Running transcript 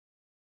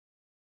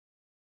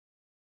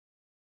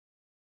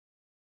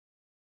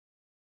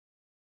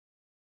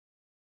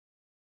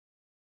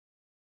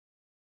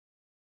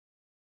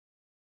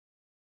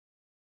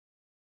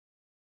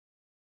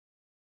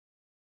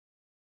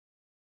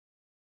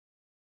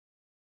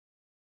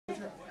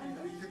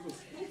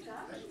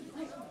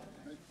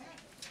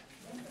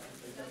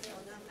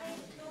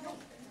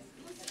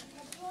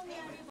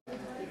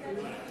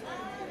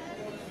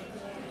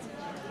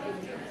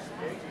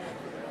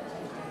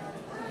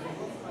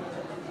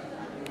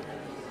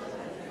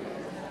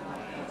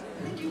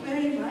you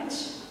very much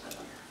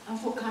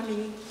for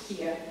coming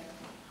here.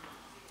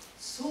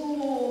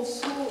 So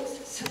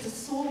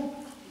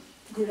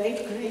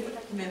great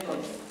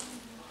memories.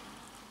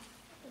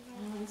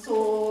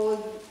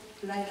 So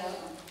like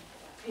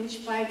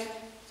inspired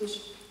to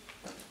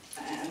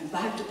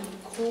bad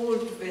and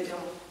cold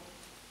weather.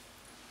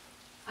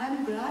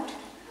 I'm glad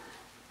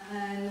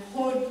and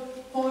hold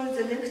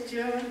the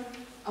lecture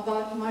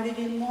about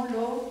Marilyn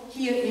Monroe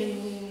here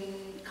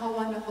in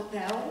Kawana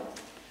Hotel,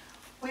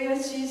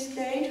 where she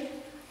stayed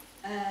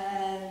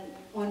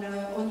on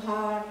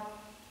her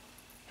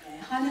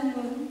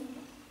honeymoon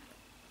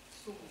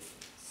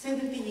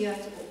 70 years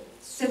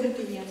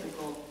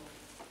ago.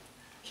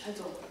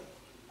 Also,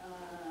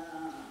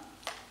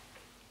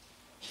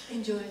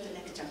 enjoy the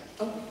lecture.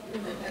 Oh.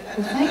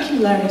 Well, thank you,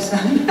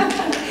 Larry-san.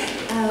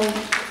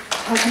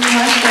 Have you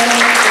watched that?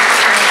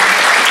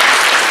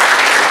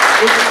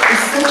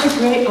 It's such a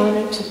great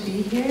honor to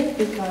be here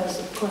because,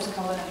 of course,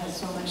 Kawana has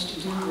so much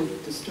to do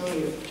with the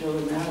story of Joe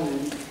and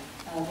Marilyn.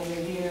 They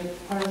were here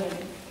part of their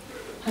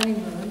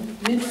honeymoon,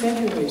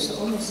 mid-February, so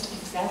almost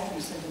exactly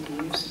 70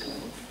 years ago.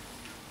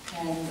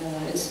 And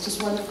it's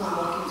just wonderful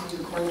walking through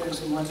the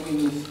corridors and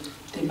wondering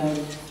if they might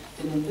have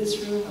been in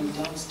this room or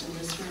danced in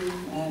this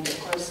room. And, of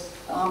course,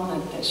 the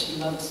omelet that she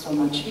loved so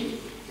much here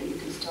that you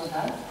can still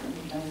have in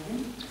the dining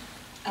room.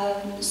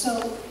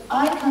 So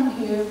I come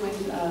here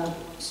with a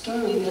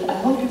story that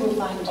I hope you will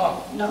find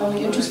not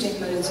only interesting,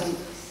 but it's a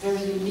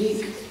very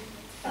unique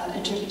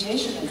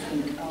interpretation, I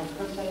think, of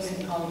her place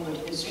in Hollywood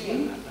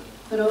history,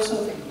 but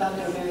also about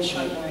their very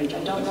short marriage.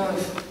 I don't know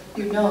if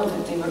you know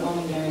that they were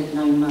only married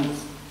 9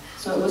 months.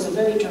 So it was a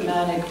very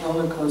dramatic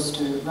roller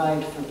coaster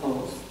ride for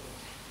both.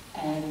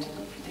 And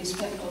they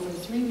spent over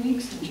 3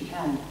 weeks in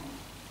Japan.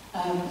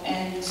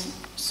 And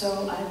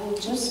so I will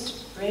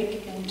just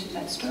break into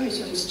that story.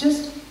 So it's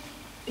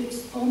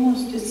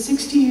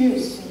 60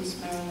 years since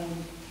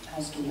Marilyn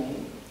passed away,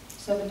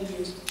 70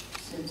 years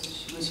since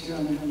she was here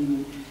on her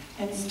honeymoon.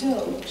 And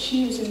still,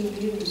 she is in the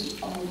news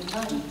all the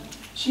time.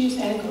 She is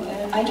Anglo,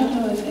 and I don't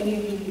know if any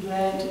of you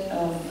read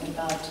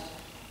about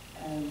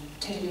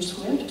Taylor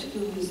Swift,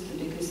 who is the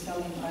biggest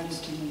selling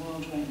artist in the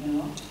world right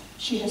now.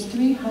 She has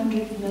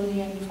 300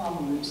 million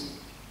followers,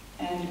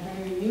 and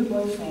her new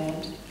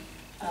boyfriend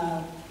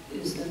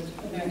is an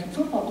American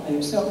football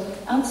player. So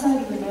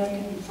outside of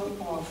American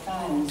football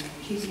fans,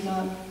 he's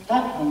not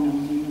that well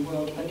known in the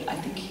world, but I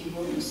think he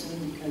will be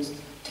soon because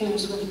Taylor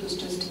Swift was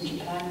just in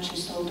Japan. She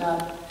sold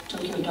out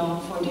Tokyo Dome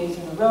 4 days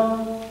in a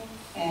row,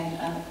 and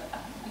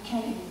I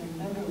can't even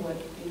remember what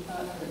they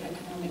thought her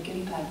economic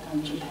impact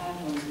on Japan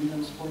was in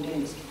those 4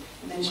 days.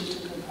 And then she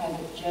took a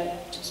private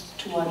jet just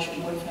to watch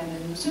her boyfriend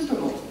in the Super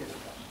Bowl.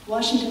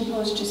 Washington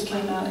Post just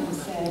came out and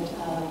said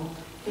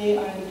they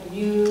are the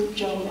new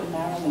Joe and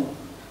Marilyn.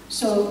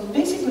 So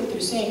basically what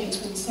they're saying, it's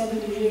been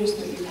 70 years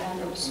that we've had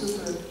a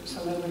super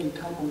celebrity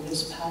couple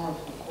this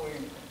powerful.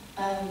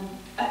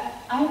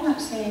 I'm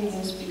not saying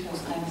this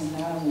because I'm a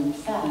Marilyn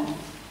fan,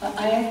 but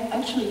I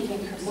actually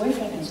think her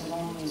boyfriend has a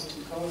long ways to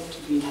go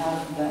to be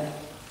half of that,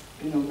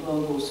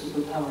 global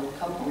superpower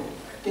couple.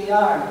 They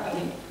are, I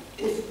mean,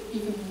 if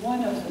even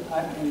one of the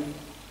partners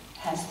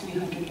has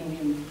 300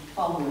 million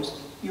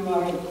followers, you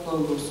are a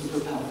global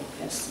superpower,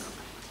 yes.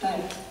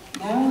 But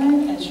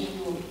Marilyn, as you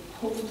will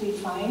hopefully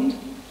find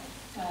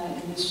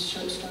in this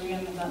short story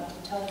I'm about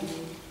to tell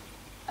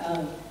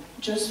you,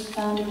 just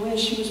found her way.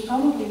 She was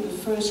probably the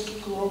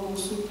first global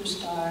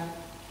superstar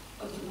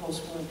of the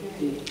post-war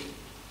period,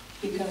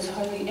 because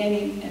hardly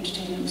any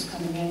entertainment was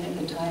coming in at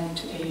the time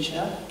to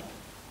Asia.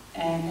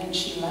 And then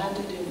she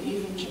landed in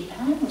even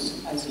Japan was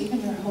surprised.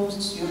 Even her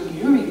hosts,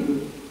 Yuri,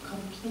 were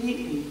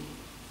completely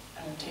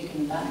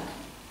taken aback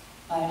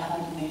by how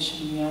the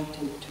nation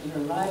reacted to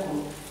her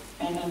arrival.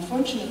 And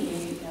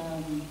unfortunately,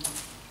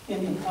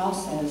 in the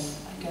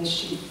process, I guess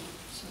she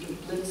sort of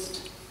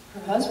blitzed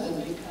her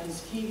husband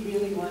because he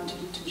really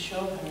wanted to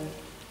show her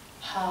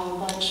how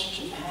much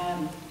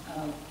Japan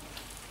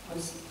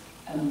was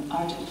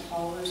ardent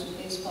followers of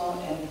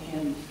baseball and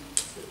him,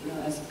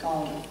 as a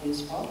god of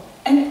baseball.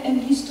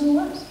 And he still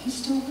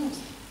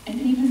was. And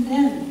even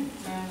then,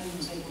 Marilyn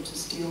was able to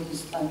steal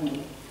his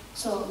thunder.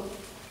 So,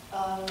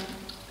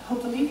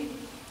 hopefully,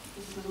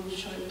 this little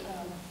short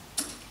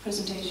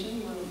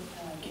presentation will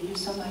give you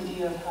some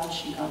idea of how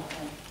she got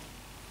there.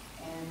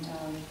 And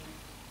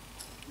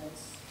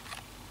let's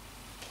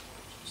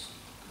just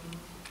go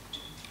to...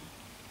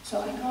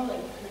 So I call it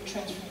her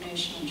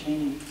transformational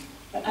journey.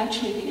 But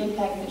actually, the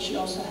impact that she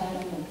also had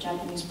on the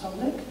Japanese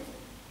public,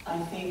 I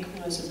think,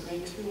 was a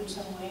breakthrough in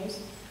some ways,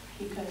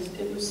 because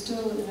it was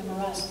still in a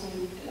morass.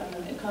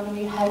 The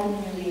economy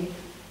hadn't really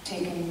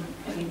taken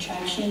any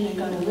traction. They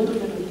got a little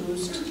bit of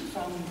boost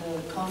from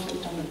the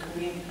conflict on the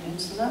Korean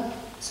Peninsula.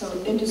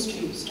 So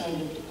industry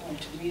started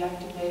to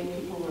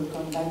reactivate. People were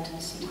going back to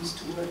the cities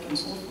to work and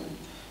so forth.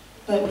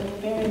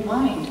 But bear in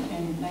mind,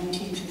 in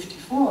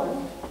 1954,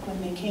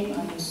 when they came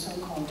on this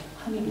so-called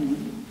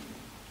honeymoon,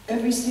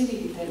 every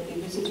city that they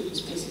visited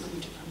was basically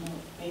to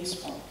promote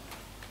baseball.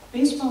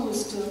 Baseball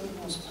was still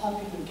the most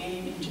popular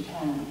game in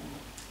Japan,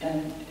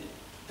 and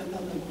the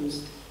public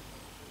was,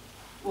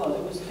 well,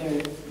 it was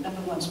their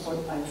 #1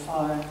 sport by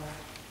far,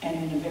 and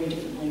in a very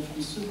different way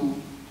from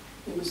sumo.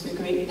 It was their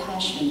great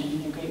passion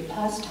and their great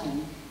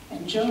pastime.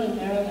 And Joe and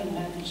Marilyn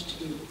managed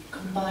to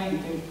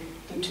combine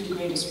the two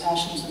greatest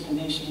passions of the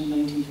nation in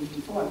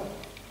 1954,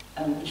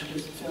 which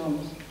was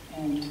film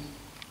and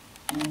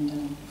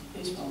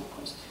baseball, of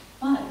course.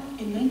 But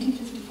in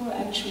 1954,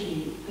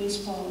 actually,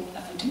 baseball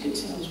ticket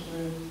sales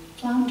were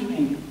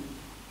floundering.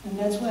 And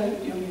that's why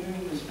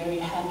Yomiuri was very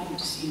happy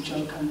to see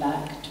Joe come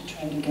back to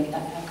try to get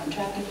that back on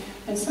track.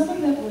 And some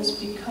of that was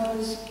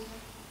because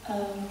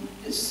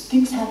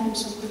things happened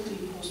so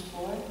quickly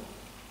post-war.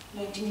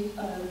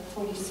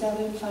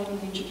 1947,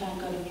 finally Japan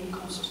got a new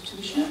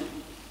constitution.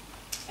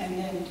 And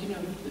then,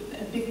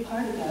 a big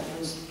part of that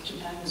was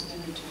Japan was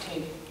going to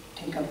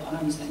take up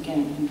arms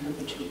again in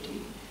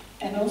perpetuity.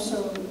 And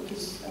also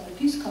this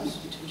peace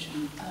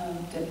constitution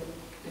that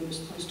they were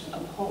supposed to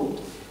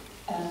uphold.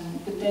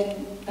 But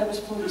then, that was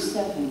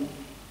 47.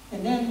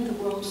 And then the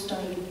world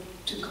started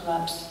to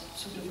collapse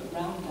sort of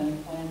around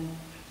them when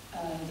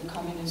the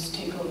communists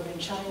take over in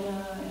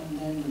China, and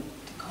then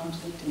the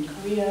conflict in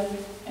Korea,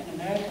 and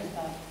America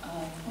thought,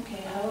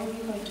 okay, how are we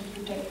going to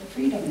protect the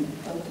freedom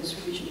of this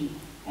region?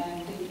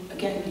 And they,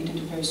 again, needed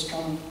a very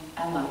strong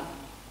ally,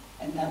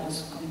 and that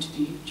was going to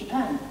be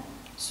Japan.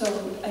 So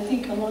I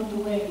think along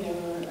the way there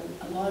were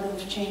a lot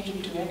of change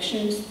of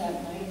directions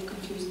that might have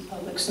confused the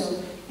public.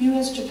 So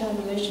US-Japan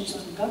relations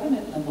on the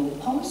government level,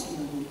 policy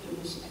level, it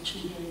was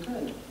actually very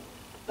good.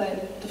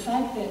 But the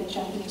fact that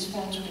Japanese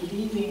fans were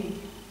leaving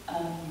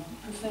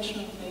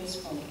professional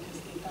baseball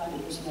because they thought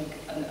it was like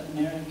an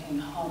American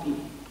hobby,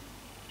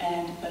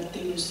 but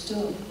they were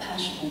still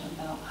passionate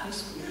about high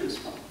school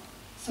baseball.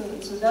 So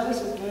that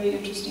was a very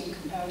interesting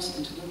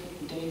comparison to look at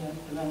the data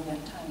around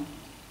that time.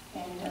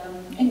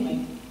 And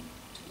anyway,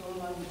 to go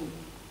along the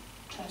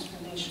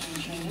transformational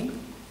journey,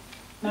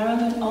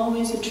 Marilyn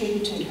always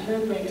attributed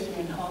her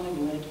breakthrough in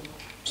Hollywood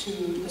to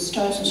the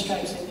Stars and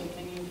Stripes. I think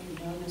many of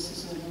you know this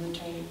is a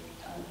military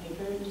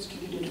paper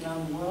distributed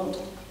around the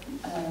world.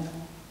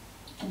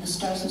 And the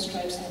Stars and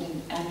Stripes had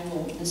an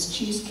annual Miss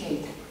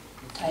Cheesecake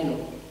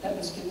title that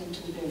was given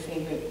to their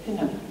favorite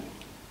pinup.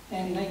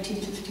 And in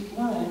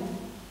 1951,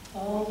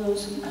 all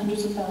those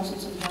hundreds of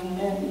thousands of young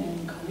men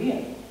in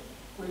Korea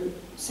were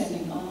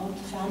sending all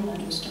the fan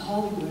letters to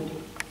Hollywood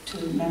to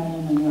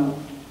Marilyn Monroe.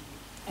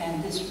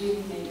 And this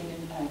really made an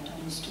impact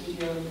on the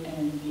studio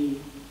and the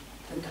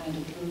kind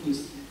of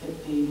movies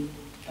that they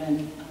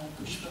then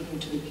pushed for her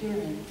to appear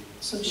in.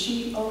 So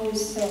she always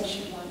said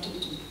she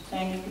wanted to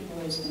thank the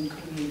boys in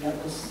Korea.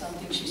 That was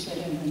something she said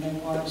in her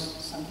memoirs,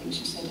 something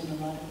she said in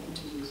a lot of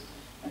interviews.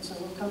 And so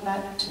we'll come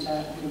back to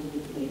that a little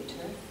bit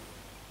later.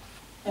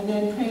 And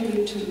then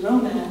Prelude to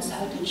Romance,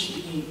 how did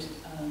she meet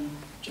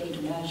Joe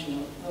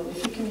DiMaggio? Well,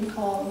 if you can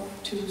recall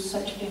two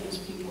such famous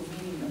people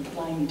meeting a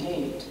blind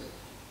date,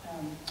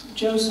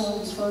 Joe saw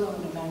this photo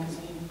in a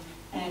magazine,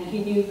 and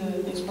he knew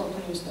the baseball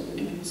players that were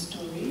doing the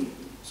story.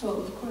 So,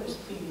 of course,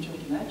 being Joe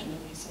DiMaggio,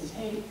 he says,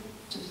 hey,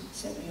 just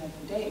set me up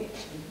a date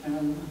with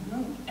Marilyn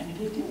Monroe, and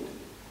they did.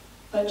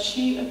 But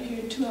she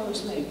appeared 2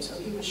 hours late, so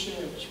he was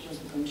sure she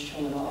wasn't going to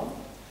show at all.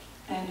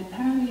 And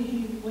apparently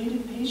he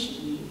waited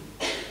patiently,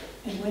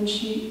 and when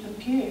she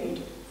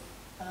appeared,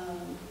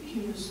 he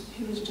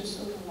was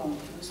just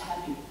overwhelmed. He was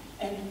happy.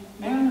 And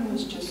Marilyn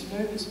was just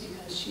nervous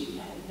because she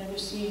had never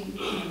seen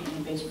him in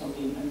a baseball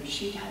game, or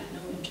she had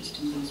no interest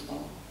in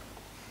baseball.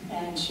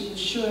 And she was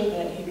sure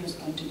that he was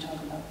going to talk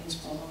about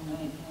baseball all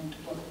night, and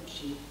what would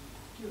she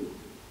do?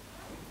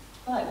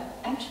 But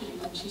actually,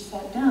 when she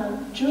sat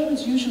down, Joe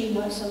is usually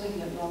not somebody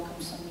that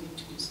welcomes somebody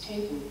to his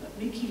table, but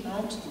Mickey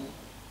Mantle,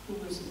 who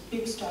was a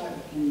big star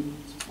in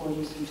the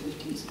 40s and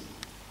 50s,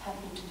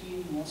 happened to be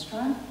in the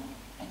restaurant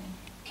and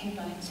came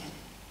by and said,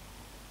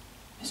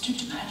 Mr.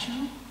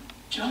 DiMaggio,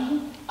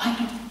 Joe, I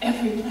know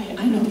every play,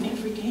 I know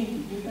every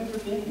game you've ever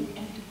been in.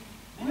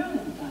 And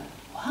Marilyn thought,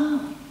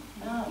 wow,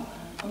 now,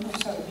 oh no,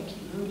 sorry, Mickey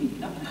Rooney,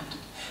 not Matt,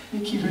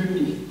 Mickey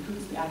Rooney,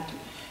 who's the actor.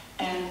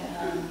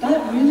 And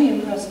that really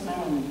impressed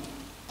Marilyn.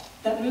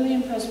 That really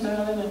impressed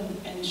Marilyn,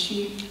 and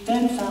she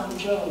then found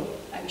Joe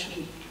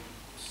actually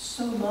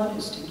so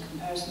modest in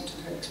comparison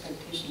to her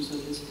expectations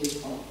of this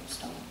baseball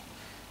star,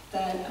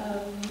 that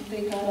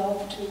they got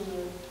off to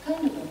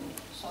kind of a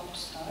soft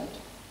start,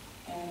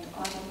 and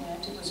on it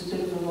went. It was a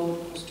bit of a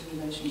roller coaster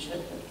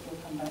relationship, but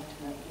we'll come back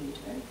to that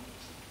later.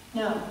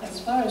 Now, as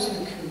far as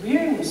her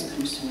career was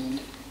concerned,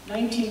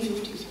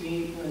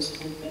 1953 was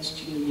her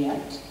best year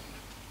yet,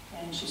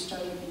 and she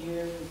started the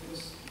year with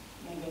this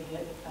mega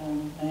hit,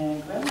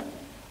 Niagara,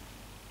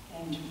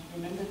 and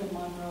remember the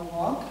Monroe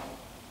Walk?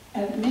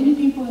 And many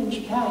people in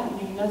Japan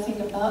knew nothing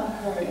about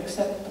her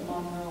except the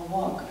Monroe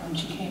Walk when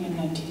she came in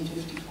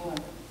 1954.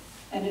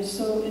 And it's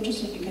so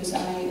interesting because I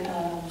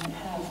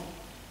have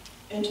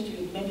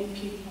interviewed many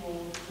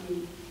people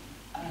who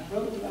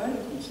wrote the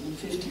articles in the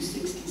 50s,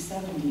 60s,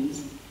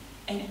 70s,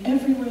 and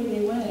everywhere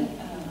they went,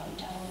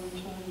 hotel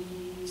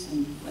employees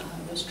and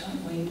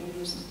restaurant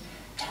waiters, and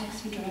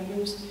taxi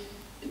drivers,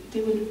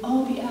 they would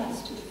all be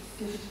asked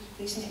if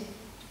they say,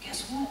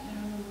 guess what?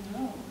 Marilyn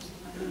Monroe was in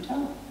my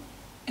hotel.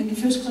 And the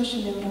first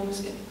question they would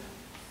always get,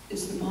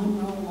 is the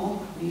Monroe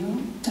walk real?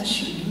 Does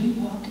she really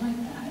walk like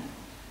that?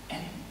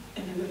 And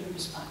everybody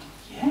responded,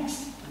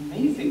 yes,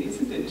 amazing,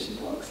 isn't it? She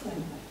walks like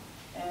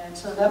that. And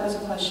so that was a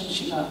question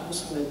she got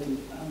also at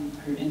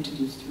her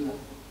interviews throughout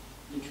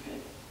the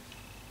trip.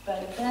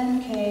 But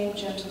then came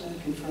Gentlemen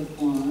Prefer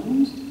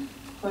Blonde.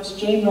 Of course,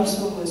 Jane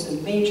Russell was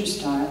a major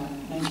star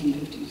in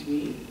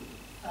 1953.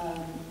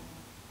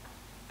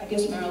 I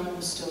guess Marilyn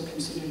was still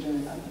considered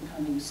an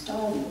up-and-coming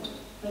starlet,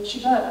 but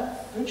she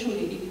got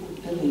virtually equal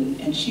billing,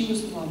 and she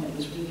was the one that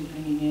was really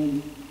bringing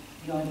in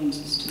the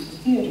audiences to the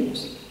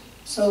theaters.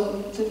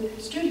 So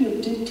the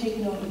studio did take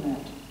note of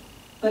that.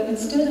 But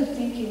instead of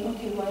thinking,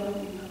 okay, why don't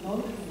we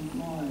promote her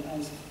more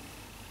as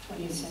a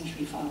 20th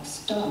Century Fox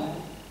star,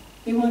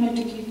 they wanted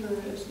to keep her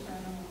as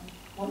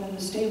one of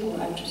the stable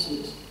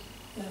actresses,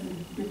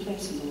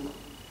 replaceable,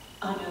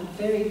 on a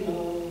very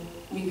low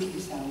weekly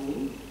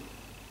salary.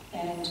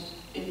 And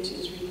it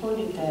is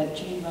reported that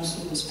Jane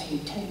Russell was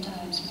paid 10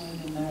 times more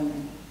than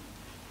Marilyn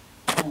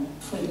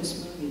for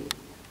this movie.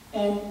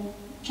 And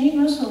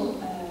Jane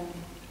Russell,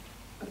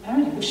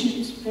 apparently, well, she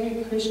was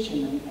very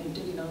Christian. I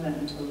didn't know that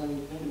until I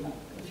read about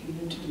a few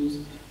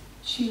interviews.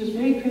 She was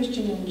very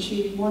Christian and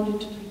she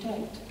wanted to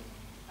protect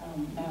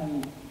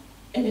Marilyn.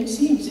 And it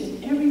seems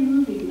in every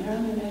movie,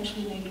 Marilyn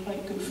actually made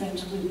quite good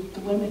friends with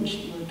the women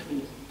she worked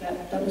with.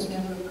 That was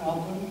never a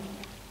problem.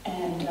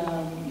 And,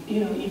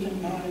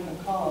 even Marilyn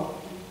McCall,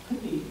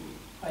 could be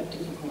quite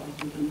difficult, I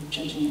think, in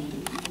judging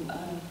other people,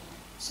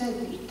 said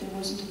that there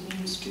wasn't a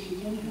mean streak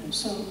in her.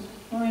 So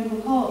Maureen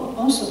McCall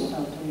also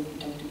felt very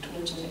protected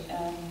towards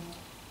her.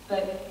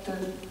 But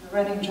the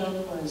running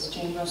joke was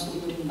Jane Russell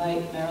would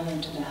invite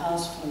Marilyn to the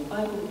house for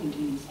Bible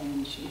readings,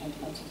 and she had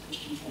lots of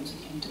Christian friends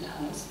who came to the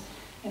house.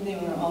 And they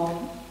were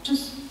all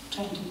just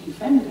trying to be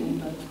friendly,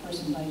 but of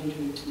course invited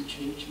her to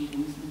church and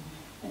things.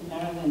 And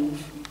Marilyn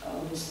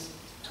always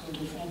told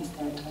her friends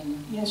that,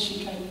 yes,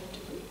 she tried to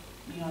put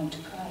me on to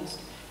Christ,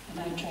 and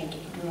I tried to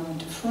put her on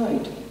to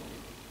Freud.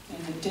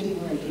 And it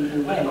didn't work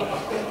either way.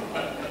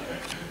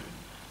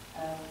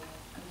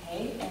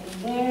 Okay, and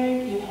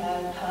there you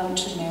have How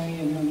to Marry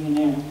a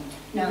Millionaire.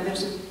 Now,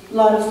 there's a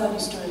lot of funny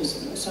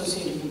stories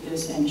associated with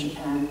this and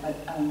Japan, but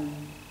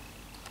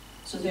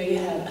so there you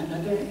have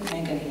another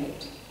mega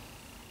hit.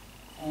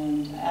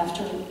 And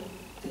after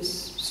this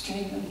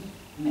string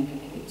of mega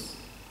hits,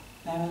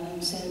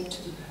 Marilyn said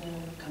to her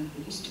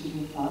company,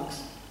 Studio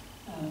Fox,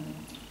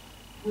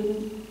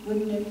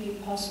 wouldn't it be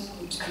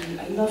possible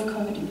to, I love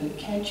comedy, but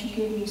can't you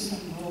give me some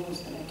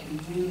roles that I can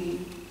really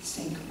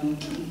sink my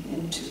teeth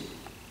into?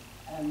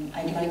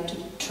 I'd like to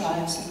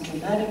try some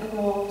dramatic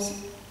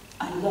roles.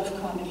 I love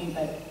comedy,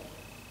 but,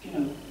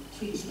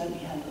 please let me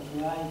have a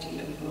variety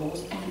of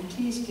roles, and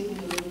please give me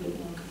a little bit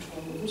more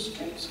control over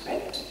script.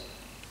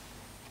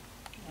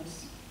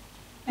 Yes.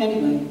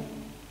 Anyway,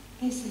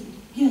 they said,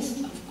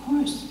 yes, of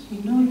course, we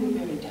know you're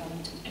very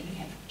talented, and we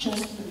have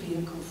just the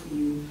vehicle for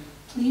you.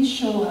 Please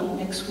show up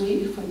next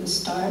week for the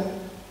start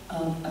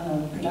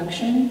of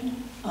production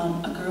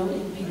on A Girl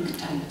in Pink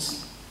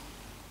Tights.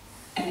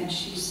 And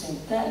she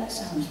said, that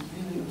sounds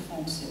really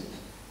offensive.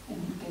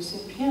 And they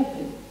said, yeah,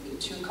 but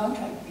it's your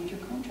contract, read your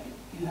contract.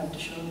 You have to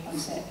show up on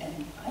set,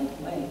 and by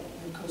the way,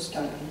 your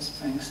co-star is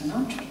Frank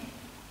Sinatra.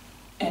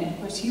 And of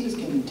course, he was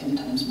getting 10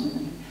 times more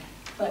than her.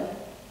 But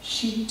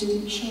she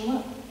didn't show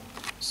up.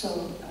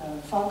 So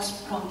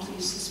Fox promptly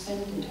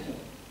suspended her.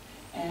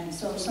 And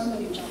so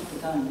somebody jumped the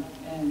gun,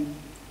 and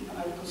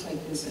articles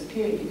like this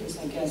appeared because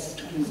I guess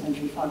 20th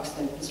Century Fox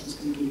said this was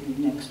going to be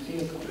her next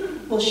vehicle.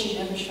 Well, she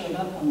never showed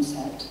up on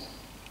set.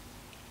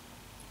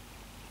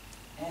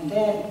 And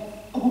then,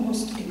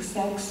 almost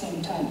exact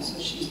same time, so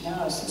she's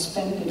now a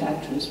suspended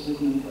actress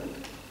with no work.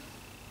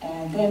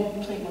 And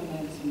then Playboy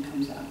magazine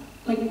comes out,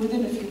 like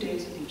within a few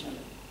days of each other.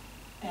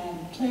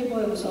 And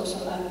Playboy was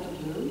also out of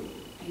the blue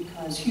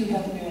because Hugh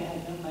Hefner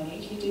had no money.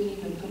 He didn't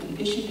even put an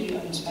issue date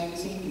on his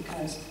magazine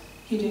because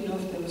he didn't know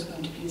if there was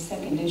going to be a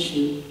second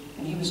issue,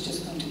 and he was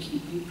just going to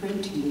keep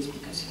reprinting this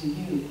because he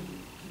knew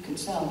he could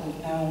sell with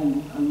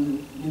Marilyn on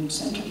the nude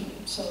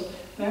centerfold. So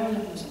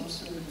Marilyn was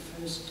also the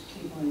first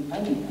Playboy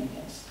bunny, I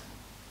guess.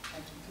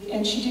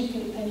 And she didn't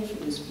get a penny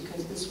for this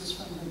because this was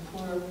from her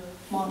poor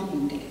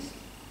modeling days.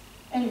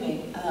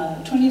 Anyway,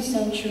 20th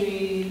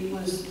Century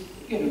was,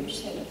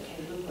 said,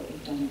 okay, look what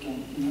you've done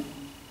again,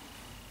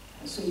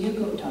 So you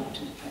go talk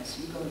to the press,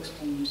 you go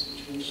explain your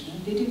situation.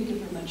 And they didn't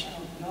give her much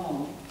help at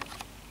all.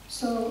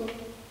 So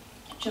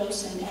Joe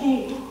said,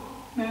 hey,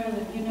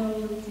 Marilyn,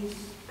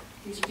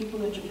 these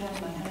people in Japan,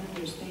 my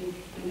handlers, they've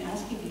been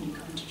asking me to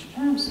come to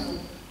Japan, so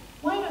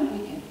why don't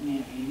we get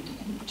married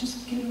and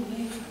just get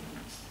away from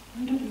this?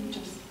 Why don't we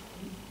just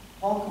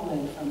walk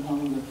away from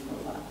Hollywood for a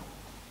while?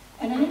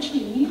 And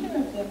actually, neither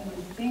of them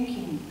were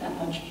thinking that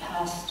much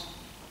past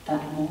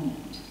that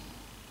moment.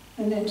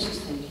 And then she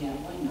said, yeah,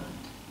 why not?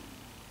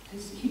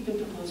 Because he'd been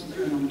proposing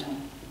for a long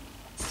time.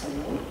 So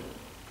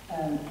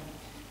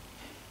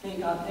they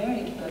got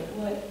married,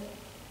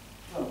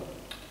 but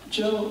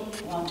Joe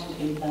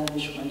wanted a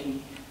lavish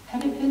wedding.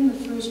 Had it been the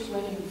first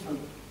wedding for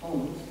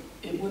both,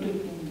 it would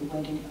have been the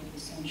wedding of the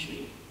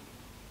century.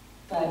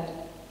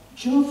 But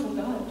Joe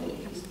forgot that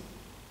he's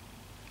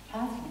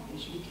Catholic,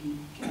 as you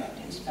can get,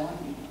 his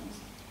family was.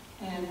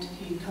 And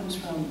he comes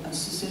from a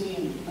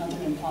Sicilian mother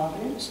and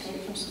father,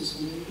 straight from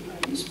Sicily. He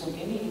hardly spoke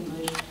any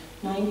English,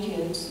 9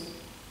 kids,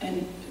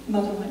 and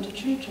mother went to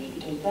church every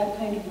day. That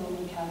kind of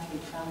Roman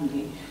Catholic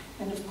family.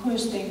 And of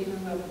course, they grew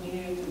up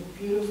near the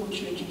beautiful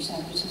church in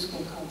San Francisco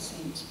called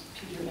Saints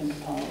Peter and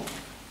Paul.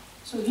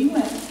 So he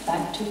went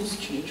back to his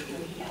church where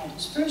he had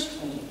his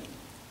first wedding.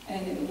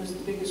 And it was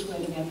the biggest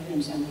wedding ever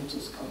in San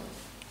Francisco.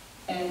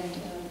 And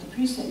the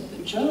priest said,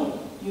 "But Joe,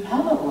 you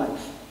have a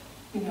wife,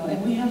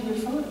 and we have your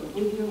photo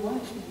with your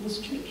wife in this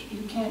church.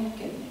 You can't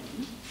get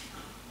married.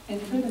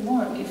 And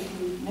furthermore, if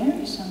you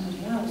marry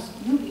somebody else,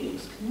 you'll be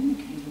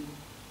excommunicated."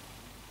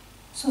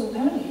 So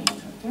apparently he got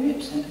very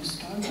upset and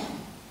stormed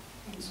off.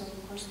 And so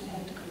of course they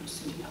had to go to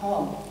City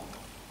Hall,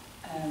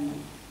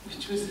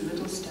 which was a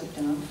little step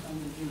down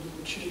from the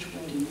beautiful church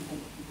wedding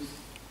that he was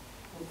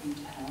hoping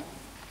to have.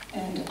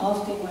 And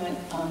off they went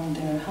on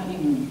their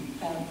honeymoon.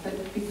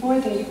 But before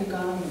they even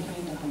got on the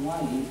plane to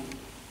Hawaii,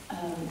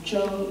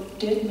 Joe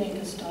did make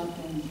a stop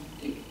in,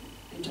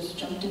 they just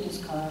jumped in his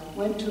car,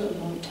 went to a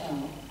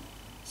motel,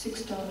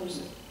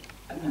 $6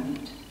 a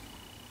night.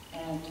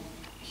 And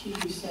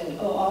he said,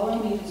 "Oh, all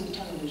I need is a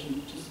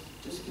television.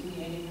 Just give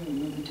me any room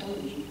with a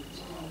television," because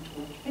he wanted to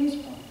watch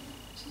baseball.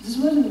 So this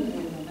wasn't a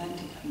very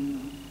romantic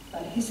honeymoon.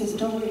 But he says,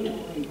 don't worry, we're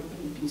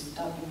going to be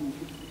stopping in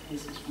beautiful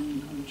places when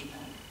we go to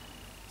Japan.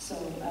 So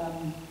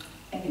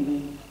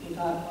anyway, they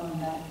got on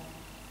that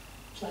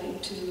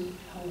flight to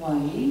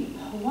Hawaii.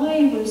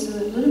 Hawaii was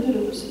a little bit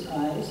of a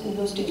surprise. In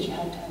those days you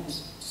had to have a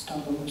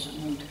stopover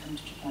somewhere to come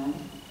to Japan.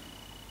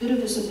 Bit of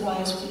a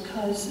surprise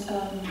because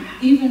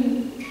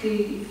even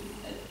the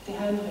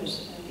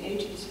handlers and the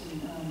agents in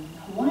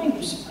Hawaii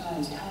were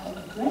surprised how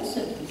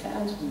aggressive the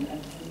fans were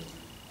at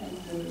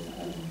the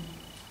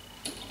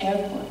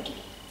airport.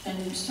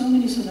 And so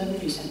many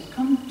celebrities had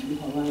come to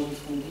Hawaii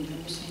before. They'd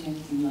never seen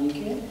anything like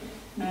it.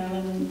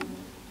 Marilyn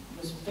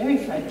was very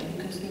frightened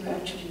because they were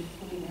actually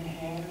pulling her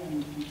hair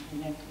and her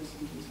necklace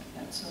and things like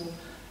that. So,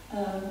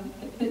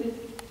 but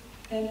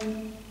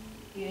then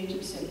the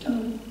agent said,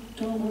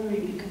 don't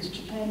worry, because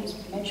Japan is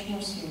much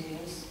more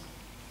serious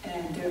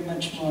and they're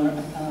much more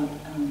about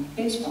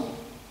baseball.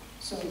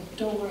 So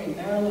don't worry,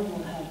 Marilyn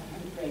will have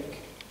her break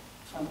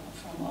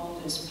from all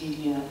this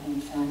media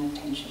and fan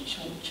attention.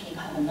 She'll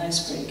have a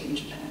nice break in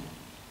Japan.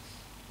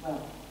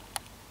 Well,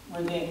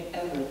 were they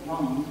ever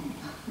wrong?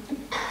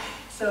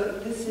 So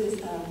this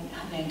is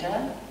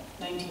Haneda,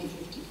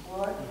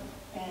 1954,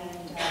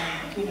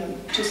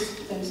 and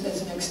just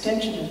as an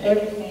extension of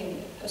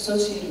everything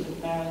associated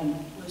with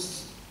Marilyn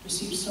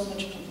received so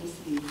much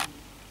publicity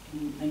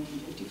in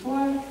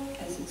 1954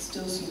 as it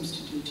still seems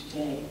to do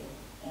today.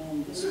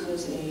 And this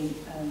was a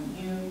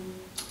new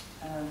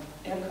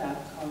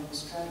aircraft called the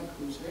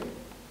Stratocruiser,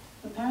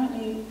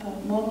 apparently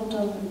modeled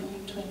on the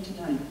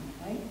B-29,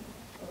 right?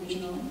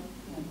 Original,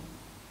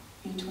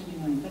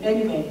 B-29. But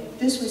anyway,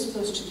 this was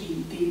supposed to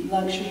be the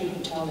luxury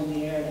hotel in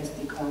the air, as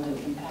they called it,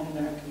 and Pan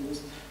America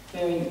was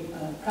very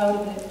proud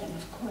of it. And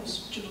of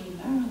course, Joe and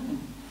Marilyn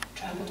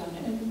traveled on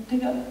it, and they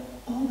got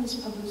all this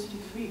publicity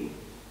free.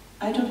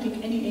 I don't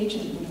think any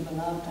agent would have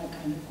allowed that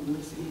kind of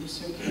publicity to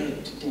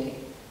circulate today.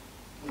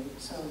 Okay,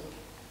 so,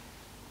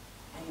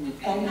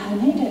 and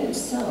Haneda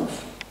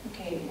itself,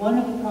 okay, one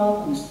of the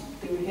problems,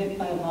 they were hit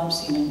by a mob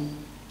scene, and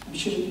I'm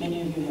sure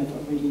many of you have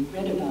already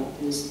read about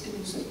this. It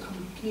was a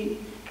complete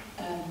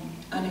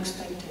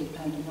unexpected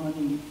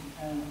pandemonium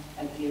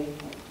at the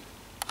airport,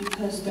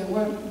 because there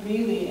weren't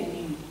really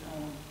any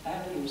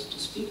barriers to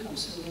speak of,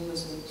 so there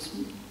was a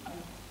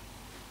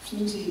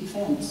flimsy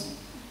fence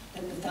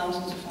that the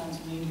thousands of fans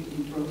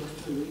immediately broke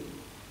through.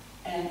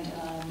 And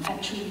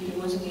actually, there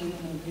wasn't even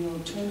a real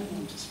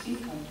terminal to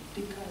speak of,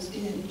 because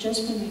it had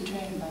just been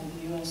retrained by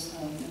the US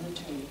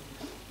military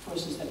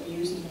forces that were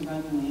using the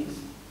runways,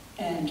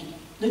 and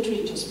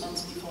literally just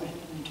months before it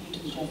had been returned to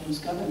the Japanese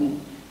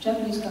government.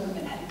 Japanese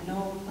government had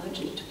no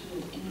budget to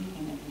build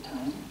anything at the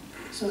time,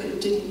 so it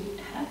didn't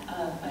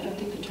I don't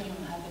think the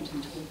terminal happened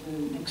until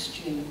the next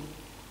year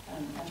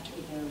after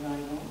their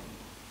arrival.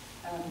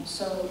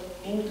 So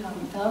in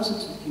come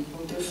thousands of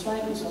people. Their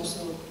flight was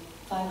also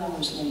 5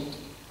 hours late.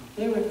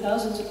 There were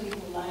thousands of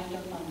people lined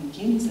up on the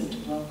Ginza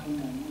to welcome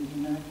them with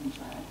American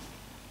flags.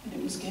 And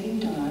it was getting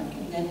dark,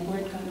 and then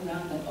word got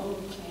around that, oh,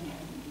 the plane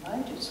hadn't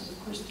arrived yet. So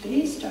of course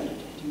they started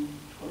heading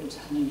towards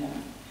Haneda.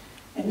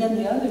 And then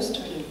the others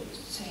started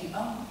saying,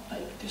 oh,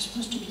 but they're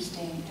supposed to be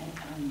staying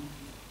at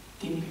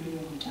the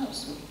Imperial Hotel.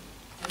 So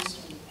they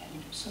started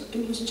heading. So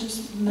it was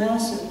just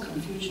massive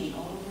confusion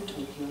all over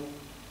Tokyo.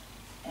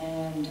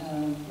 And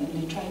when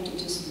they tried to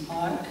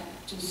disembark,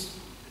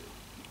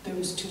 there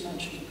was too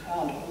much of a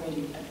crowd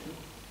already at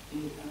the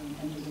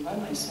end of the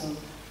runway, so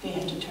they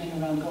had to turn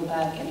around, go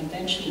back, and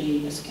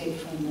eventually escape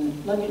from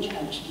the luggage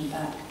hatch in the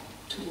back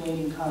to a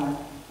waiting car,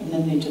 and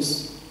then they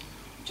just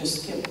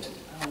skipped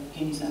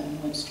Ginza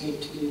and went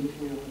straight to the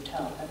Imperial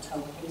Hotel. That's how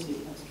crazy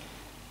it was.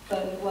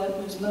 But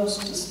what was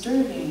most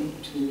disturbing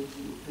to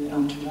the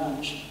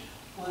entourage,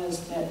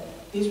 was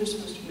that these were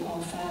supposed to be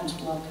all fans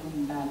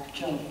welcoming back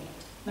Joe.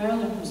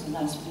 Marilyn was the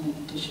last minute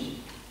addition.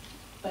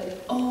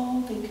 But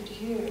all they could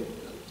hear,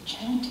 the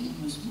chanting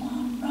was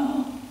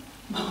Monroe,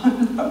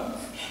 Monroe.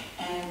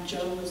 And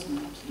Joe was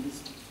not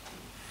pleased.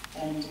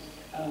 And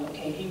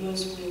okay, he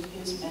was with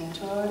his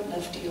mentor,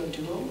 Lefty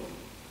O'Doul,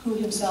 who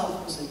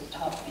himself was a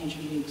top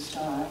major league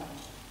star.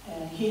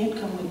 And he had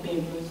come with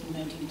Babe Ruth in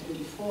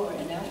 1934,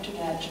 and after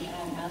that,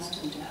 Japan asked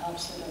him to help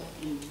set up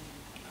the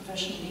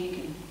professional league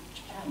in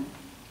Japan.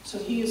 So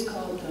he is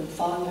called the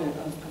father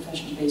of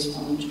professional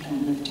baseball in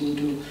Japan, Lefty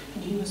O'Doul,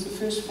 and he was the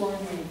first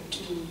foreigner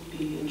to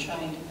be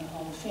enshrined in the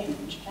Hall of Fame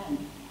in Japan.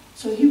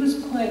 So he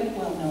was quite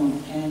well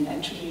known, and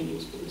actually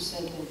it was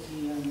said that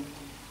the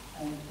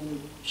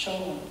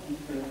Showa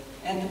Emperor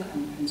and the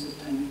Crown Prince at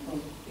the time were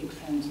both big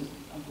fans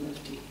of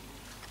Lefty.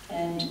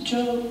 And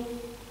Joe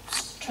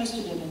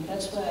trusted him, and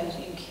that's why I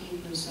think he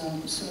was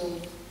so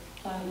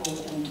pliable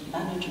and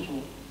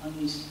manageable on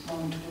these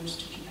long tours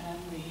to Japan,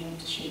 where he had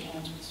to shake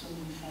hands with so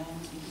many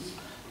fans. And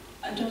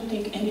I don't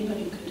think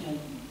anybody could have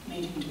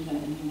made him do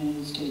that in the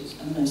United States,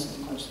 unless,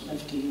 of course,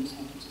 Lefty in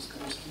San Francisco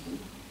or something.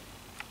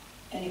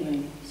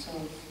 Anyway, so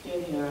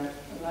there they are,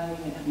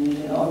 arriving at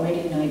Haneda,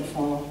 already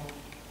nightfall,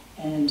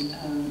 and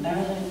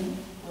Marilyn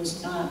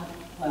was not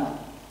well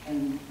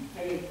and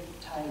very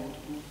tired.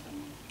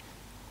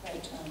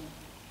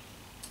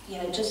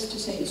 Yeah, just to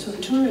say, so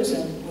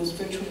tourism was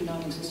virtually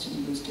non-existent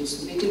in those days,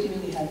 so they didn't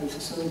really have the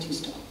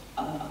facilities to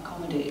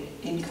accommodate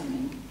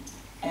incoming.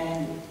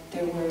 And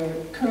there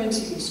were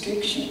currency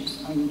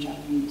restrictions on the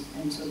Japanese,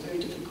 and so very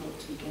difficult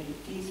to get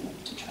a visa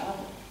to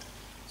travel.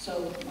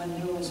 So when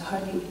there was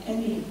hardly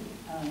any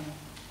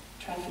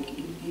traffic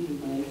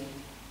either way,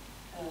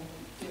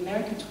 the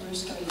Americans were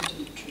starting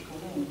to trickle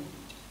in.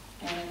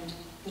 And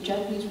the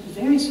Japanese were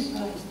very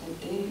surprised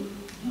that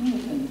many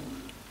of them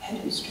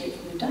headed straight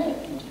for the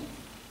diet building.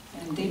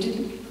 And they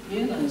didn't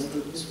realize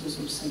that this was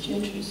of such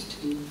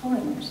interest to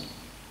foreigners.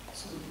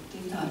 So they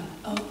thought,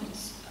 oh,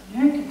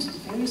 Americans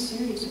are very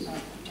serious about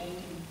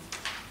protecting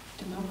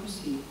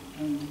democracy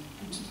and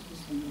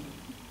principles and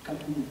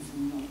governance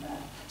and all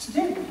that. So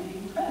they're really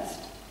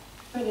impressed.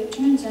 But it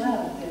turns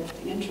out that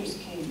the interest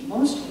came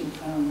mostly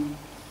from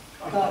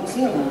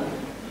Godzilla.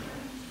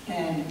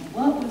 And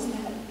what was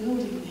that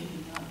building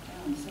being knocked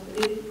down? So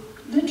it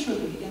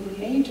literally, in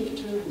the age of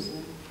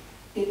tourism,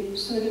 it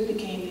sort of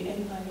became the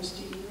Empire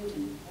State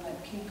Building,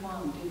 what King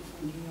Kong did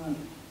for New York,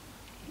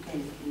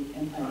 because of the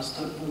Empire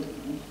State Building.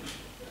 Right?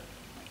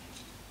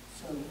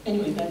 So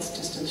anyway, that's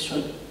just a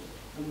short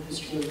little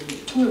history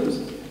of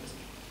tourism.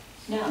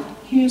 Now,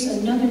 here's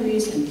another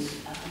reason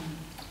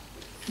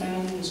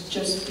Marilyn was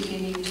just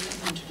beginning to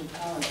come into her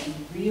power and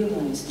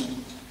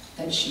realizing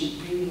that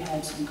she really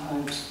had some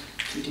cards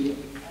to deal.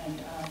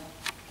 And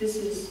this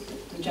is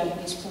the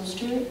Japanese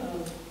poster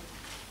of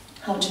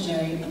How to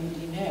Marry a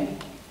Millionaire.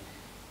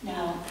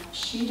 Now,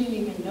 she didn't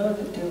even know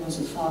that there was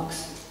a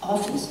Fox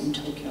office in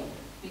Tokyo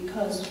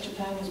because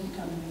Japan was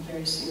becoming a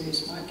very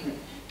serious market.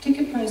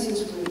 Ticket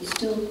prices were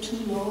still too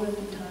low at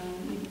the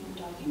time. We were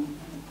talking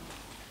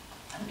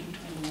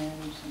 120 yen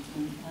or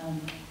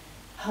something.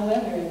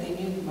 However, they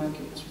knew the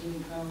market was really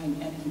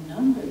growing, and the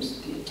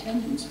numbers, the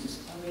attendance was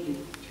already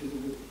through the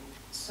roof.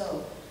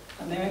 So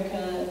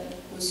America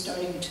was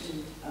starting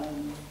to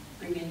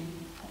bring in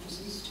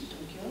offices to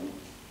Tokyo,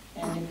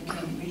 and it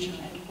became regional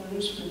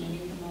headquarters for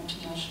many of the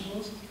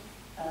multinationals,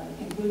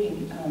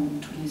 including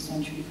 20th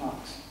Century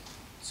Fox.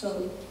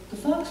 So the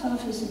Fox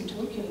office in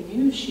Tokyo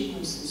knew she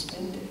was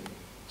suspended.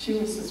 She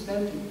was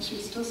suspended. She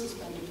was still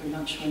suspended for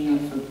not showing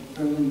up for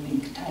Berlin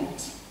pink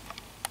tights.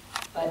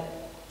 But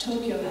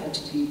Tokyo had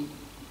to be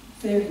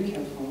very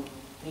careful.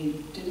 They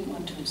didn't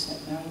want to upset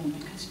Marilyn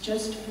because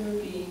just her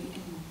being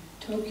in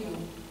Tokyo,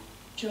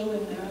 Joe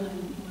and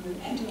Marilyn were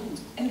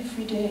headlines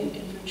every day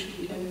in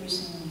virtually every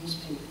single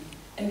newspaper,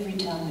 every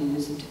town they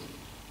visited.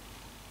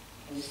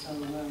 Okay, so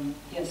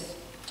yes,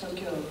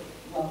 Tokyo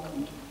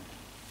welcomed her.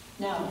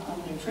 Now,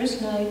 on their first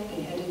night,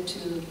 they headed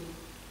to the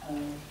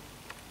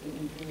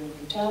Imperial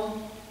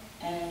Hotel,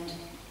 and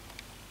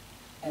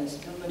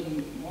as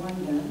nobody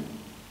warned them,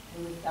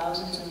 there were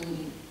thousands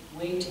already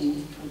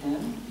waiting for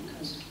them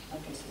because,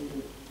 like I said,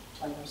 the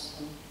flight was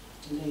so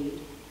delayed.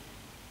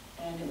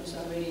 And it was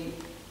already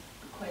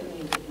quite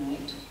late at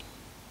night.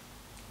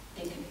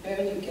 They could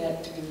barely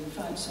get to the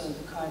front, so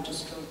the car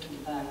just drove to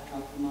the back,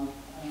 dropped them off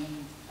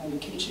by the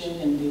kitchen,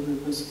 and they were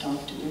whisked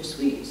off to their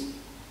suites.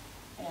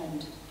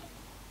 And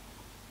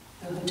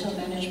the hotel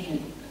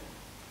management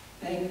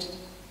begged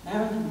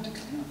Marilyn to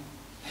come up.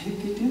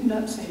 They did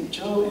not say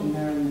Joe and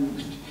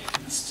Marilyn.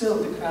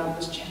 Still, the crowd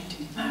was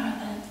chanting,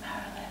 Marilyn,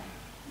 Marilyn.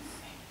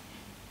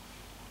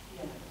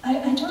 Yeah.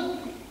 I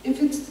don't, if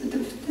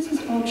this is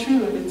all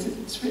true, and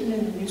it's written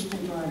in the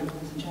newspaper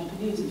articles in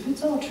Japanese, if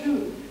it's all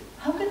true,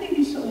 how could they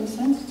be so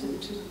insensitive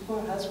to the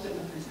poor husband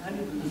of his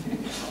honeymoon?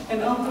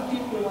 And all the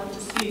people want to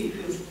see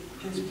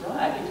his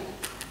bride.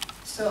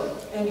 So,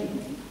 anyway,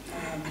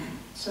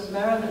 so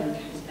Marilyn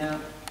is now,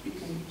 you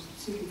can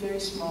see, very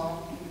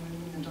small,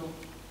 in the middle.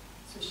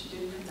 So she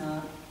did come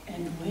out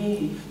and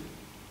wave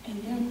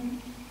And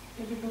then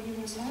everybody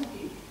was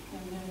happy,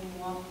 and then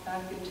we walked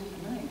back into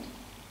the night.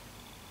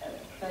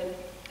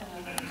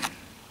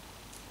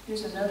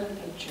 Here's another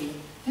picture.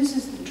 This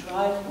is the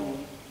driveway.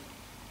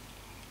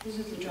 This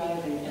is the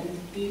driveway, and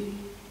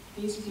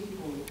these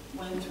people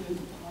went through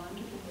the pond.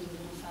 There was a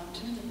little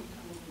fountain in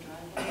front of the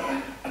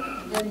driveway.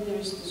 And then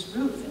there's this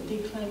roof, and they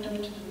climbed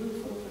onto the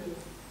roof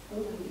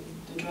over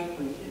the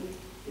driveway.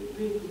 It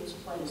really was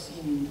quite a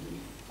scene. And the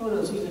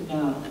photos, even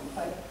now, are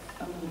quite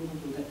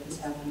unbelievable that this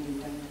happened in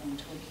downtown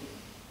Tokyo.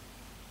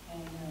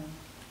 And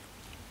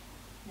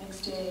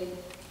next day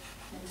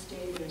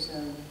there's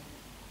a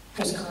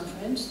press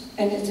conference,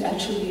 and it's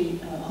actually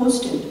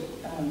hosted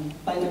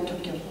by the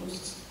Tokyo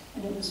hosts,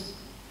 and it was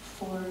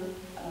for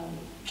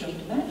Joe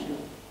DiMaggio.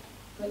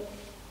 But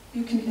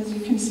as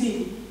you can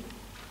see,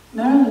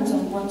 Marilyn's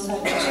on one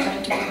side just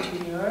trying to be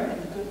demure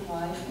and a good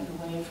wife and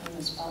away from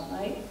the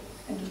spotlight,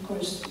 and of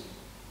course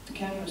the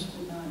cameras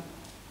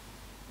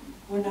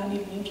were not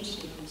even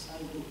interested in the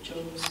side that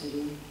Joe was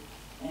sitting,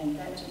 and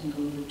that didn't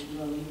go over too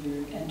well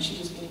either. And she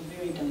was getting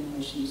very dumb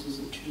questions. Is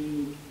it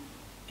true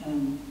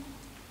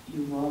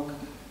you walk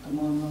the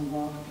Monroe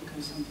walk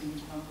because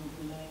something's wrong with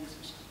your legs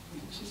or something?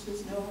 And she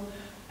says, no,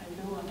 I've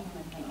been walking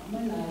like that all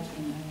my life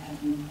and I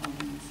have no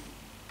problems.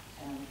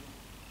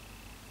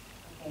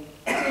 Okay.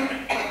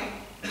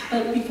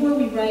 But before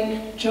we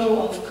write Joe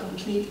off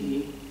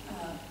completely,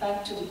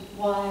 back to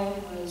why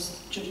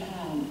was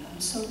Japan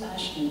so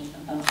passionate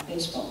about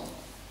baseball?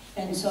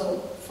 And so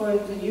for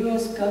the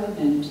US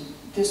government,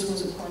 this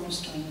was a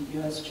cornerstone of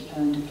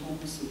US-Japan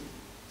diplomacy.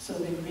 So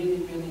they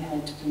really, really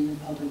had to bring the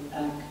public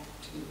back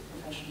to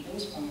professional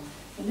baseball.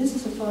 And this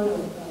is a photo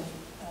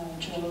of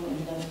Joe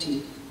and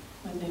Lefty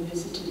when they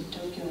visited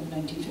Tokyo in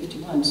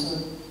 1951. So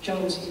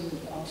Joe was here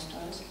with the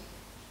All-Stars.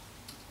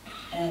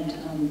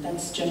 And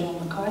that's General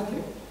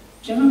MacArthur.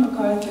 General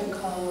MacArthur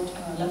called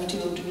Lefty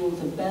O'Doul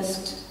the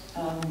best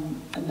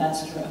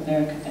ambassador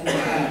America ever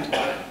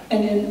had.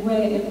 And in a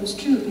way, it was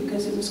true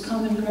because it was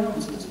common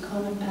grounds. It was a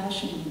common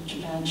passion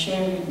Japan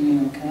shared with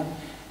America,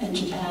 and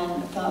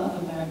Japan thought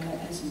of America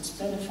as its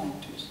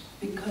benefactors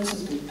because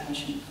of their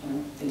passion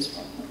for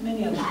baseball.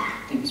 Many other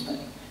things, but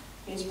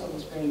baseball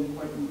was a very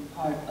important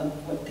part of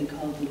what they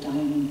called the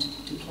diamond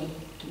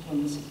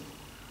diplomacy.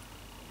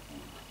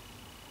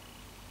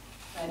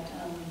 But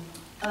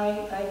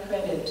I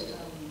credit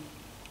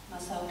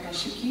Masao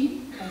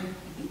Kashiki.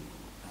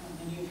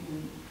 Many of you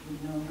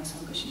would know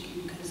Masao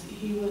Kashiki because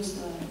he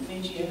was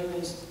Meiji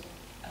era's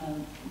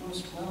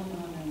most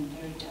well-known and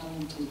very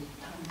talented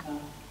tanka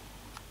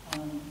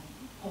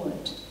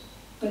poet.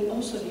 But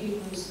also he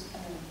was a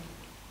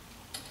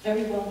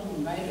very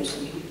well-known writer, so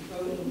he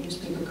wrote in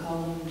newspaper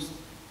columns.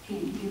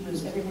 He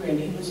was everywhere, and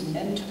he was a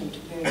mentor to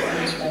very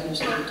famous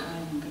writers at the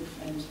time and good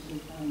friends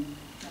with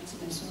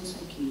Natsume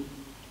Soseki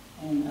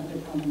and other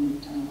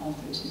prominent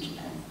authors in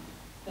Japan.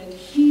 But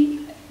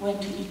he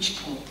went to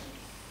Ichiko.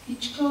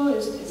 Ichiko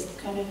is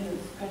kind of the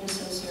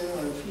predecessor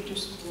or feeder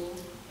school,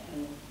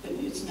 but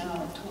it's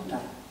now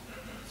Toda.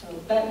 So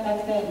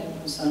back then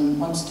it was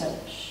one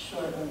step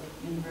short of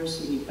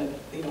university, but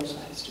they also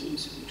had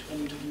students who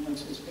were 20, 21,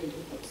 so it's very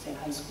difficult to say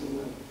high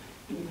school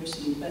or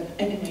university. But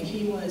anyway,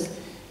 he was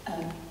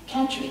a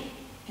catcher,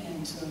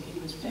 and so he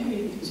was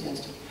very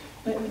enthusiastic.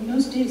 But in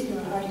those days there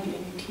were hardly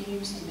any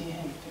teams, and they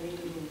had very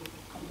little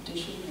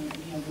competition or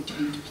any other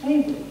team to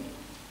play with.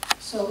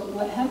 So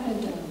what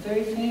happened, a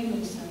very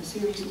famous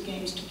series of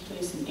games took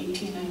place in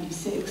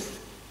 1896,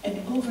 and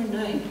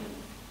overnight,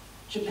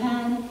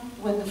 Japan,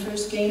 when the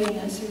first game in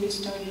that series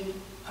started,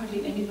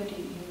 hardly anybody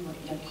knew what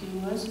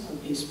yaku was or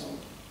baseball.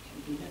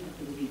 They never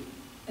heard of it,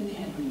 and they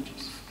had no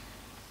interest.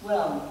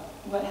 Well,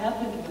 what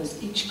happened was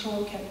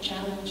Ichiko kept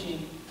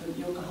challenging the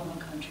Yokohama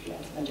Country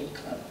Athletic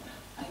Club.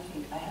 I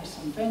think I have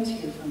some friends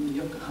here from the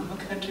Yokohama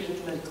Country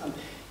Athletic Club.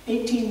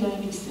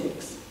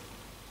 1896.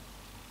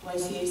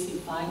 YCAC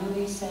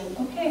finally said,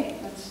 okay,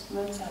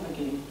 let's have a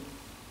game.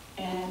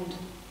 And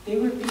they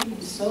were beaten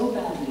so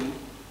badly,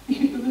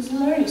 it was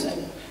hilarious.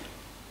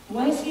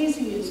 YCAC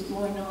is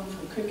more known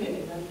for cricket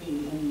and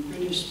rugby and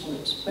British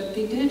sports, but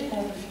they did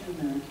have a few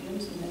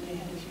Americans, and then they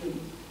had a few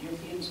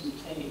Europeans who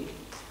played.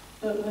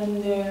 But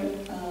when their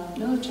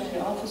military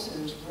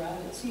officers were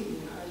out at sea,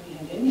 they hardly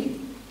had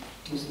any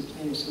decent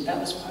players, so that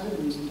was part of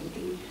the reason. But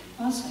they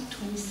lost like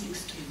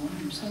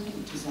 26-1 or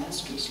something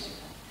disastrous like that.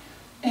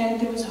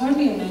 And there was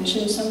hardly a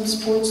mention. Some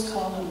sports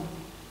column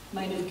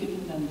might have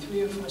given them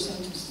 3 or 4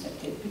 sentences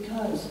that day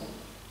because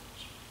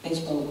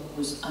baseball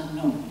was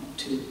unknown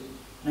to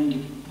 90%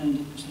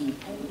 of the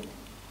public.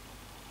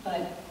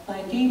 But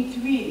by game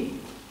 3,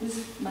 this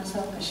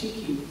Masao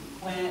Kashiki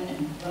went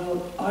and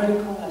wrote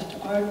article after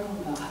article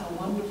about how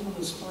wonderful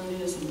the sport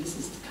is, and this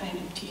is the kind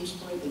of team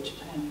sport that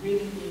Japan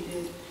really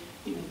needed,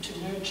 to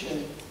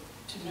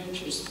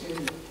nurture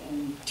spirit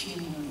and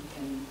teamwork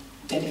and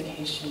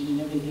dedication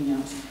and everything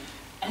else.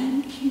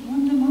 And he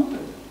won them over.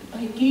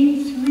 By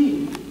game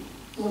 3,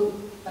 well,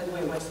 by the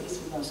way,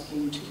 YCAC lost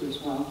game 2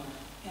 as well.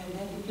 And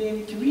then in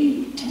game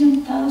 3,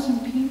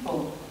 10,000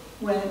 people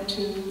went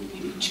to the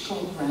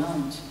Ichiko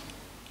grounds.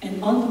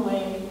 And on the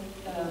way,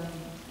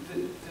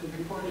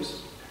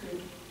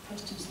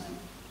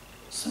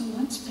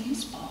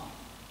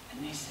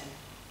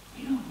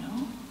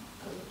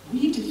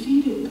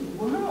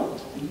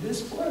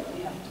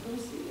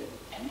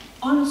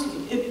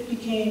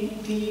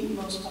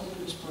 most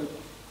popular sport,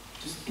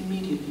 just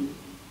immediately.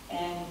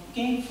 And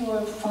game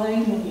 4,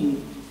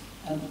 finally,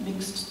 a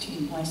mixed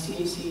team,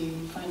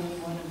 YCAC, finally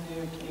one of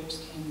their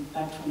players came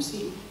back from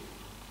sea.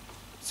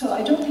 So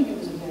I don't think it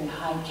was a very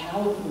high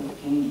caliber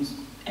of games,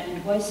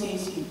 and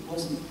YCAC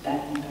wasn't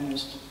that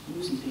embarrassed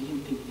losing. They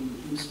didn't think they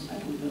would lose so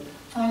badly, but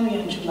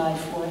finally on July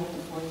 4th,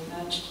 the 4th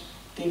match,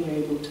 they were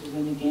able to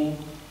win a game,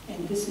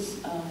 and this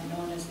is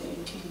known as the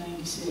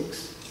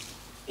 1896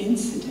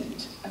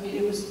 incident. I mean,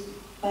 it was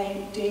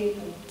by day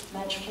of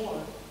match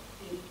 4,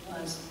 it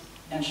was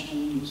national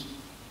news,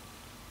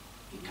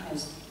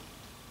 because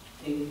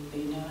they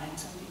now had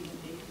something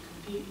that they could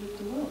compete with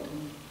the world,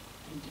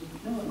 and they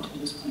didn't know until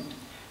this point.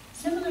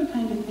 Similar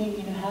kind of thing,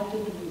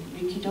 happened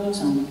with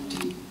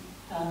Rikidozan.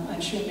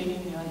 I'm sure many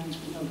in the audience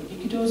would know, but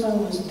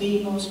Rikidozan was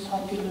the most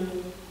popular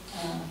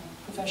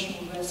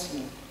professional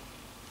wrestler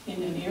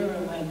in an era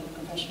when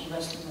professional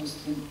wrestling was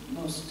the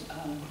most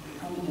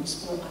prominent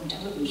sport on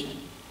television.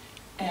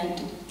 And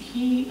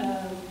he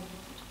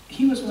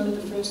was one of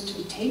the first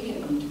to take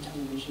it onto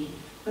television,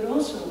 but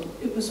also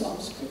it was all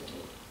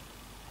scripted.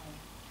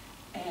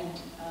 And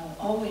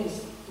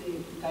always the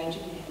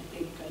gaijin, they had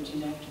big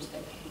gaijin actors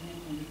that came in,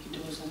 and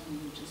Rikidozan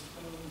would just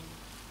throw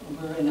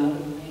over and out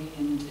of the ring,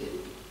 and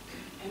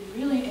it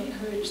really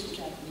encouraged the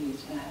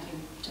Japanese,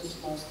 having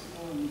just lost the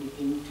war and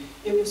everything.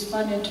 It was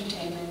fun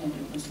entertainment, and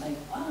it was like,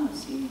 wow,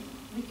 see,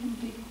 we can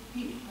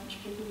beat much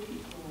bigger people.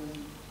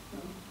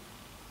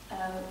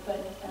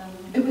 But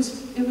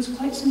it was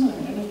quite similar,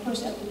 and of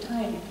course at the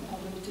time the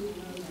public didn't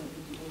know that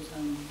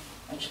Rikidozan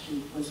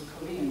actually was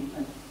Korean,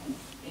 but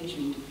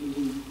Asian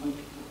defeating white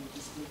people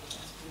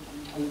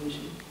on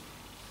television.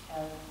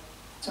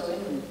 So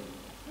anyway,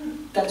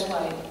 that's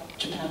why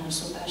Japan was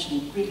so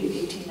passionate. Really,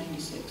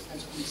 1896,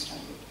 that's when it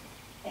started.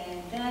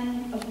 And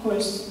then, of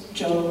course,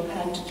 Joe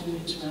had to do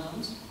his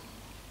rounds.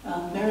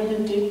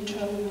 Marilyn did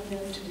travel with him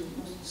to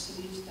most of the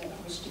cities that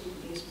hosted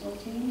the baseball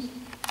teams.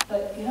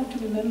 But you have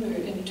to remember,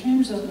 in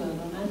terms of a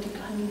romantic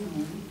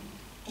honeymoon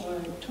or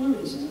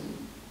tourism,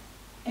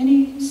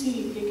 any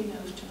city big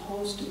enough to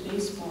host a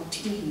baseball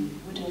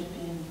team would have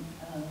been,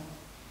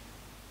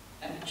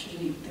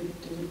 actually, they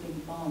would have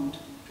been bombed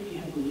pretty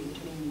heavily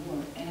during the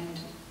war, and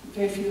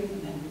very few of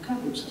them had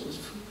recovered. So it was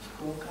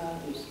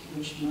Fukuoka, it was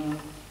Hiroshima,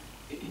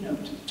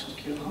 to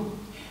Tokyo.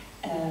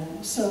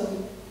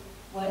 So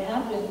what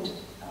happened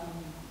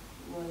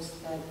was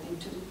that they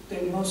took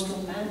their most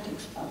romantic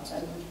spots. I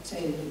would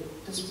say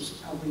that this was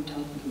probably top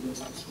of the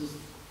list. This was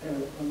their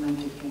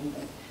romantic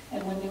getaway.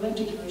 And when they went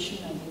to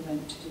Hiroshima, they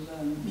went to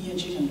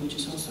Miyajima, which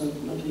is also a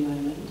lovely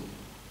island.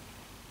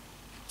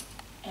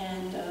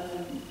 And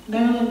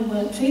Marilyn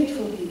went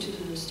faithfully to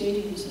the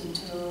stadiums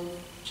until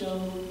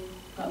Joe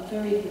got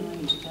very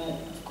annoyed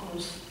that, of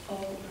course, all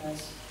the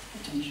press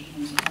attention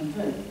was on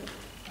her.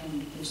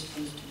 And they're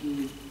supposed to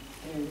be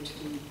there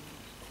to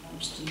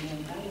watch the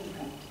batting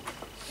practice.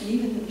 And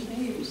even the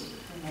players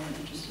were more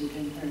interested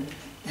in her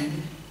than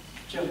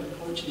Joe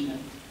coaching them.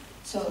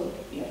 So,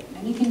 yeah,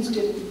 many things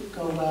didn't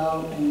go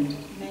well, and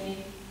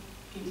many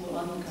people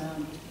on the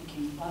ground were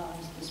thinking, wow,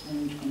 is this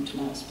marriage going to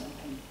last? But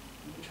they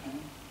were trying.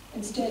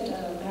 Instead,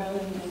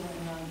 Marilyn then went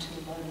around to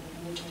a lot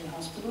of military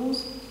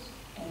hospitals,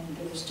 and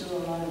there were still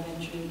a lot of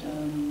injured,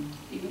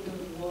 even though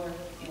the war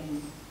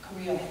in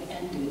Korea had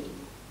ended,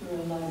 there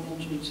were a lot of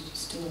injured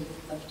still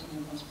left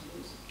in the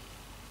hospitals.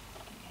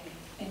 Okay.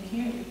 And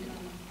here we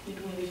come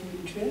midway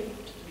through the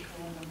trip to the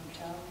Kawana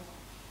Hotel,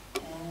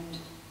 and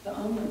the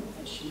omelet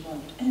that she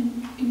loved.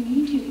 And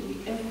immediately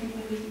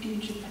everybody in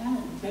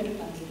Japan read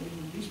about it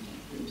in the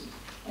newspapers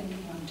and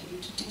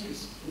wanted to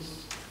taste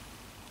this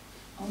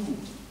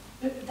omelet.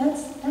 But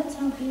that's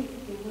how big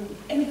they were.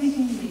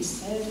 Everything they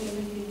said,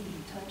 everything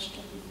they touched,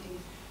 everything.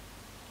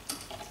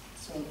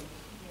 So here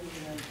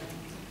we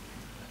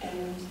are.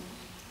 And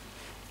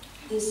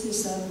this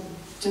is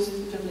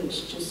just the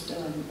village, just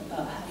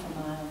about half a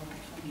mile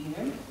from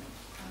here,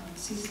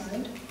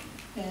 seaside.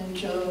 And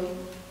Joe,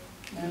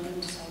 Marilyn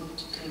decided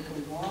to take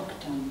a walk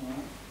down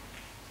there.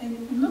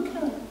 And look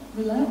how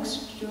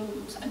relaxed Joe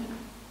looks. I mean,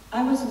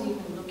 I wasn't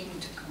even looking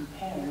to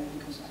compare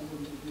because I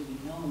wouldn't have really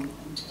known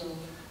until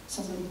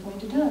somebody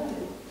pointed out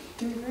that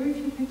there are very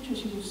few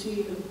pictures you will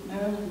see of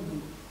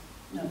Marilyn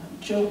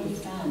Joe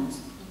with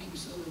fans, looking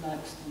so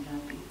relaxed and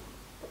happy.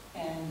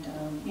 And,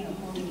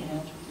 holding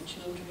hands with the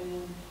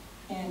children.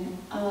 And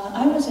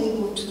I was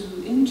able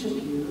to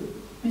interview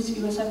Miss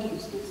Iwasaki,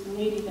 is the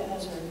lady that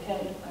has her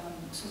head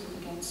sort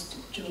of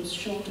against Joe's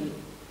shoulder.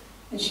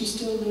 And she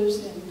still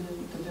lives in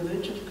the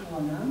village of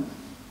Kawana,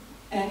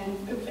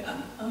 and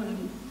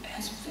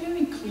has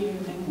very clear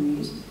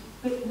memories,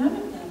 but none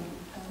of them,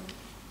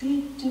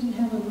 they didn't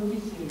have a movie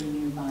theater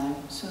nearby,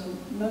 so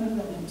none of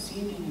them had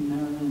seen any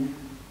Marilyn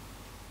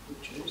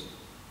pictures.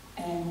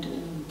 And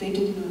they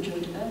didn't know Joe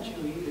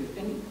DiMaggio either,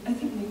 and I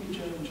think maybe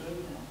Joe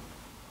enjoyed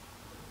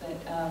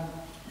that.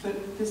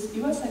 But this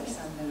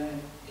Iwasaki-san that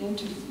I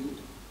interviewed,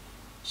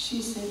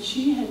 she said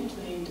she had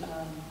played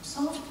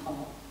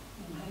softball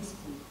in high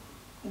school,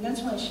 and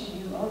that's why she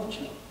knew of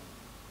Joe.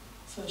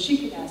 So she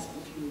could ask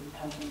a few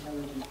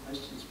half-intelligent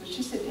questions. But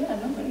she said, yeah,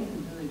 nobody in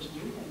the village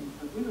knew them,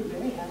 but we were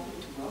very happy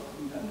to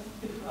welcome them.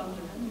 They were on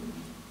their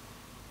honeymoon.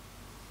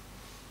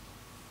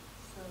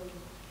 So,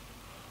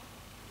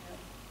 yeah,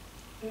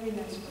 very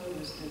nice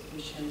photos that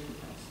they shared with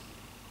us.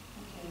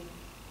 Okay.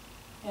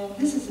 And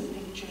this is a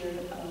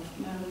picture of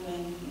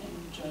Marilyn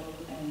and Joe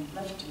and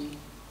Lefty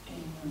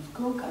in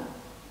Fukuoka.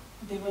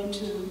 They went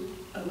to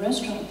a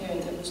restaurant there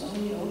that was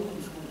only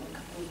open for a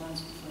couple of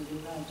months before they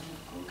arrived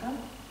in Fukuoka.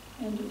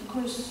 And of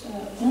course,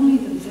 only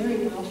the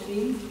very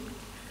wealthy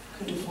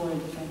could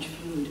afford French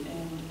food.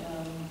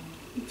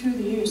 And through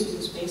the years, it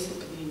was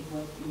basically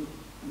what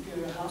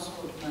your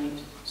household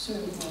might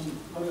serve when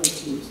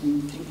royalties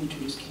and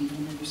dignitaries came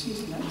from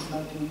overseas, and that was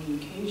about the only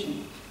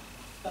occasion.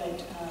 But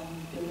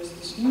there was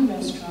this new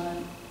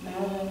restaurant.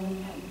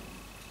 Marilyn had,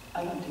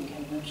 I don't think,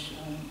 had much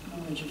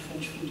knowledge of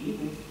French food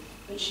either,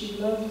 but she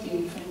loved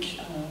the French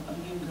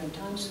onion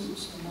gratin soup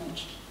so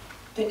much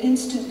that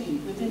instantly,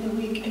 within a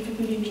week,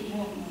 everybody in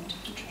Japan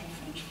wanted to try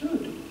French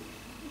food.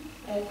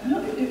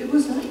 No, it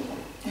was like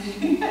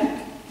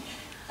that.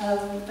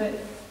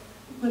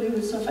 But it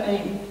was so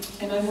funny.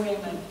 And I'm wearing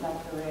my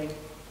black beret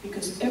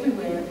because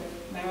everywhere,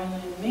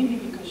 Marilyn, maybe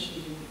because she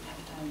didn't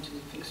have time to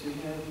fix her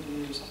hair every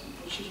day or something,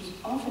 but she was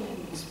often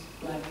in this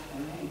black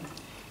beret.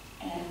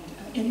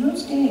 And in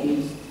those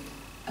days,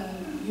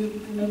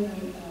 you remember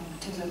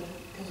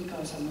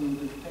Tezuka-sama,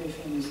 the very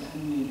famous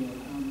animator,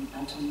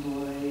 Atom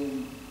Boy,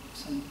 and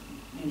some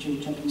major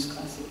Japanese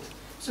classics.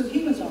 So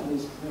he was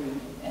always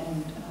wearing it.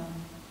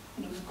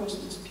 And of course,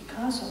 it was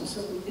Picasso.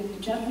 So in the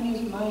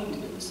Japanese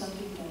mind, it was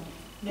something that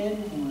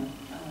men wore,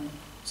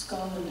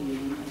 scholarly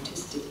and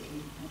artistic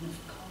and of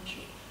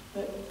culture.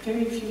 But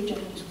very few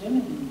Japanese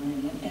women were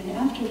wearing it. And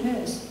after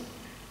this,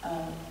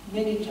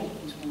 many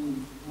Japanese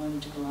women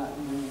wanted to go out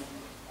and wear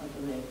a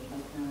beret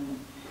like Marilyn.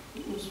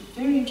 It was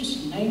very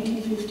interesting,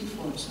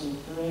 1954, so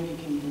beret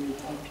became very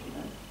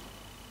popular.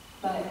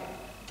 But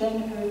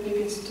then her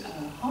biggest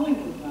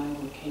Hollywood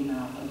rival came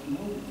out of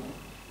nowhere.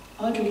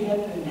 Audrey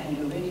Hepburn had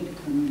already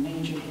become a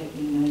major hit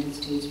in the United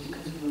States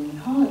because of Roman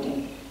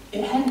Holiday.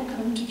 It hadn't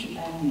come to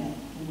Japan yet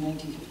in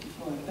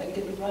 1954, but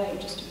it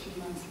arrived just a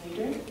few months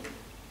later.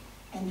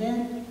 And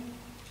then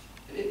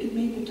it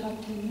made the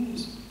top 10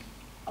 news.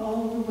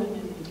 All the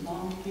women with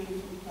long,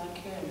 beautiful black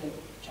hair that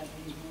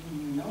Japanese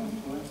women were known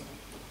for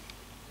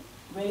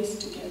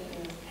raced to get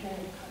their hair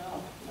cut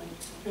off like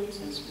the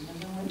princess.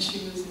 Remember when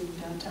she was in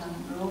downtown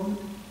Rome?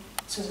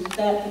 So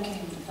that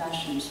became the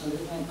fashion. So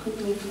it went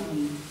quickly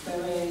from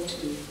beret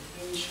to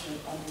very short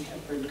Audrey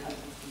Hepburn cut,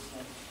 as we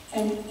said.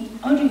 And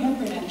Audrey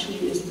Hepburn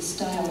actually is the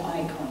style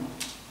icon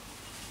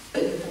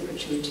in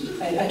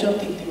perpetuity. I don't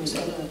think there was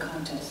ever a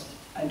contest.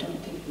 I don't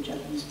think the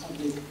Japanese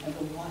public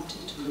ever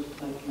wanted to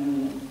look like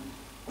Marilyn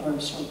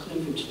or short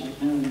cleavage like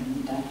Marilyn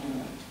in that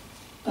era.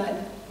 But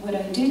what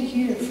I did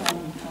hear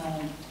from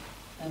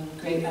a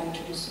great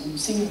actress and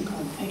singer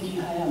called Peggy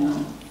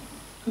Hayama,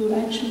 who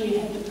actually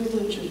had the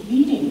privilege of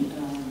meeting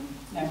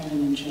Marilyn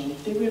and Joe.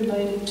 They were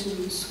invited to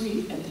the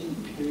suite at the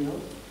Imperial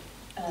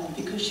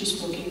because she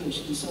spoke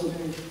English, and so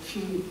very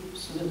few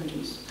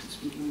celebrities could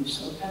speak English,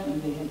 so apparently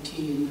they had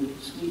tea in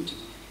the suite.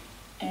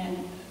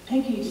 And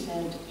Peggy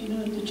said, you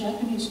know, the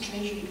Japanese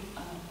treasured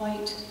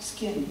white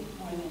skin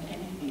more than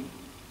anything.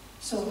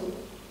 So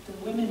the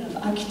women of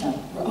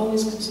Akita were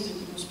always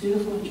considered the most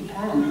beautiful in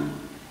Japan,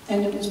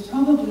 and it was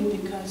probably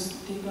because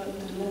they got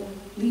the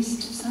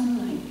least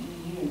sunlight in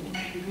a year, and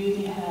they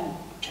really had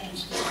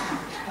translucent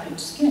white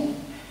skin.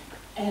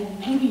 And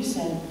Peggy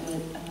said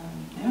that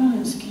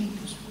Marilyn's skin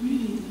was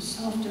really the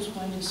softest,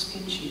 whitest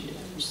skin she had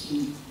ever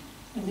seen.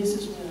 And this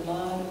is what a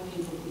lot of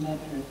people who met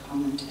her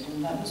commented,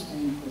 and that was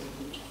very important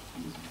for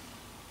Japan.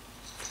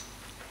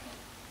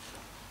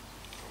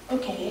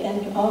 Okay,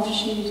 and off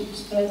she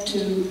sped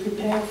to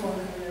prepare for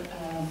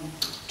her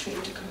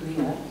trip to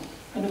Korea.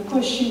 And of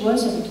course, she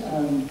wasn't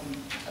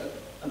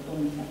a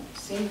bona fide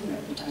singer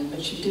at the time,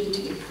 but she did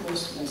take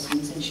voice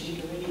lessons, and she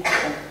had already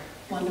had a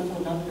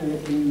wonderful number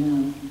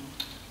in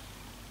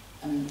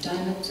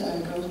Diamond's Our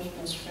Girl's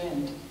Best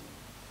Friend.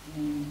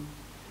 And,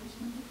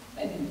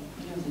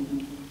 you know the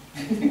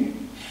number.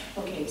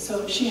 Okay,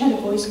 so she had a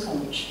voice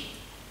coach,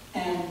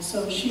 and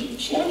so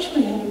she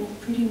actually had a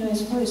pretty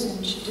nice voice,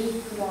 and she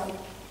did put out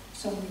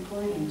some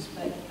recordings,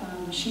 but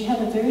she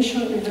had a very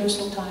short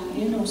rehearsal time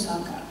in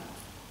Osaka.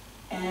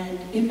 And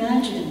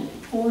imagine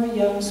 4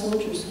 young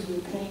soldiers who were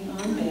playing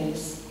on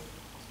bass,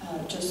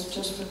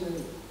 just for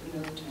the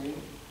military.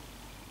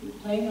 They were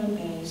playing on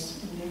bass,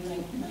 and they were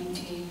like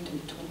 19 to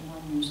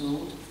 21 years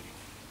old.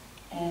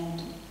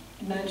 And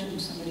imagine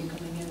somebody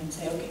coming in and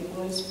say, okay,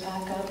 boys,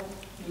 pack up.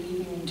 You're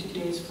leaving in 2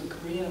 days for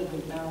Korea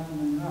with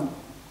Marilyn Monroe.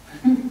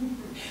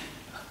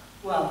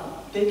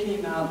 Well, they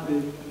came out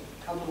with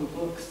a couple of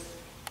books.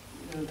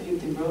 You know,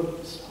 they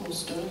wrote this whole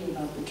story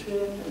about the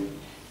trip, and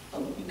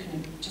you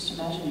can just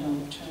imagine how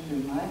it turned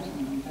their lives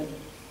around. But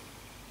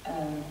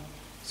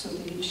so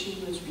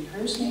she was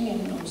rehearsing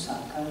in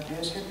Osaka.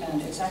 There's her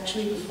band. It's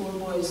actually the 4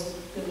 boys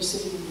that are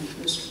sitting in the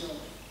first row.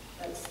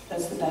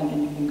 That's the band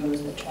Anything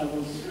Goes that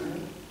traveled with her.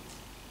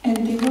 And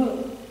they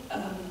wrote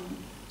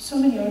so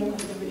many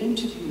articles that were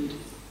interviewed,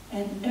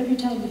 and every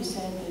time they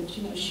said that,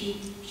 you know, she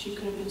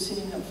could have been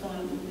sitting up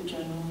front with the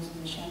generals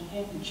and the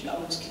champagne, and she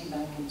always came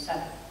back and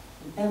sat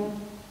with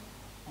them.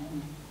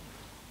 And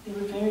they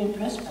were very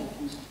impressed by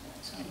things like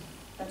that. So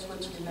that's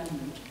what's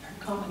remembered, her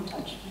common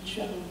touch, which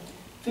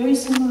very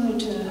similar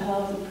to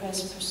how the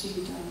press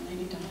perceived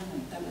Lady Diana.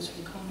 That was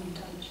her common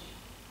touch.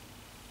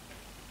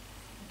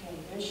 Okay,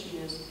 there she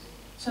is.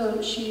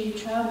 So she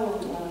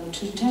traveled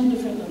to 10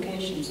 different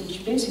locations, and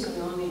she basically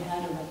only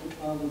had a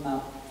repertoire of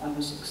about 5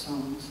 or 6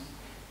 songs.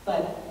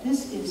 But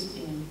this is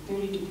in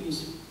 30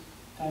 degrees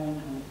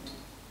Fahrenheit.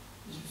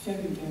 It was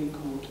very, very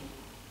cold.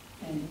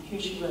 And here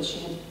she was. She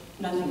had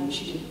nothing.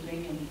 She didn't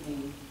bring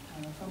anything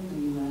from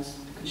the US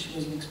because she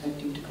wasn't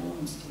expecting to go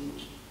on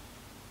stage.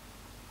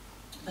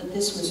 But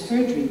this was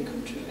her dream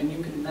come true, and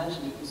you can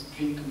imagine it was a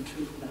dream come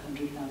true for the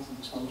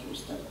 100,000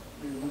 soldiers that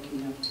were lucky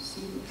enough to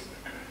see this.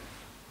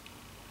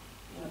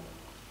 Yeah,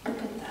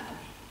 look at that.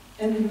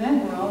 And the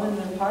men were all in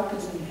their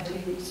parkas and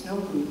heavy snow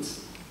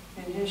boots.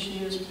 And here she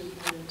is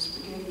with her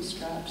spaghetti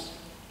straps.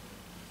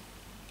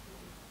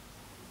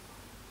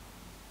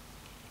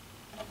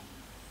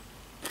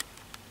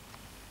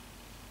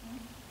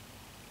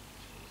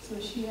 So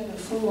she had a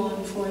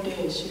full-on 4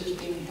 days. She was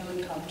being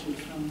helicoptered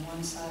from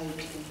one side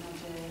to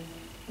another.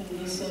 And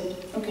they said,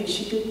 okay,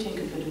 she did take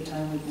a bit of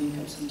time with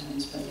makeup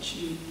sometimes, but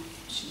she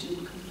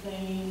didn't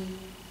complain.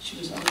 She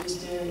was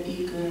always there,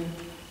 eager.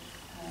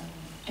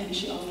 And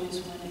she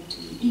always wanted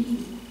to eat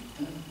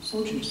with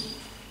soldiers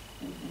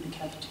in the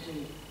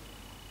cafeteria.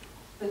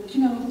 But,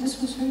 you know,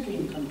 this was her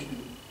dream come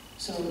true.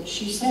 So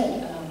she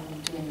said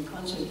during the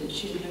concert that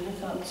she had never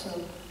felt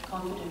so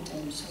confident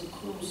and so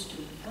close to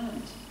her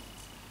fans.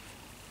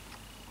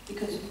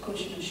 Because, of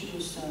course, you know, she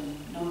was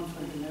known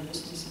for her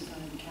nervousness in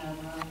front of the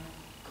camera,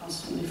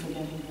 constantly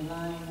forgetting her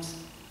lines,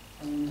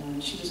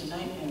 and she was a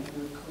nightmare for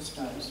her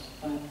co-stars.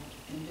 But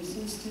in this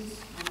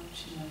instance,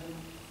 she never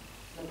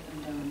let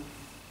them down.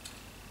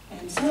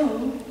 And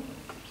so,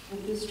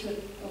 with this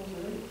trip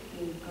over,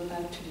 they go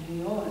back to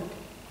New York,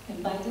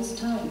 and by this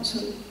time,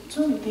 so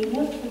they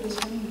left for this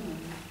honeymoon,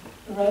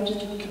 arrived in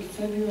Tokyo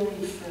February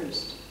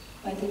 1st.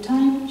 By the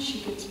time she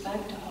gets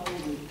back to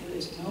Hollywood, there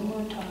is no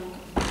more talk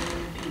of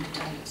wearing pink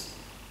tights.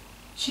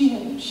 She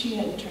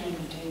had turned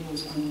the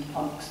tables on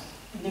Fox,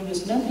 and there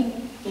was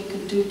nothing they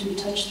could do to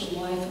touch the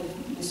wife of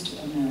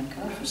Mr.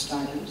 America, for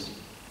starters,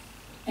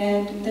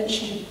 and that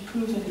she had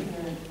proven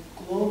her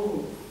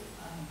global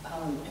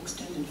power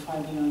extended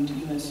far beyond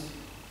U.S.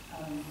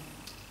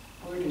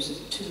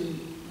 borders to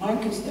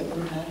markets that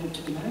were mattered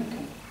to America.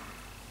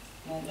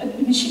 And, I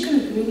mean, she could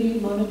have really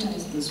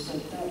monetized this,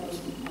 but that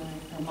wasn't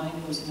where her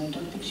mind was, and I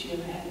don't think she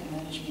ever had a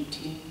management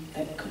team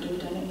that could have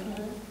done it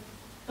for her.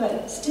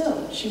 But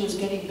still, she was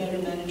getting better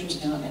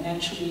managers now, and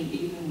actually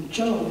even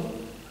Joe,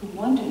 who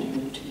wanted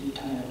her to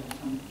retire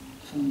from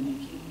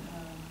filmmaking,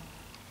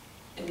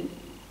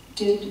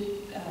 did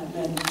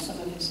lend some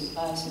of his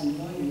advice and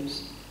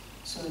lawyers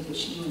so that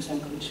she knew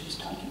exactly what she was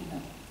talking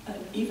about. But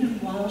even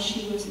while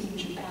she was in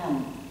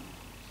Japan,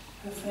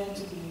 her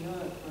friends in New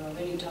York were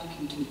already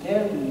talking to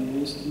their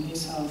lawyers, and they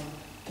saw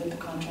that the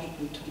contract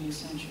with 20th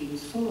Century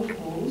was full of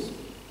holes,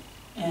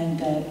 and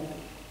that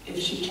if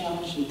she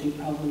challenged it, they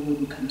probably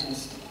wouldn't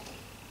contest it.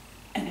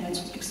 And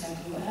that's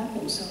exactly what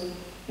happened. So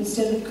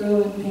instead of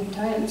Girl in Pink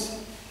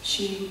Tights,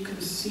 she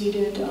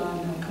conceded on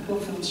a couple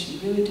of films she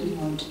really didn't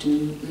want to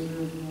do,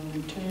 River of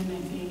No Return,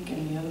 I think,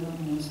 and the other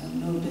one was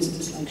No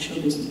Business Like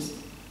Show Business.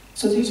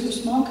 So these were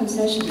small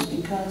concessions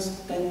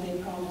because then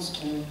they promised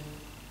her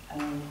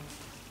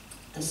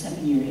the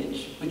 7-year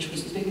itch, which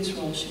was the biggest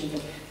role she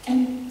ever.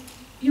 And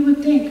you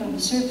would think on the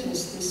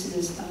surface this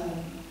is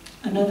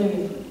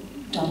another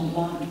dumb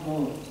blonde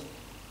role.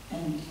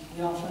 And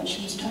we all thought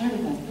she was tired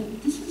of that.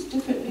 But this is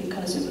different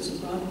because it was a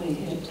Broadway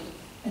hit.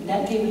 And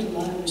that gave it a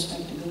lot of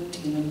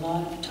respectability, and a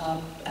lot of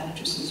top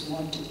actresses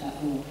wanted that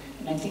role.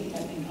 And I think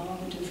that made all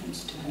the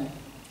difference to her.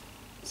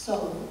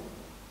 So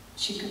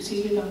she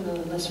conceded on the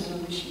lesser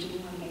movies she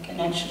didn't want to make. And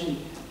actually,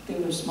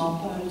 there were small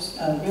parts.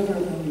 River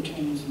of No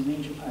Return was a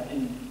major part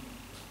and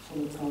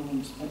full of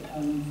problems. But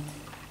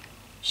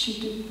she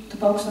did, the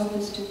box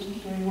office did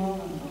very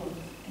well on both.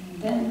 And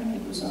then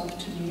it was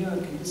off to New York,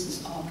 and this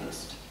is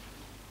August.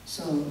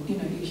 So, you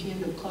know, you hear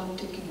the clock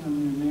ticking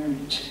on their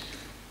marriage.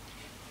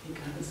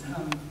 Because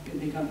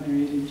they got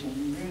married in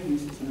January, and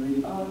this is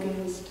already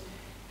August.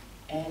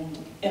 And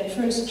at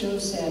first Joe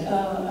said,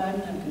 oh, I'm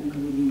not going to go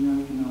to New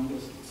York in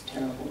August, it's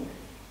terrible.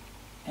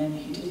 And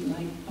he didn't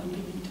like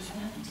bumping into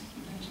fans,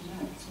 imagine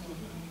that. So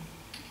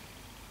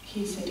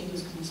he said he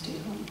was going to stay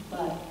home.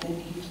 But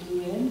then he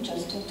flew in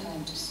just in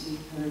time to see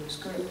her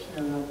skirt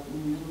flare up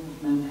in the middle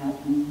of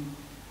Manhattan,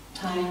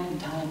 time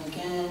and time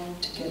again,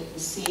 to get the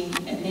scene.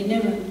 And they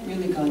never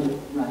really got it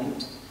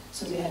right.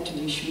 So they had to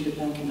reshoot it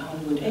back in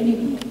Hollywood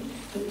anyway.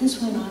 But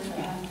this went on for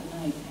half the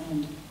night,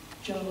 and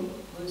Joe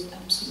was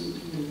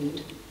absolutely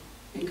livid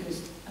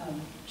because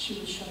she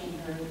was showing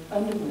her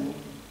underwear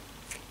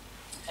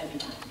every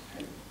time,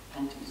 her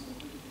panties.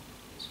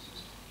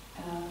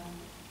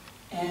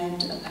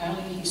 And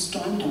apparently he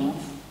stormed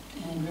off,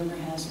 And rumor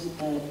has it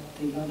that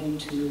they got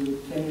into a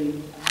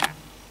very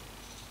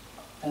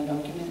bad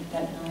argument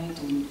that night,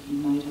 and he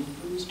might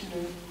have bruised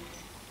her.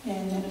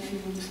 And then a few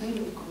weeks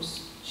later, of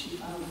course, she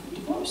filed for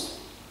divorce.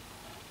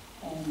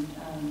 And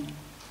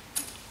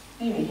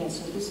anyway, yeah,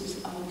 so this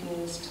is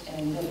August,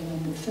 and then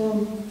when the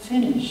film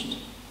finished,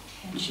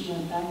 and she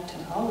went back to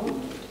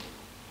Hollywood,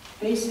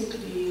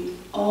 basically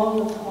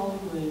all of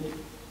Hollywood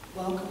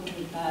welcomed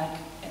her back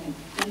and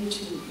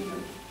into,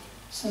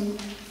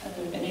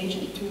 an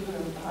agent threw her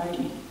a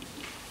party.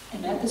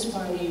 And at this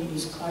party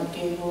was Clark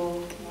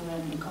Gable,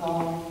 Lauren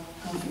Bacall,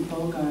 Humphrey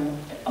Bogart,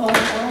 all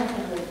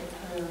her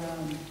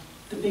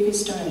the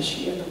biggest stars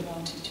she ever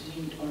wanted to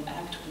meet or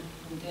act with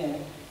were there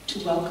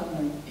to welcome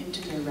her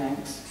into their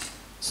ranks.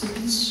 So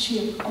she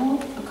had all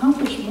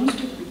accomplished most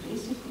of it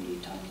basically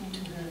talking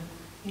to her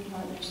new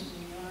partners in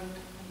New York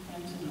and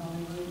friends in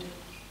Hollywood.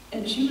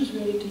 And she was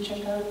ready to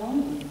check out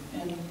Hollywood,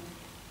 and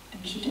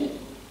she did.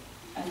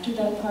 After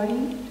that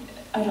party,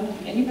 I don't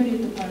think anybody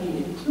at the party,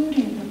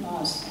 including her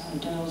boss,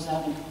 Daryl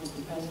Zanuck, who was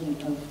the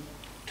president of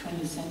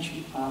 20th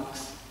Century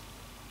Fox,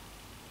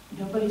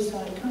 nobody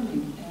saw it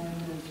coming.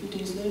 And a few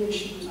days later,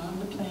 she was on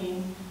the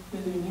plane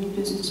with her new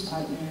business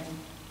partner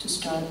to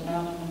start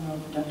Marilyn Monroe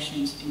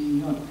Productions in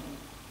New York.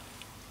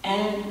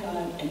 And got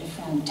a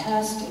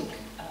fantastic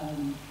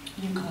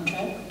new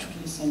contract with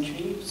 20th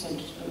Century,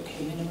 said,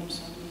 okay, minimum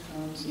 70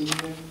 films a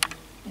year,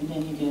 and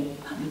then you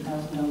get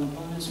 $100,000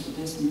 bonus for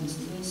this and this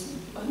and this.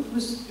 And it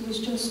was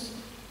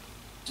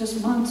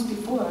just months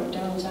before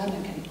Daryl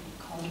Zanuck had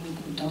called her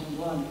the dumb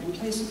blonde,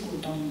 replaceable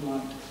dumb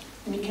blonde.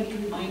 And he kept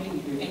reminding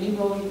her, any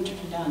role you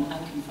turn down, I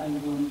can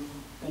find one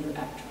better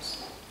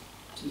actress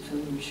to fill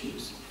your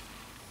shoes.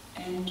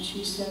 And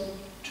she said,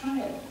 try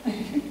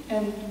it.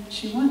 And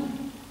she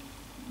won.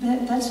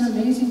 That's an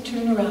amazing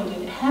turnaround.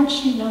 And had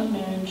she not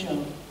married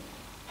Joe,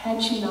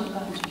 had she not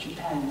gone to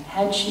Japan,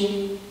 had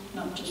she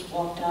not just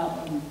walked out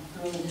on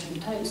Burlington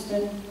tights,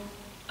 then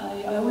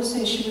I always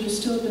say she would have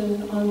still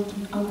been on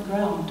the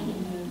ground in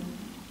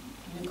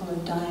the nickel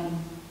and dime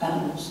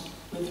battles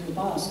with her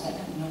boss that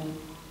had no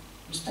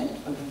respect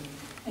for her.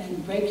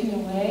 And breaking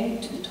away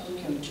to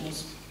Tokyo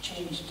just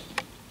changed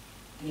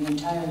the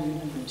entire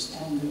universe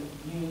and the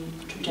new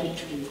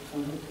trajectory for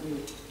her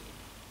career.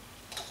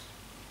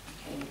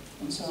 Okay,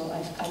 and so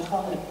I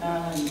call it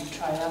Marilyn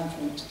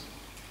Triumphant,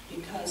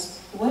 because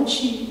what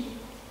she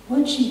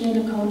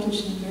then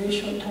accomplished in a very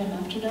short time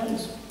after that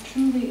was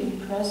truly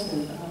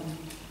impressive.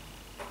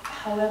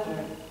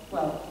 However,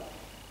 well,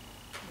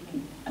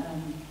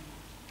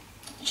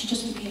 she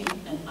just became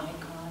an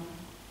icon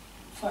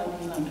far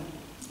beyond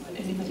what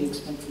anybody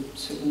expected,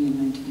 certainly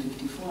in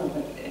 1954,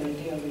 but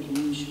they already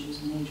knew she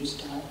was a major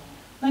star.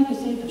 Like I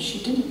say, though, she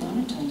didn't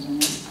monetize on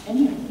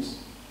any of this.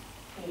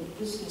 Okay,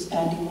 this is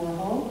Andy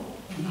Warhol,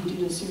 and he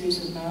did a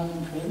series of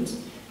Marilyn prints.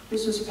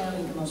 This was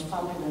probably the most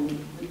popular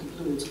with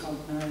the blue. It's called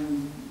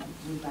Marilyn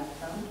Blue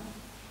Background.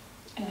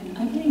 And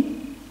I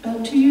think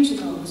about 2 years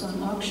ago it was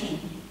on auction,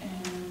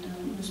 and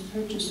it was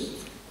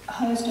purchased,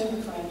 highest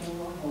ever for Andy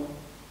Warhol,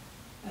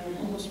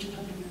 almost $200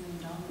 million.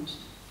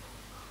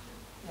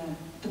 Yeah.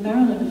 The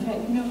Marilyn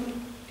effect,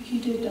 he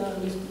did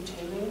Elizabeth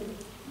Taylor,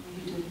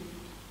 he did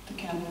the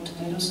Campbell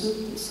tomato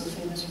soup that's so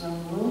famous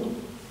around the world.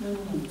 No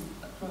one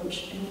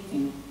approached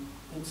anything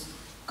that's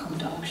come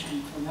to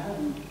auction for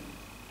Marilyn.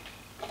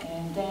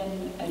 And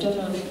then, I don't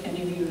know if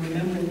any of you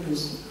remember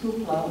this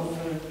hoopla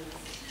over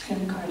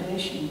Kim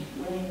Kardashian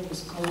wearing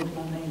this gold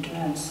lame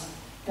dress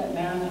that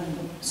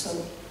Marilyn,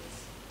 so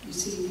you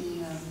see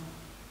the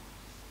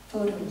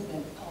photo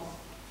that Paul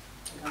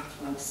took out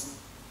for us.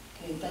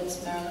 Okay,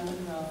 that's Marilyn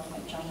Monroe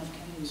at John F.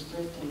 Kennedy's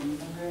birthday.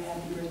 Remember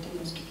Happy Birthday,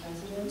 Mr.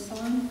 President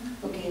song?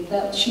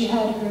 Okay, she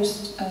had her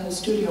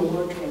studio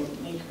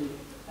wardrobe make her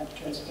that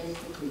dress very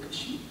quickly because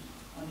she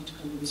wanted to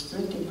go to this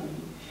birthday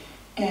party.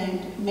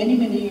 And many,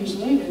 many years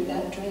later,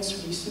 that dress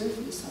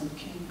resurfaced on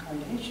Kim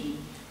Kardashian,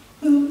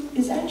 who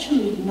is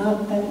actually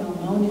not that well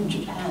known in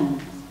Japan,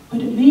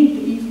 but it made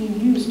the evening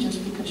news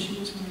just because she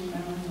was wearing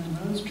Marilyn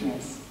Monroe's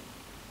dress.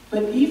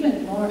 But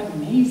even more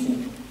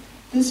amazing,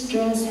 this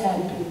dress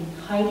had been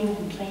hiding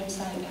in plain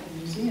sight at a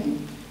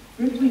museum.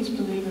 Ripley's,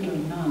 believe it or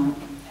not,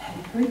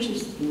 had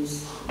purchased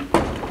this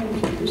quite a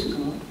few years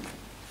ago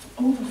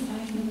for over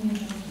 $5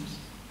 million.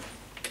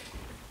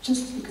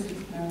 Just because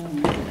of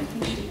Marilyn Monroe. I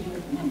think she wore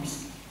it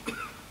once.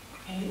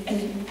 Okay?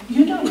 And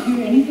you don't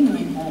hear anything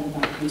like that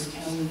about Grace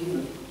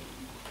Kelly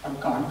or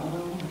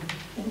Gargoyle.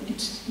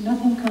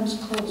 Nothing comes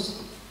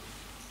close.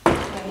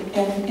 Okay?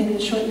 And in the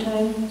short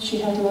time she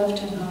had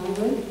left in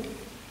Hollywood,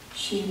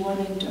 she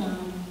wanted,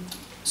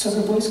 so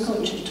her voice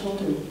coach had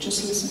told her,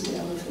 just listen to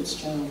Ella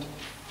Fitzgerald.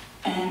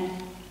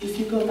 And if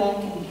you go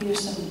back and hear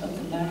some of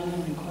the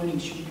Marilyn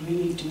recordings, you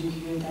really do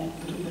hear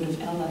that little bit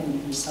of Ella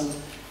in her. So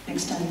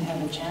next time you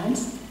have a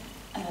chance.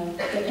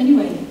 But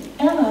anyway,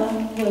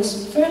 Ella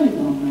was fairly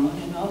well known,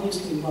 and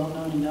obviously well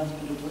known enough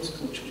that a voice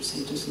coach would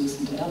say, just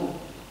listen to Ella.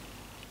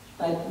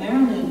 But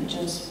Marilyn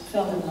just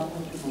fell in love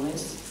with her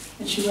voice,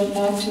 and she went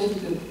back to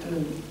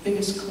the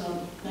biggest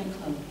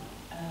nightclub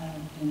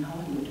in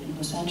Hollywood, in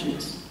Los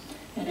Angeles.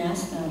 and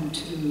asked them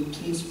to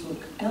please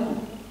book Ella.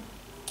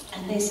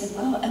 And they said,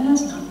 well,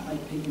 Ella's not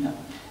quite big enough.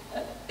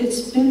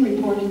 It's been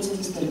reported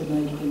since that it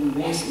might have been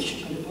a race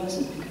issue, but it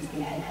wasn't because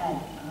they had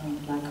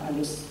black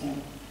artists there.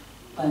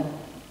 But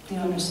the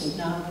owner said,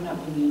 no, we're not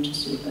really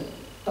interested,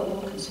 but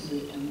we'll consider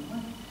it down the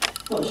line.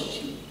 Well,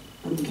 she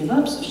wouldn't give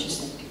up, so she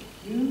said,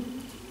 if you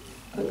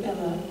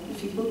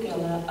book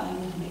Ella, I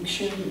will make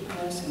sure the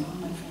press and all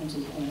my friends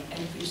are there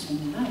every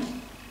Sunday night.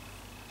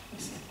 I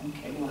said,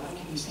 okay, well, how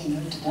can you say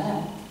no to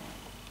that?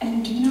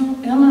 And you know,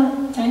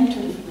 Ella thanked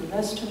her for the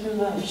rest of her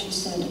life. She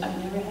said, I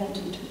never had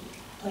to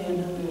play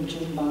another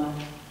gin bar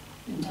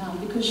in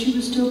town because she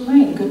was still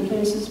playing good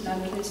places,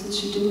 bad places.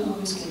 She didn't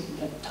always get to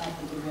the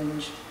top of the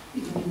range,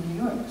 even in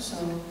New York.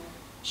 So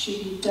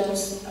she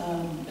does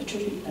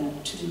attribute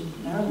that to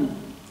Marilyn.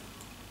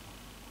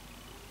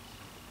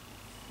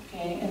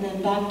 Okay, and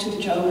then back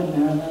to Joe and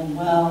Marilyn.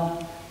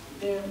 Well,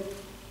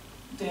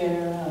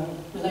 their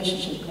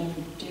relationship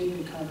never did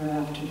recover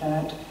after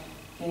that.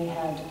 They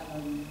had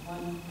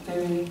one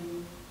very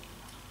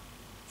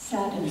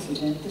sad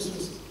incident. This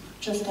was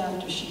just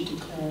after she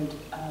declared,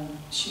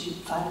 she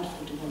filed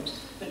for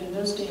divorce. But in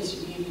those days,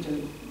 you needed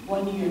a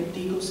 1-year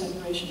legal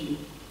separation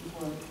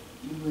before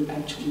you were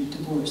actually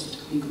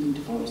divorced, legally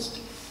divorced.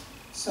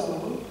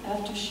 So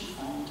after she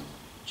filed,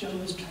 Joe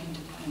was trying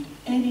to find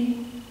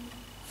any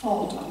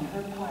fault on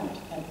her part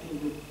that they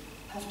would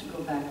have to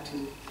go back to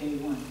day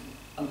one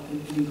of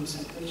the legal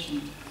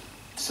separation.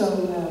 So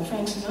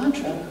Frank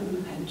Sinatra,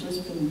 who had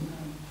just been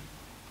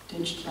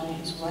ditched by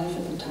his wife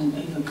at the time,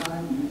 Ava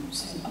Gardner,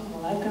 said, oh,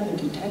 well, I've got a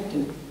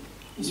detective.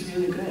 He's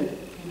really good.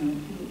 You know,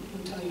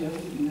 he'll tell you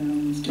everything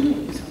Marilyn's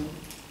doing. So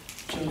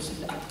Joe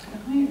said, I'm going to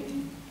hire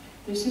him.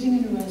 They're sitting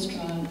in a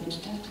restaurant. The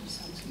detective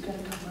says, you've got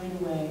to come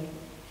right away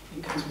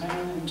because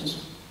Marilyn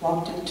just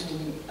walked into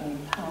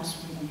a house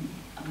with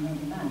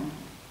another man.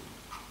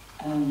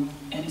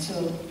 And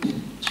so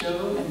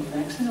Joe and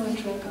Frank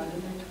Sinatra got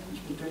in their cars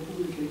with their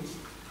hooligans,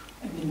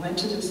 and they went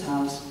to this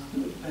house.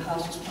 The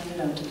house was pointed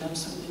out to them,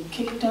 so they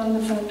kicked down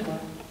the front door.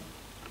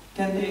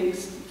 Then they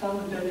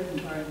found the bedroom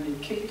door, and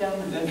they kicked down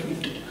the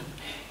bedroom door.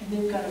 And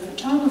they've got a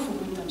photographer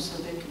with them,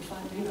 so they could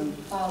find,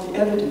 file the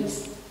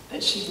evidence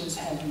that she was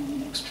having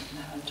an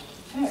extramarital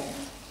affair.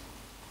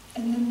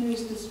 And then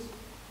there's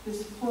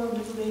this poor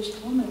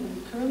middle-aged woman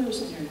with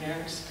curlers in her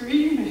hair,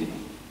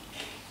 screaming.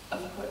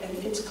 And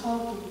it's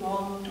called The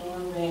Wrong Door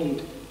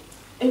Raid.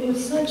 It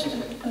was such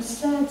a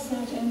sad,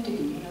 sad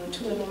ending,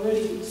 to an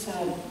already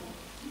sad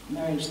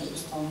marriage that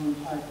was falling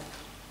apart.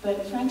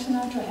 But Frank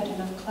Sinatra had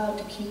enough clout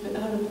to keep it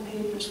out of the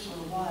papers for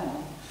a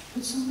while.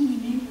 But so many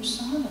neighbors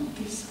saw them.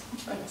 They saw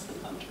Frank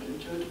Sinatra and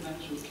Joe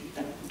DiMaggio kick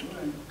down the door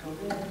and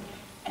go in.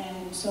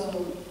 And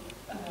so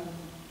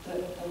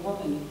the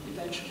woman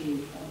eventually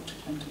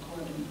took them to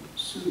court and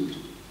sued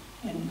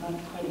and got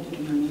quite a bit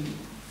of money.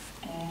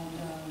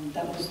 And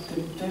that was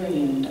the very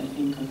end, I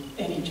think, of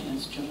any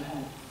chance Joe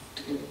had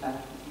to get back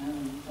with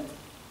Marilyn. But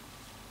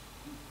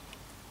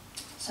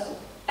so,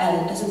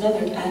 as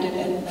another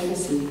added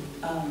legacy,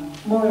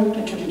 more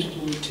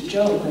attributable to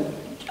Joe,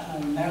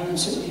 but Marilyn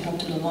certainly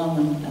helped it along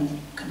and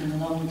coming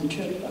along with the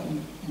trip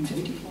in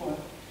 '54.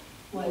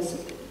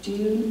 Was do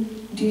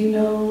you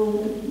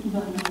know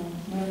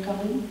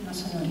Murakami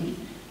Masanori?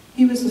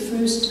 He was the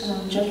first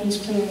Japanese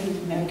player in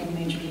the American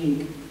Major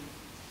League.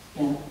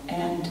 Yeah,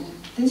 and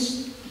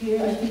this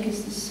year, I think,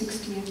 is the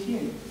 60th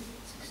year.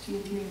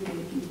 60th year of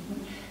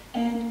the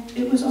And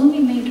it was only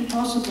made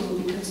possible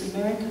because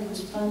America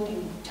was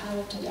funding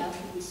talented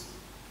athletes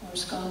or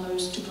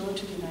scholars to go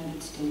to the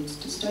United States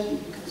to study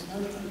because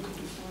none of them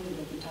could afford it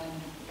at the time.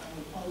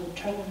 All the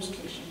travel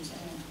restrictions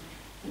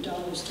and the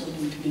dollar still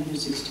being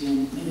 360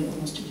 and made it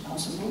almost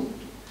impossible.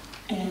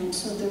 And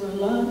so there were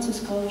lots of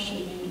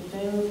scholarship made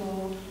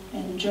available,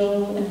 and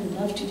Joe and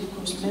Lefty, of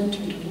course,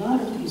 mentored a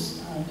lot of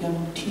these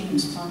young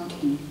teams, farm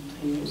team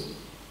players.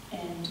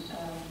 And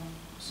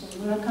so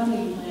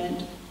Murakami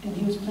went, and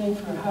he was playing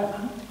for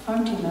a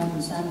farm team out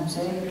in San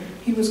Jose.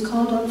 He was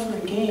called up for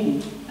a game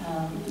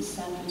with the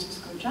San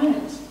Francisco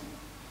Giants.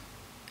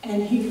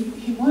 And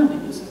he won.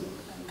 It was a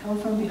come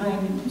from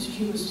behind.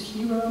 He was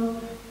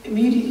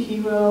immediate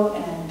hero,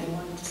 and they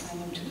wanted to sign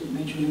him to the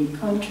Major League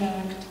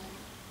contract.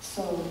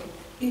 So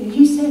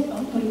he said,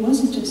 oh, but it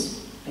wasn't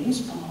just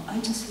baseball. I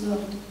just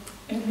loved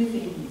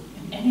everything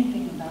and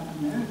anything about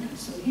America.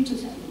 So he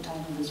just had the time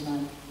of his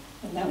life.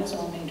 And that was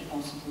all made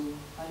possible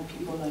by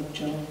people like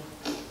Joe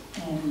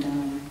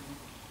and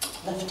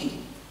Lefty,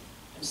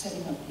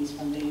 setting up these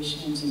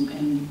foundations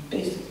and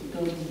basically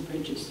building the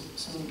bridges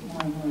so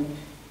more and more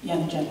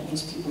young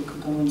Japanese people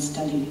could go and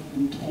study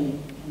and play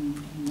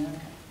in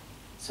America.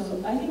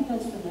 So I think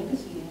that's the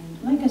legacy.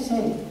 And like I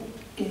say,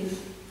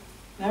 if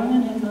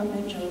Marilyn had not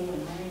met Joe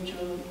and married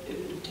Joe, it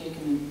would have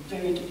taken a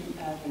very different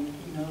path, and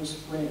who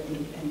knows where it would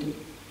have ended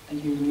a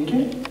year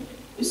later.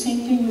 The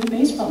same thing with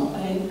baseball.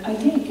 I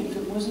think if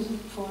it wasn't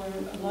for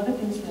a lot of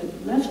things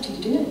that Lefty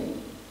did,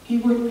 he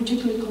worked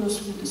particularly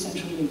closely with the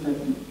Central League,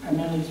 but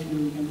primarily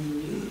through Younger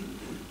League.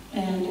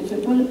 And if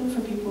it wasn't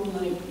for people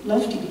like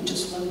Lefty, who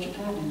just loved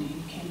Japan, and he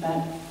came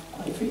back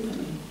quite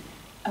frequently,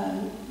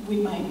 we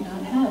might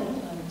not have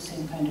the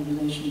same kind of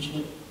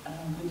relationship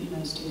with the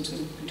United States or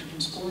between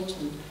sports,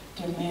 or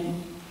there may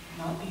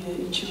not be a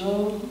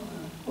Ichiro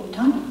or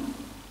Otani,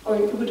 or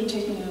it would have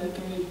taken a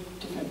very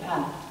different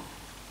path.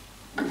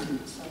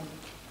 So,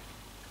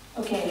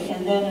 okay,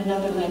 and then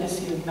another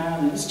legacy of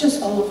Marilyn. It's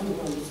just all over the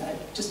world. It's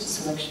just a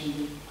selection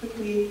here.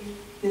 Quickly,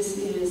 this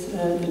is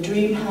the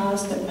dream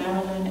house that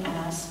Marilyn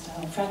asked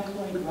Frank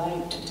Lloyd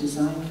Wright to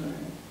design for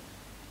her.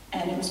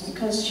 And it was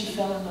because she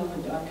fell in love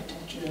with the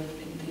architecture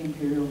of the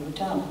Imperial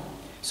Hotel.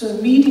 So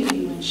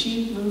immediately when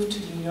she moved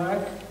to New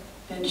York,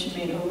 then she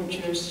made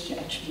overtures. She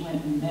actually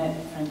went and met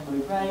Frank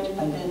Lloyd Wright.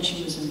 By then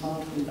she was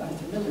involved with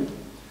Arthur Miller.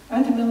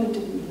 Arthur Miller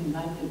didn't really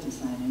like the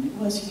design, and it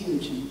was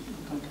huge and it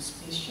looked like a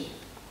spaceship.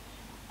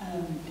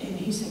 And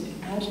he said,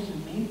 imagine the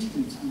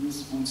maintenance on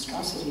this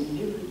monstrosity, and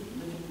it would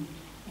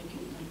make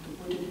it like the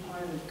wooded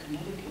part of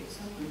Connecticut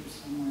suburbs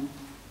somewhere.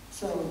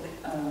 So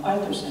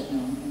Arthur said no,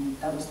 and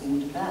that was the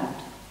end of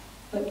that.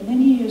 But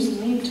many years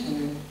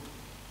later,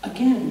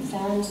 again,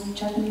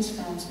 Japanese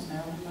fans of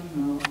Marilyn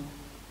Monroe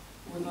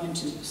were going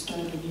to start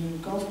a new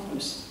golf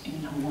course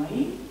in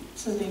Hawaii,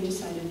 so they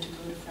decided to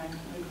go to Frank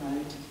Lloyd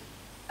Wright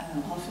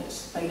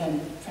office. By then,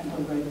 Frank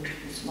Lloyd Wright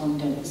was long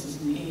dead. This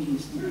is in the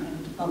 80s,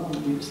 in the bubble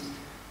years,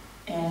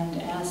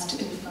 and asked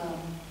if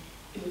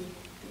they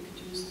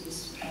could use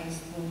this as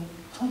the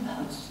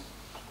clubhouse.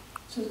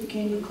 So it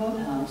became the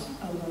clubhouse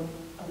of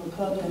a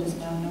club that is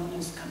now known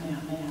as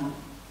Kamehameha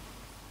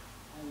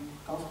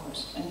Golf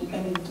Course. And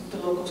the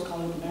locals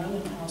call it the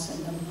Marilyn House,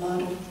 and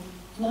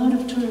a lot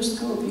of tourists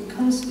go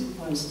because it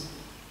was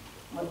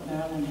what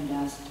Marilyn had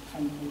asked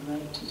Frank Lloyd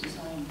Wright to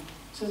design.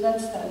 So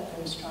that's that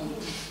very strong.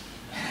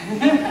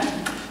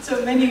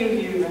 So many of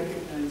you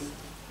recognize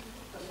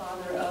the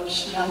father of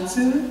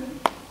shiatsu.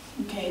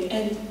 Okay,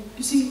 and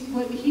you see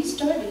what he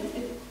started,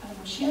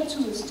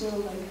 shiatsu is still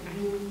like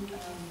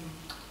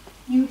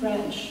a new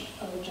branch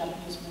of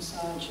Japanese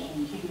massage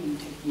and healing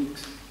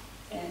techniques.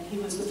 And he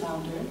was the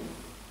founder,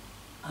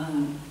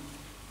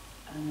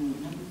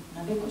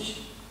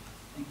 Nabekoshi.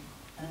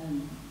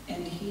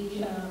 And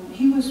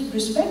he was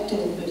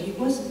respected, but he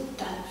wasn't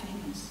that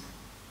famous.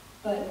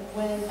 But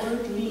when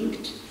word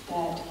leaked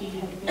that he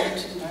had been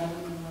to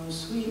Marilyn Monroe's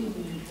suite in the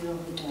Imperial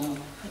Hotel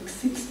like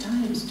 6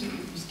 times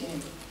during his day,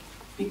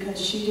 because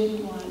she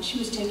didn't want, she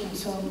was taking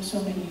so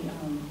many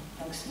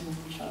vaccine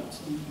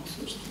shots and all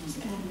sorts of things,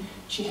 and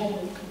she had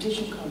a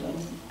condition called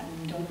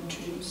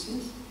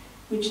endometriosis,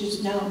 which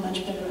is now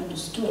much better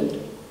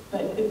understood,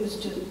 but it was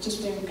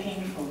just very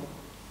painful,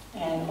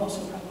 and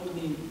also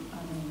probably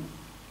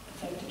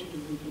affected her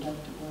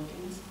reproductive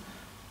organs.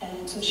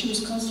 And so she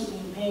was constantly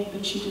in pain,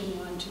 but she didn't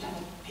want to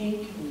have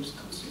painkillers,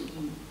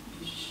 constantly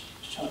be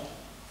shot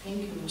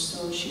painkillers.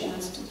 So she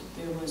asked if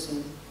there was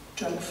a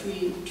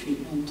drug-free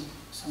treatment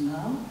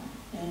somehow.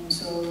 And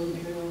so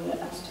Imperial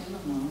asked him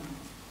along.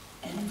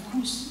 And of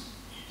course,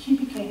 he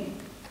became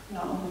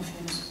not only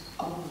famous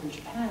all over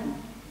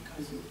Japan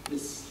because of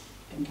this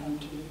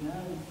encounter with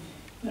Marilyn,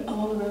 but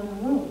all around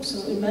the world.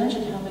 So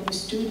imagine how many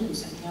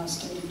students have now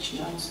studied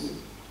shiatsu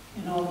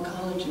in all the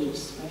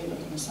colleges, right,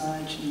 of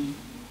massage and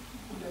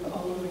whatever,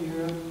 all over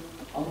Europe,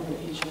 all over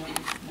Asia,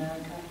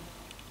 America.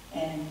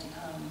 And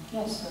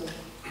yes, so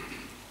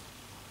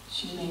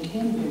she made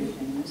him very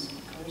famous,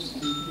 of course,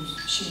 and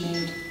she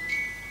made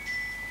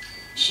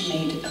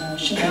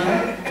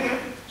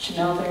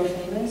Chanel very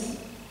famous,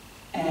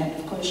 and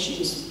of course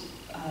she is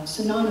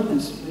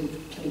synonymous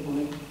with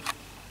Playboy.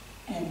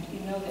 And you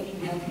know that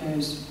Hugh Hefner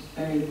is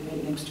buried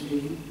right next to her.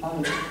 He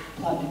bought a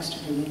plot next to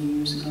her many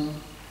years ago.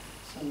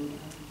 So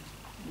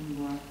in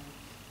war.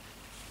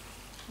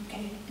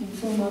 Okay, in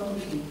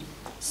filmography.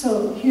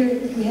 So here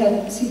we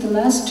have, see the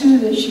last 2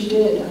 that she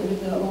did under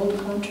the old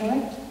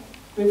contract,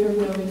 River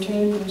Will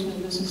Return, There's No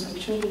Business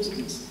Like Show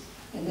Business.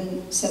 And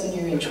then 7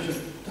 Year Itch was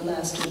the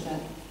last of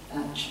that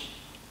batch.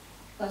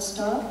 Last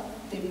stop,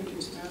 they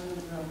produced Marilyn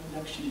Monroe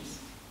Productions.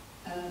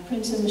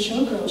 Prince and the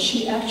Showgirl,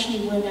 she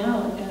actually went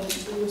out, and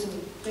it was a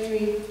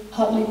very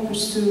hotly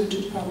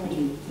pursued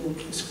property,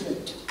 the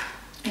script.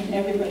 And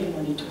everybody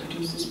wanted to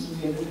produce this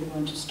movie, everybody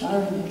wanted to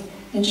star in it.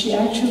 And she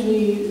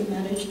actually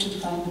managed to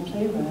find the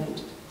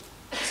playwright,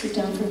 sit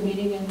down for a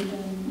meeting, and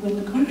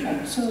win the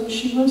contract. So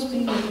she was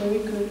being a very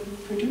good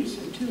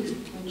producer, too,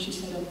 when she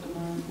set up the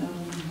Marilyn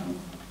Monroe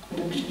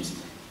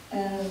Productions.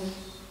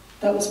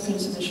 That was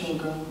Prince and the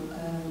Showgirl.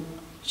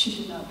 She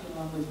did not get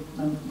along with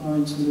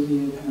Laurence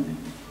Olivier, apparently.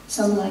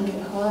 Some Like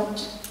It Hot,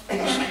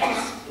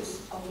 which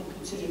is often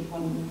considered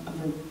one of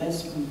her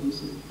best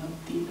movies, if not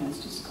the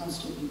best. It's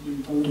constantly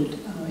being voted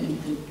in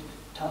the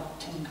top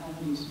 10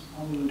 comedies of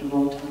Hollywood of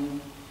all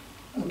time.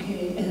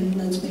 Okay, and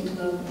Let's Make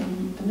Love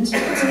and The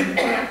Misfits.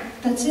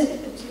 That's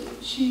it.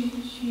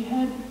 She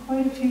had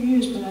quite a few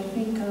years, but I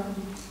think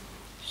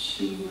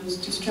she was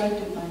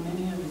distracted by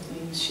many other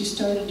things. She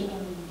started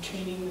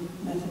training with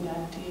method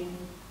acting,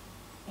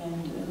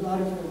 and a lot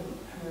of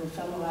her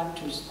fellow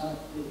actors thought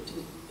that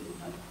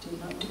did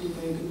not do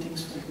very good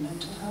things for her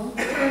mental health.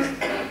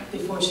 They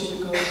forced her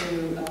to go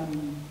through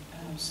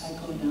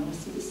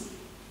psychoanalysis,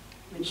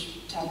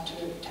 which tapped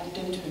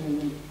into her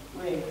in a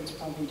way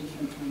probably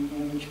different from the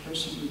average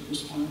person would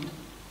respond.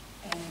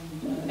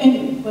 And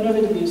anyway,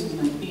 whatever the reason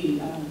might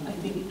be, I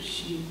think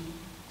she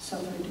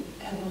suffered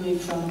heavily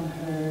from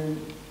her,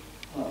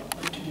 well,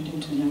 what turned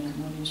into an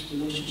acrimonious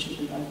relationship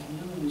with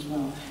Arthur as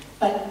well.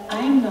 But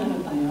I'm not a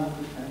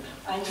biographer.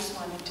 I just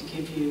wanted to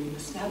give you a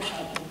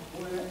snapshot of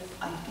where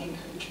I think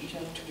her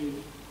trajectory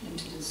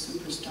into the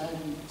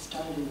superstardom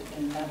started,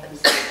 and that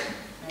was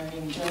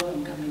marrying Joe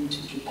and coming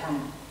to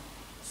Japan.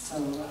 So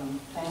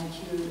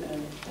thank you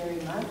very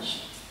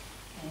much.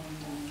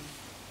 And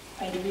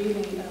I'd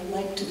really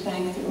like to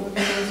thank the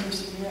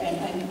organizers here,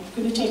 and I'm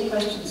going to take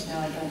questions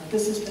now, but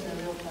this has been a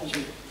real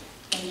pleasure.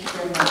 Thank you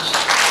very much.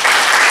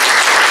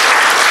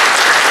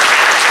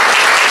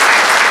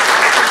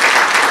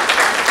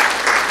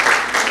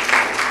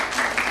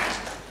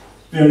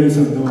 メアリーさ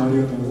んどうもあり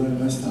がとうござい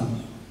ました。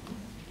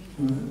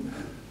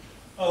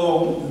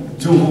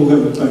情報が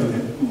いっぱいで、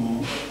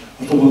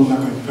頭の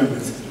中いっぱい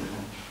ですけ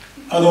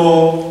れど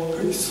も、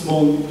質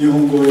問、日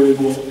本語、英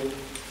語、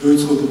ドイ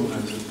ツ語でも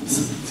大丈夫で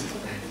す。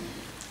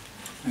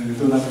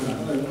どなたか。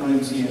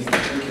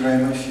Thank you very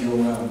much for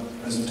your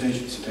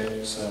presentation today.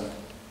 It's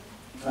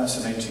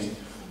fascinating.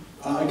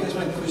 I guess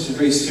my question is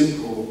very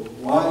simple.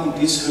 Why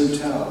this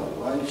hotel?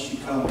 Why did she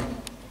come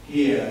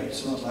here?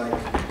 It's not like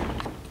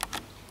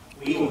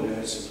we all know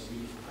it's a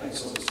beautiful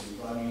place, obviously,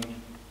 but I mean,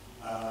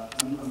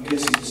 I'm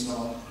guessing it's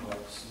not, well,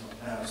 it's not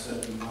now,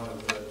 certainly one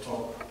of the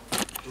top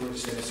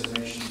tourist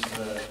destinations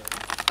for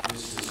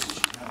visitors to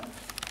Japan.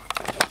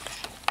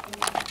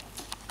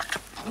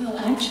 Well,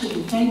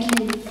 actually, thank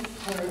you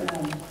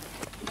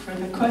for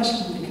the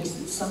question, because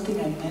it's something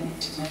I meant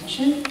to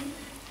mention.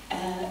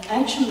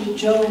 Actually,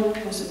 Joe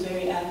was a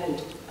very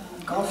avid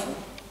golfer,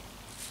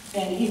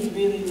 and he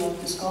really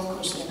loved this golf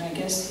course, and I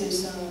guess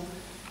his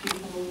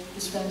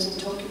friends in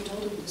Tokyo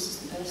told him this is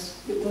the best.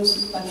 It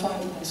was by far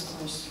the best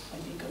course, I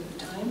think, of the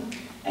time,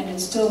 and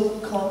it's still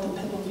called the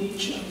Pebble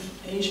Beach of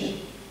Asia.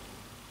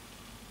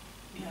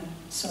 Yeah,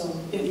 so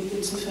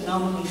it's a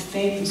phenomenally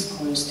famous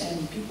course,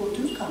 and people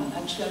do come.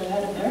 Actually, I've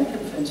had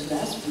American friends who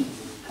asked me,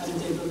 how did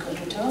they book a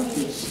hotel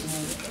here? So.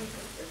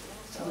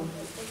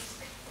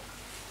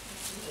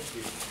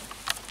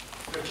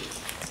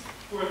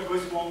 During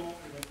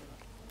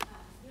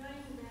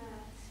the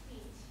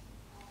speech,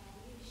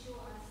 you show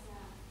us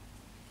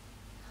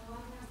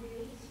Kawana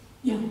village.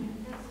 Yeah.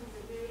 That was a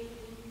very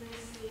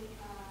impressive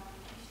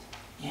picture.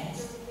 Yes.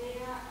 So they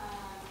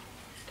had,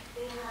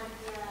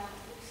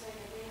 looks like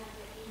they had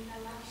an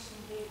interaction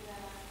with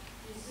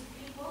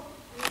people,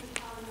 with the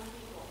Kawana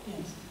people.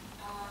 Yes.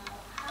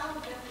 How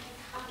does it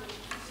happen?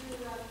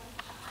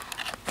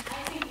 I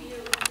think you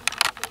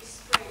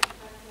explained,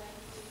 but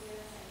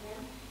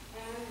again.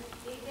 And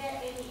is there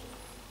any,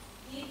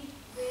 did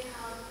they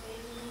have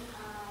any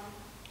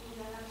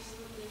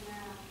interaction in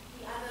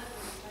the other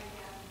place, like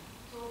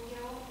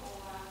Tokyo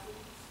or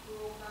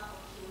Fukuoka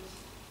or Kyoto?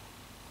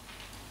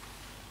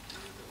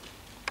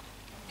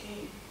 Okay,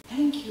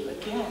 thank you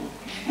again.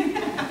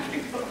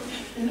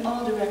 In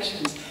all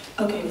directions.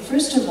 Okay,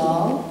 first of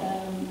all,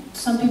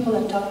 some people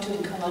I've talked to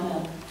in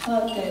Kawana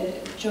thought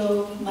that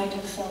Joe might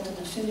have felt an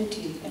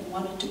affinity and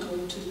wanted to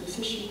go to the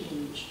fishing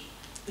village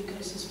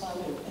because his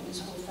father and his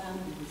whole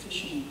family were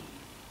fishermen.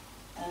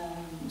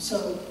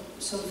 So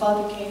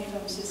father came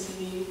from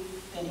Sicily,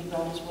 then he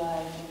brought his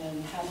wife, and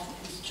then half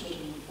of his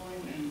children were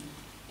born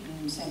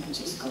in San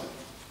Francisco.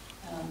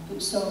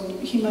 So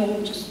he might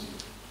have just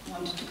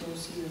wanted to go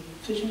see the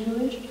fishing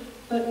village,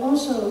 but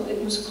also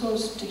it was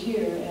close to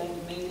here,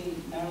 and maybe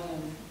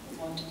Marilyn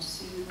wanted to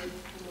see what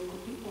the local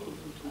people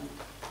looked like.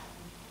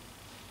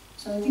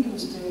 So I think it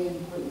was a very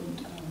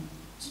important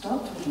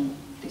stop for them.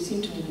 They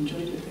seem to have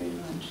enjoyed it very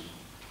much.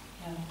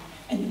 Yeah.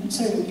 And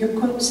sorry,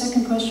 your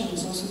second question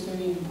was also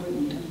very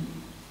important. Did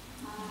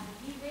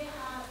they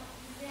have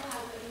an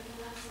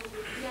interaction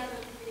with the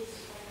other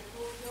places, like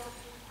Tokyo?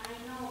 I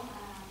know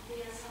they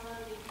are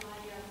surrounded by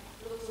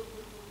lots of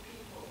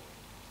people,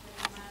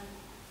 like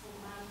from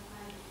my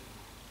family.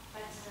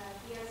 But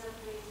the other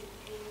places,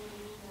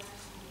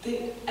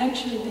 any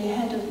interaction? They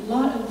had a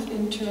lot of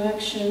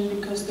interaction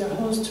because their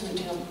hosts were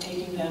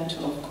taking them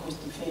to, of course,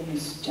 the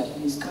famous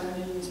Japanese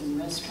gardens and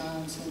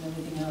restaurants and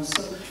everything else.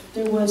 So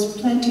there was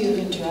plenty of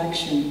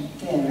interaction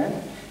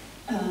there.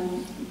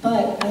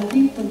 But I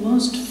think the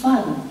most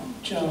fun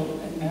Joe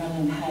and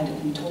Marilyn had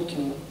in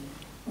Tokyo,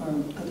 or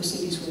other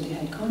cities where they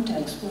had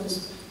contacts,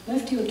 was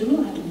Lefty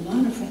O'Doul had a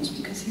lot of friends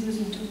because he was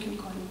in Tokyo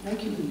quite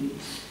regularly.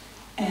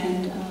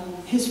 And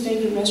his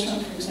favorite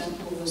restaurant, for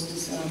example, was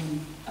this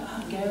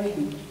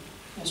Hungarian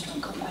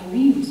restaurant called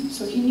Irene's.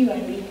 So he knew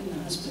Irene and the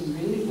husband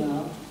really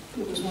well.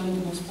 It was one of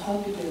the most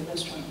popular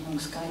restaurants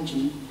amongst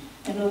Gaijin.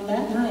 And on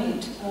that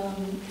night,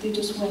 they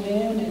just went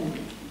in and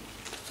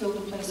filled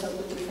the place up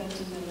with their friends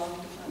and then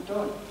locked the front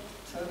door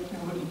so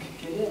nobody could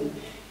get in.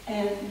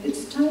 And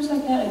it's times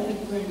like that, I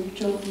think, where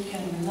Joe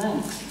can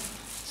relax.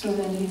 So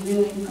then he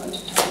really got to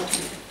talk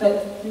to.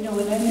 But, you know,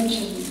 when I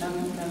mentioned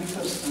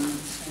Namiko-san, I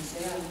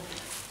say,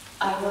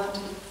 I want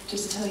to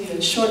just tell you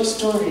a short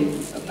story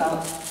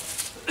about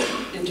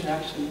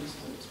interaction with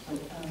sports. But,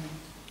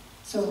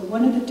 So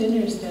one of the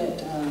dinners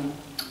that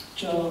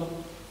Joe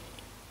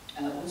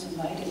was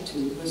invited to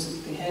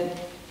was the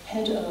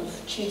head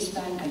of Chase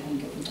Bank, I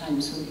think, at the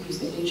time. So he was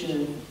the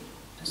Asia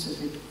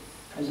Pacific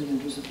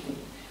president or something.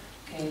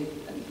 Okay,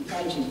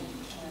 Raji.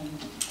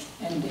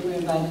 And they were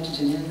invited to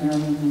dinner.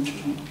 Marilyn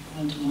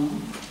went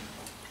along.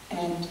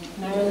 And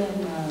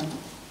Marilyn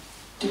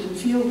didn't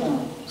feel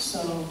well,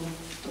 so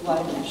the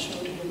wife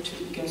showed her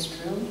to the guest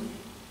room.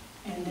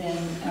 And then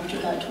after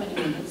about 20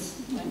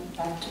 minutes, went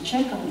back to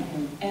check on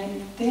her.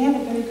 And they had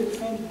a very good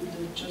friend who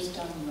lived just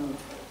down the road,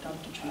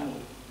 Dr.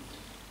 Charlie.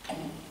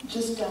 And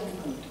just down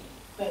the road.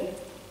 But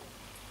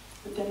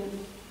then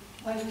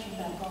the wife came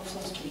back all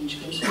flustered and she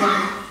goes,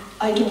 well,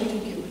 I don't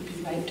think it would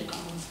be right to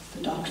call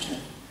the doctor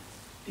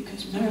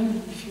because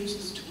Marilyn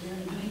refuses to wear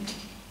a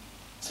nightie.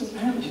 So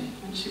Marilyn,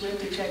 when she went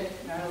to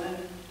check, Marilyn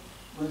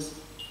was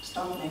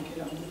stark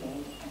naked on the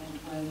bed,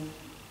 and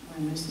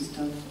when Mrs.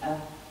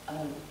 Dove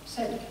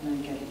said, can I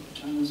get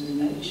pajamas or a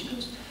nightie, she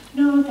goes,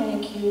 no,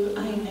 thank you,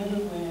 I never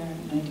wear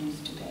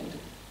nighties to bed.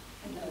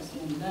 And that was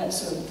the end of that.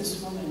 So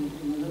this woman,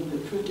 being a little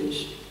bit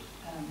prudish,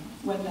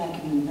 went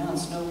back and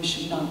announced, no, we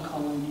should not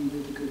call on you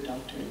with a good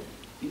doctor,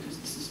 because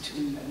this is too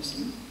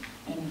embarrassing.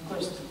 And of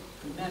course,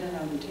 the men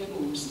around the table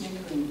were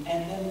snickering,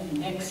 and then the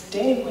next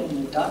day when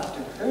the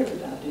doctor heard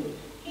about it,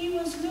 he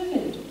was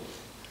livid.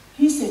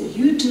 He said,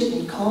 you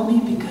didn't call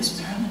me because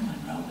Marilyn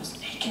Monroe was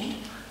naked.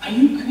 Are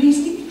you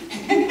crazy?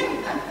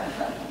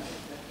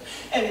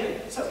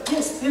 Anyway, so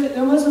yes,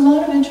 there was a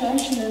lot of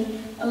interaction,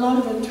 and a lot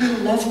of it through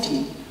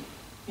Lefty.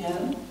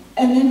 Yeah.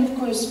 And then, of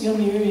course,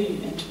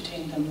 Yomiuri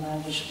entertained them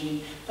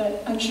lavishly,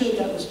 but I'm sure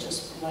that was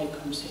just polite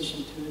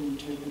conversation through an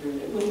interpreter.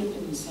 It wouldn't have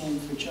been the same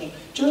for Joe.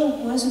 Joe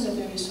wasn't a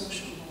very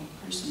sociable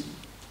person.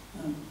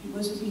 He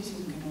wasn't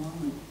easy to get along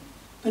with.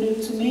 But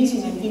it's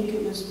amazing, I think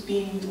it was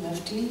being the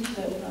Lefty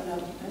that brought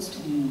out the best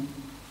in him.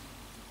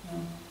 Yeah.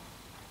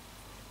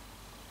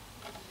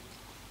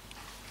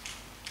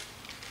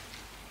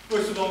 ご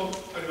質問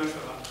ありました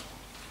か。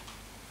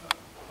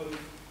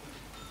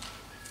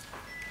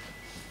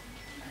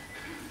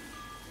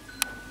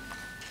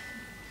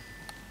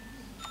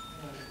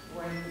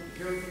When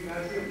Joe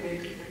DiMaggio came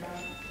to Japan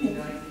in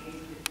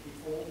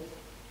 1954,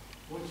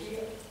 was he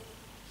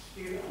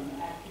still an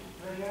active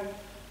player?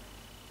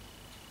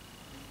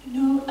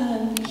 No,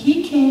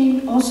 he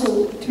came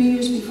also 3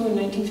 years before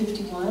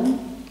 1951,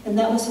 and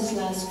that was his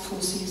last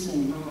full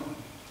season.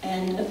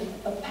 And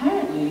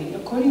apparently,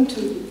 according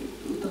to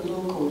the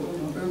local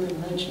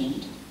urban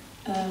legend,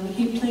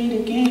 he played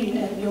a game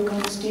at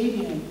Yokohama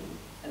Stadium,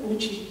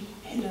 which he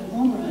hit a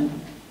home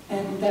run,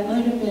 and that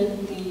might have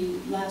been the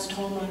last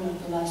home run of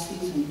the last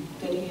season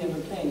that he ever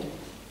played.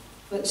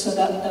 But so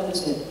that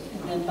was it.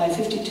 And then by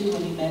 52,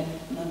 when he met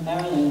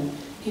Marilyn,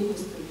 he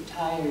was the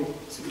retired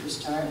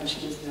superstar, and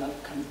she was the up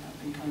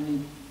and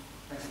coming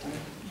star.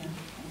 Yeah.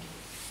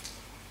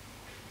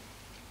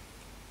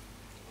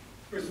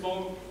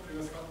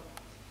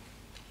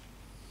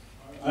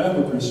 I have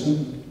a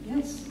question.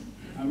 Yes.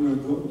 I'm going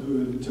to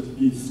do it in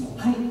Japanese. So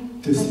Hi.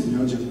 test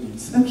your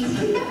Japanese.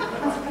 Okay.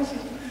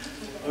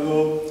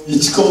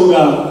 一高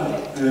が、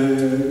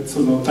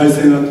その対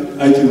戦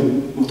相手を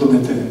求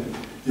めて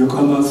横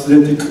浜アス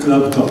レティッククラ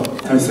ブと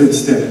対戦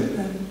して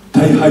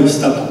大敗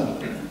したと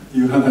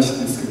いう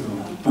話ですけど、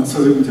まあ、そ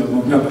れじゃ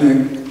もう100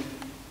年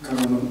か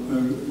らの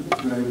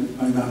ぐらい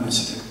前の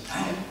話で、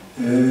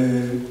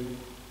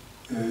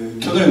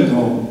去年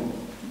の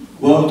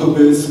ワールド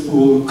ベース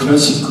ボールクラ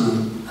シック、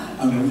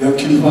野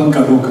球ファン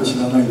かどうか知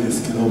らないで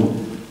すけど、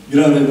見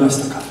られま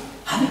したか？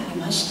はい、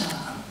見ました。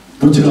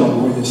どちら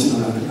を応援してお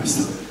られま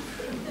した？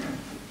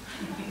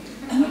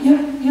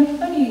やっ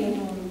ぱり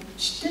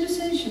知ってる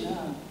選手が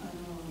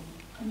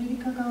アメリ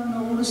カ側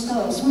のオールスター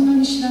はそんな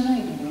に知らな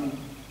いので、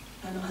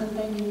反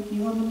対に日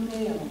本のプ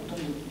レイヤーはほとんど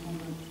日本の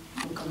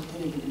どっかのテ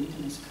レビで見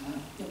てますから、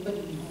やっぱり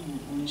日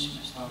本を応援し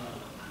ました。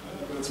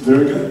That's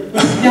very good.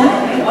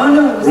 Yeah, oh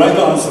no. Right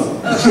answer.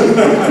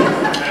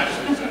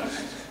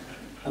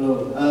 Hello.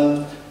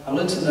 I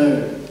wanted to know,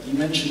 you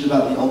mentioned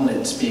about the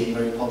omelets being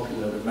very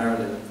popular with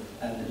Marilyn,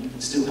 and that you can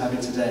still have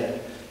it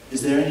today.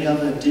 Is there any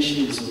other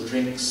dishes or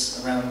drinks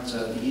around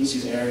the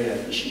Izu area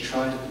that she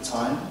tried at the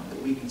time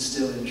that we can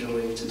still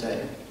enjoy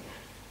today?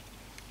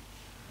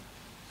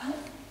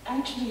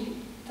 Actually,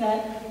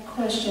 that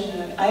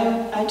question,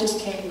 I just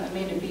came, I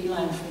made a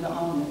beeline for the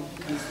omelet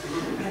because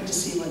I had to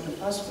see what the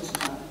fuss was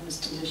about. It was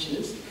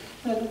delicious.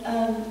 But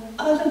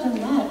other than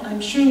that, I'm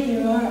sure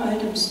there are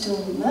items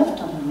still left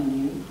on the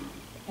menu.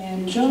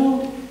 And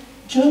Joe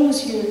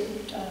was here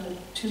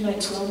 2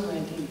 nights longer,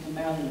 I think, than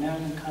Marilyn.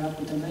 Marilyn caught up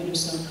with them later,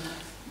 so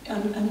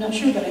I'm not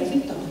sure, but I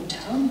think the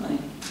hotel might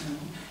know.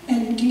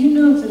 And do you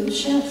know the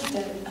chef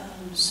that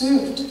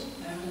served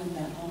Marilyn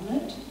that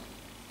omelet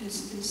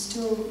is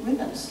still with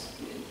us?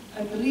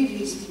 I believe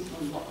he's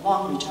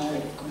long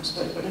retired, of course,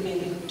 but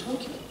living in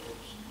Tokyo.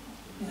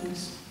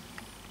 Yes.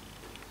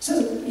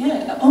 So,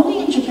 yeah, only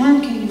in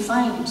Japan can you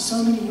find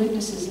so many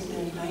witnesses in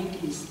their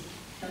 90s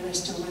that are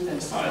still with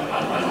us.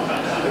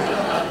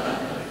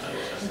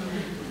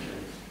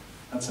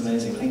 That's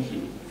amazing, thank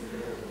you.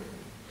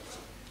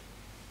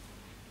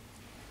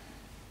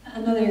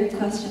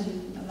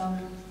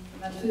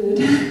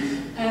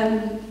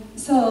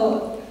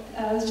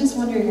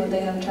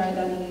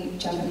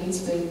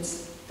 Japanese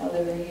foods while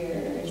they were here,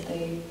 or if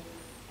they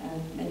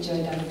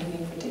enjoyed anything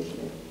in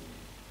particular.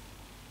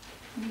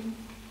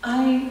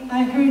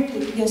 I heard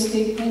that, yes,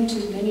 they went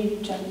to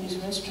many Japanese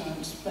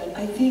restaurants, but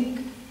I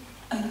think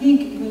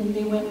when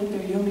they went with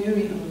their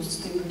yomiuri hosts,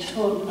 they were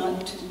told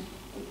not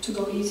to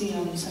go easy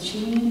on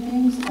sashimi and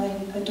things.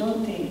 I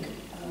don't think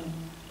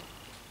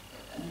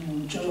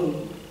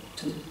Joe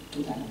took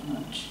that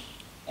much.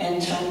 And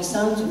by the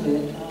sounds of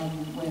it,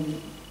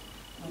 when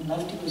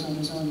Lefty was on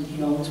his own,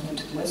 he always went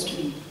to the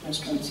Western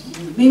restaurants he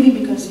knew. Maybe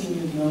because he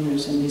knew the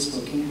owners and they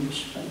spoke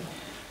English. But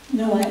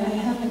no, I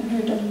haven't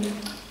heard.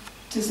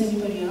 Does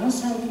anybody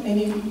else have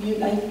any? I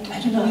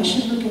don't know. I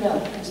should look it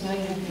up because now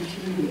you have me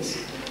curious.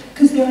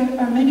 Because there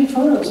are many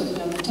photos of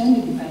them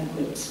attending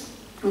banquets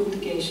with the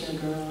geisha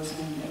girls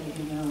and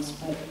everything else.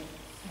 But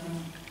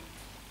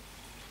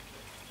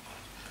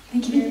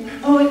thank you.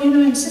 Oh, and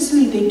in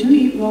Sicily they do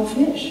eat raw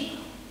fish.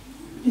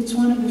 It's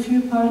one of the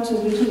few parts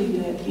of Italy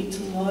that eats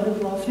a lot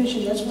of raw fish,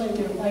 and that's why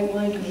their white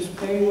wine goes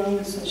very well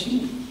with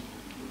sashimi.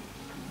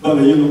 But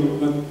early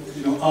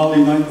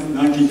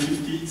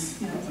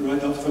 1950s,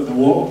 right after the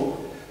war,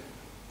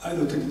 I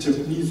don't think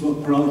Japanese were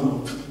proud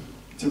of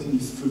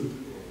Japanese food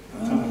at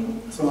the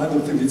time. So I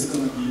don't think it's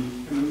going to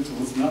be, it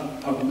was not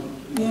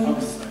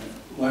publicized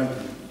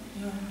widely.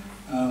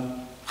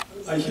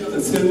 I hear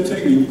the same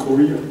thing in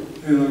Korea.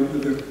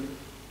 The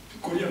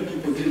Korean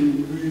people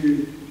didn't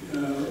really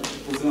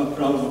was not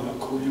proud of the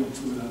Korean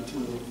food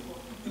until,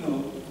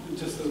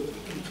 just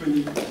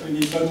 20,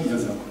 30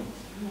 years ago.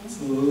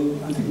 So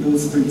I think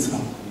those things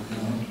happen.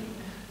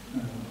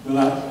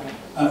 But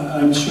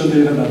I'm sure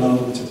they have a lot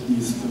of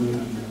Japanese food,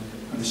 and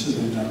I'm sure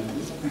they like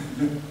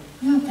it.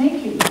 No,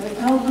 thank you.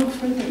 I'll look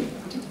further.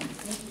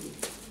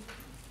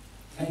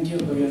 Thank you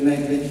for your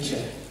nice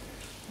lecture.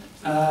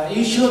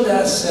 You showed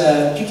us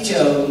a picture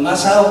of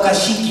Masaoka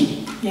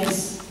Shiki.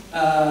 Yes.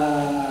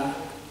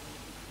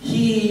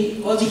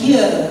 He was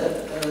here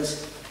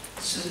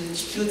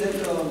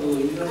student of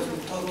University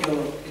of Tokyo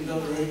in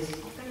those days.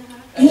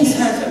 And he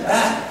has a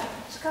bag.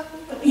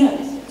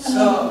 Yes.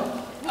 So,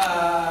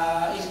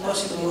 if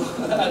possible,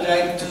 I'd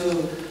like to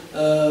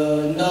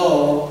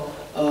know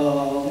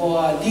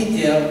more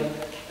detail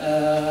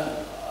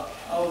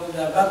of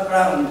the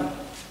background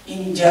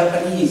in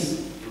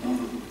Japanese.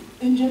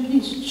 In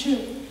Japanese,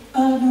 sure.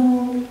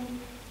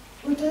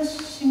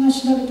 私が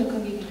調べた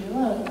限りでは、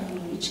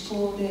一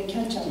高でキャ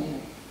ッチャーをやり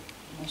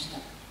ました。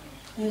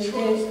は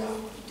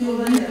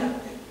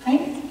い。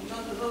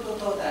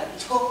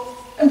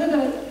だから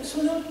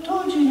その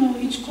当時の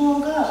一高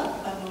が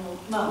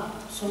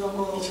その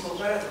後っ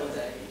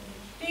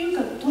ていう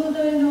か東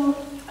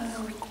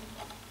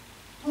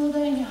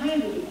大に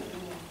入る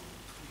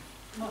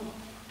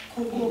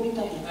高校み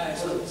たいな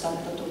ところだった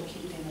と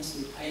聞いていま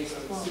す。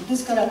で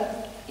すから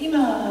今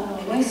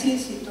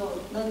YCS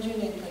と何十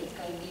年か1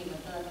回にま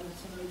た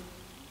その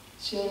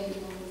試合を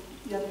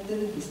やって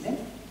るんですね。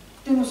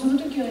でもその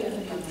時はやはり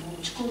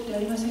地高ってあ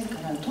りませんか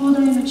ら東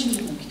大のチ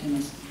ームが来て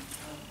ます。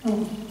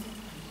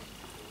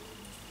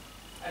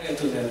ありが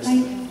とうございます。はい。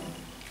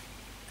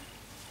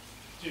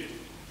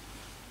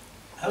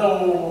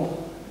Hello.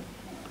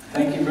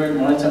 Thank you very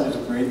much. That was a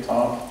great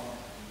talk.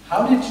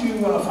 How did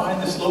you find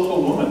this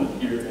local woman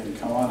here in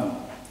Kawana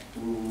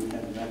who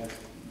had met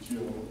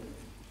Joe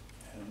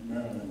and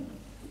Marilyn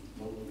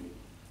locally?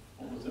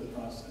 What was the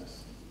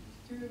process?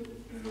 Through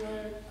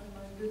my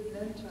good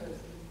mentors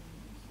and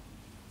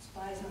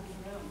spies on the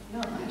ground. No,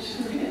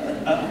 actually.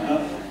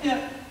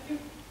 Yeah.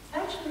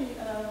 Actually,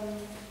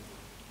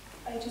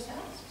 I just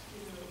asked,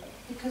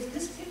 because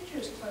this picture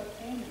is quite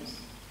famous.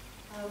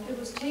 It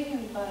was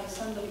taken by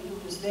somebody who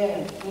was there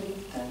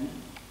with them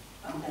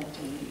on that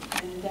day,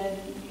 and then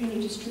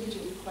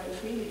distributed quite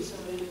freely, so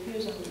it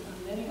appears on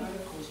many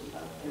articles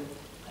about their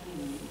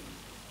honeymoon.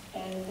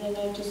 And then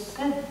I just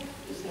said,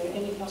 is there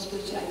any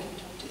possibility I can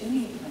talk to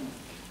any of them?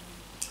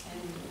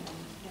 And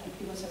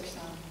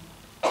Iwasaki-san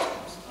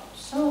was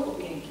so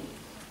organic,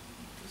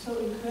 so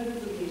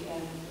incredibly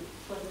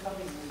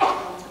forthcoming with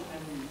lots of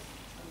memories.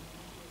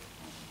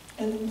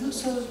 And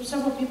so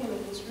several people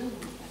in this room,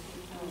 I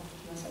think, know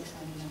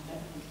Iwasaki-san and have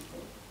met him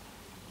before.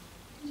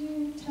 Could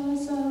you tell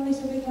us a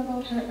little bit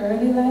about her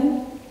early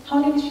life? How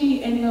did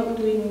she end up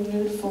doing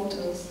nude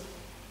photos?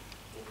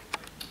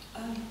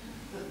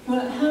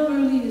 Well, how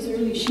early is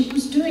early? She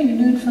was doing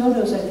nude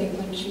photos, I think,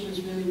 when she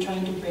was really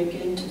trying to break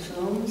into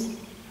films.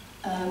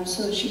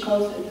 So she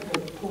calls it her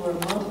poor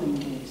modeling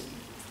days.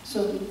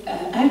 So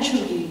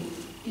actually,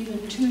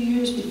 even 2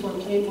 years before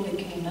Playboy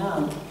came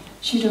out,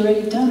 she'd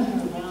already done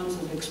her rounds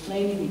of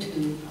explaining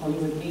to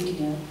Hollywood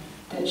media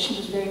that she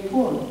was very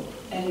poor,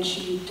 and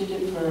she did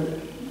it for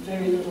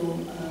very little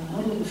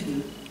modeling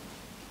fee.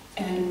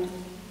 And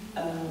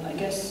I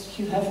guess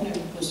Hugh Hefner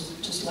was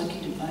just lucky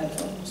to buy it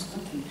for almost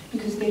nothing,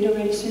 because they'd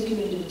already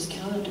circulated his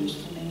calendars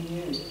for many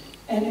years.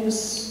 And it was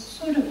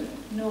sort of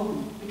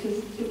known,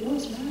 because it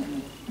was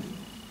Marilyn.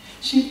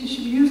 She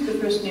used the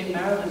first name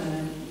Marilyn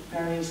and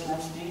various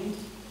last names,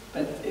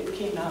 but it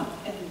came out,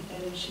 and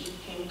then she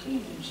came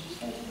clean, and she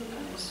said, look,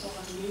 I saw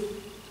on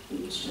you,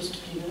 it was just to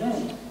pay the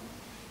rent.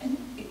 And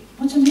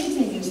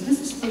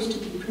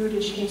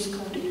prudish East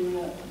Coast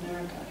era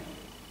America.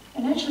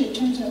 And actually, it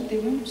turns out they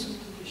weren't so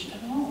prudish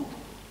at all.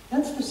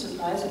 That's the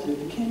surprise of it.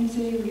 The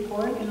Kinsey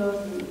report,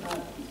 the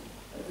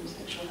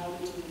sexual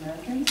habits of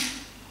Americans.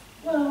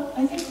 Well,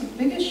 I think the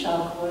biggest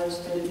shock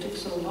was that it took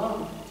so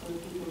long for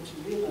people to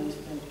realize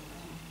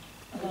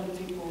that a lot of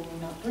people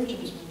were not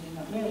virgins when they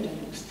got married.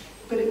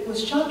 But it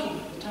was shocking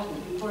at the time.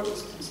 The report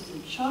was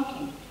considered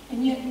shocking.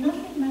 And yet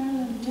nothing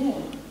Marilyn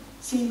did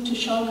seemed to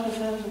shock her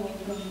fans away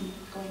from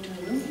going to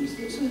her movies.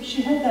 So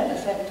she had that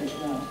effect as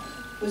well.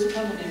 It was a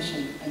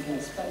combination, I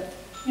guess. But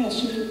yeah,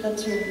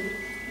 that's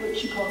what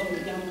she called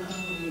her young,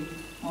 hungry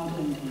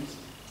modeling days.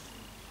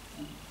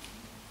 Yeah.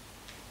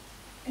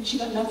 And she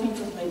got nothing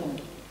from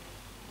Playboy.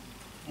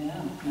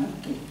 Yeah,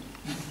 nothing.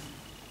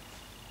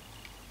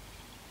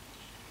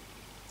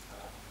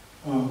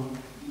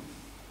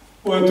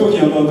 Well,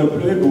 talking about the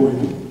Playboy,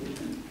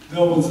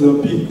 there was a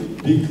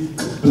big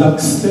black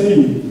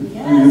stain,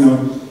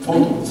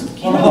 photos.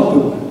 What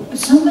happened?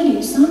 Somebody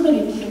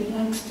put a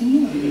black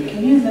stain on it.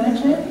 Can you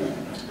imagine?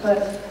 But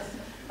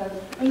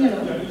Can you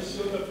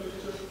show the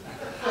picture?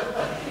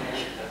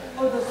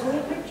 Oh, the full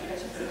picture?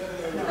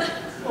 No.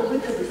 Oh,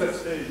 with the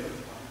stain.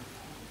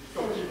 So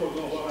people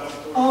know what I'm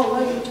talking about. Oh,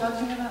 what are you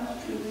talking about?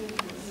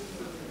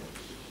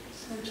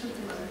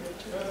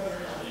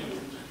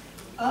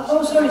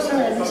 Oh, sorry,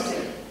 I missed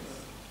it.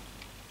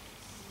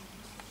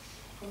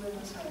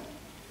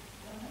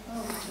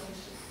 Oh,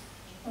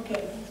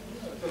 okay.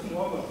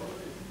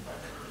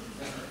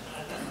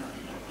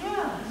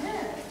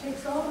 Yeah, it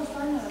takes all the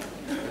fun out of it.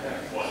 Yeah.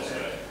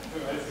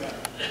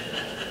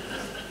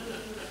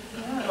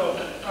 So,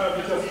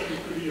 just to be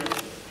clear,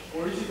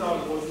 original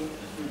was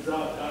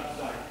without that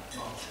side.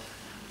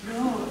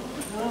 No.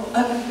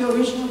 The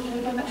original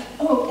Playboy.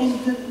 Oh, and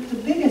the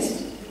biggest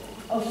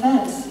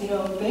offense,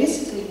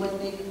 basically when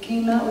they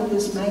came out with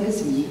this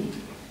magazine,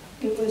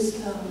 it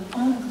was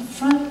on the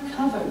front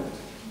cover,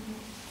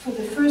 for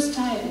the first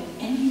time in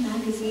any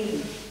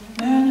magazine,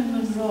 Marilyn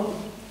Monroe,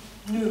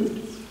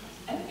 nude.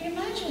 And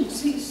imagine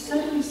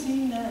suddenly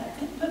seeing that,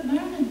 but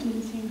Marilyn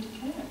didn't seem to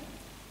care.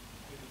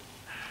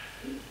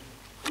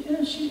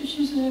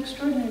 She's an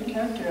extraordinary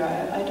character.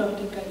 I don't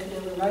think I could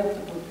ever write the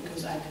book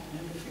because I could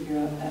never figure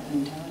out that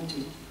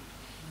mentality.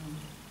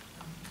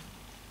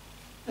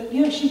 But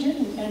yeah, she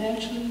didn't, and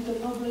actually the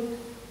public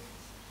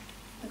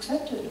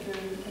accepted her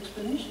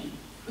explanation.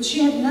 But she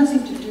had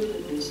nothing to do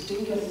with this,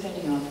 didn't get a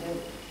penny off it.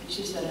 And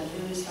she said, I'm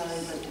really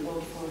sorry, but the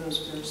old photos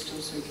were still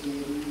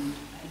circulating and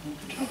I had no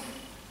control.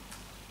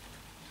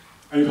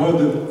 I heard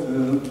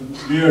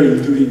that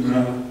Mary doing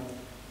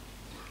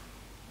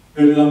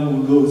Marilyn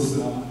Monroe's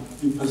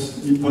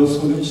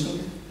impersonation.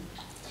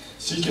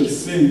 She can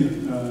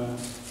sing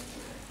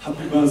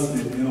Happy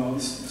Birthday,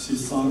 she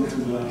sang to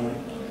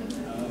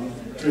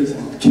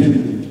President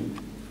Kennedy.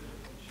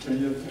 Can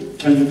you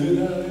do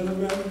that a little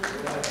bit?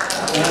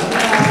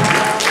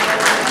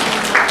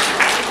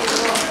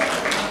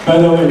 By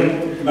the way,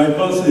 my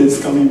birthday is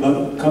coming in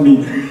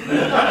May.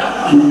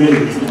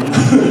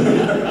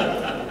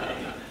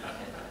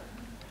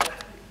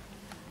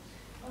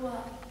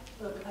 Well,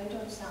 look, I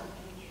don't sound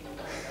anything.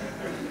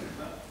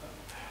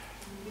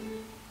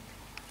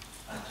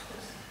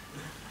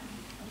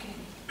 Okay.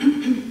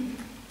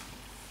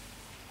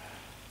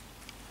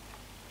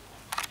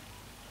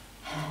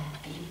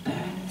 Happy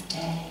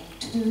birthday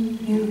to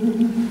you.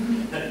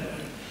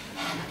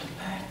 Happy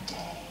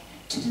birthday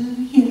to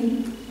you.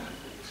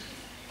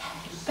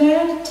 Happy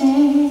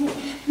birthday,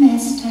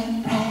 Mr.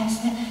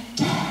 President.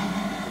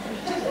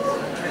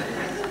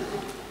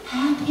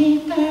 Happy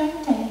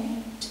birthday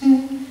to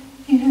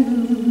you.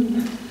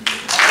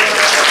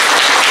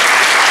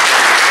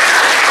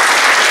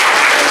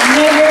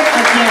 Never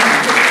again.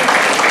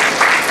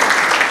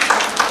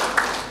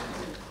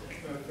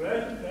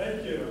 Thank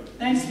you.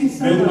 Thank you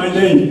so Made much. my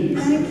day.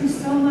 Thank you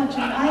so much.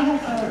 And I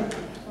have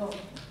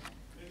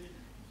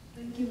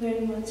thank you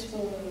very much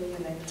for your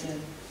lecture.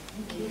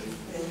 Thank you.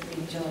 Very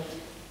enjoyed.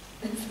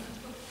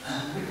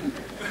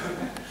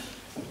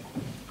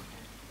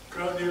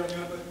 Claudia, any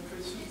other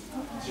questions?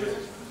 Sure.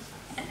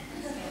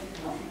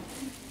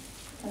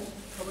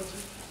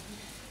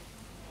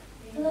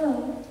 Hello.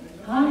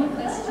 Hi.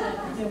 Question.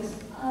 Yes.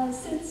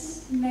 Since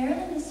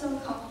Marilyn is so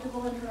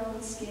comfortable in her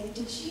own skin,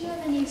 did she have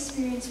any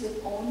experience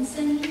with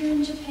onsen here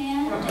in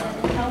Japan?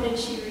 And how did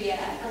she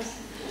react?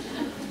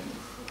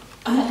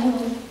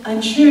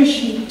 I'm sure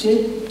she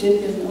did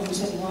dip in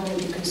onsen water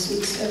because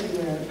it's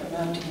everywhere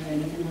around here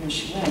and everywhere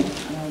she went.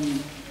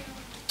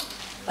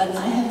 But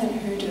I haven't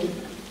heard of,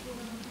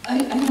 I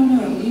don't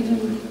know, even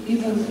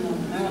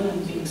Marilyn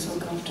being so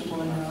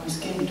comfortable in her own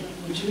skin.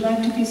 Would you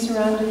like to be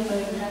surrounded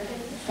by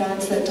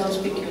fans that don't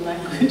speak your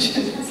language?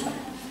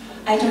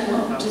 I don't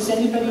know. Does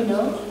anybody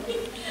know?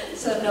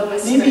 So no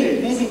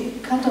Maybe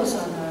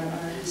Kato-san,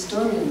 our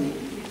historian.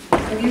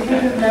 Have you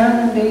heard of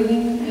Marilyn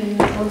bathing in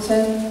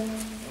onsen?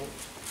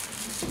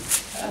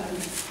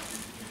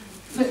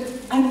 But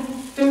I'm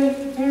very,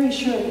 very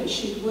sure that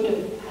she would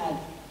have had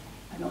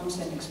an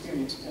onsen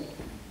experience, but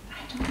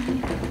I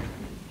don't know.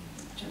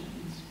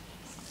 Japanese.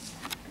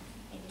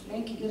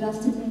 Thank you. Good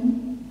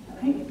afternoon.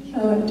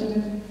 want to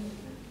know.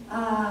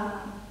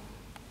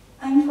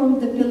 I'm from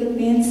the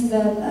Philippines.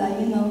 That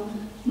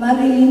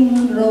Marilyn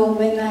Monroe.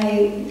 When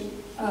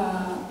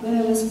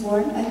I was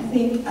born, I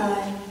think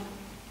I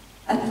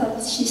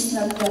thought she's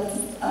not that.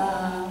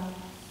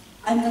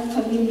 I'm not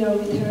familiar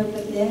with her,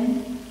 but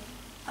then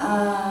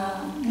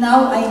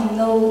now I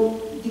know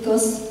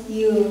because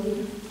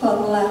you taught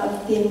a lot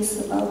of things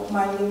about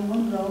Marilyn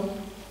Monroe.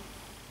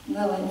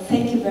 No, and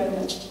thank you very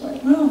much for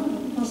it. Well,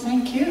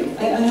 thank you.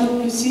 I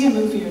hope you see a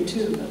movie or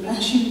two. I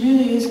mean, she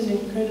really is an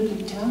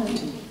incredibly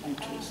talented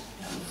actress.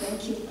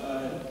 Thank you.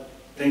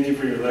 Thank you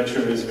for your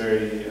lecture. It was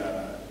very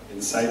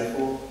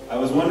insightful. I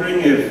was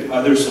wondering if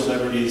other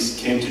celebrities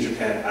came to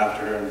Japan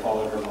after her and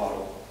followed her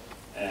model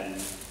and,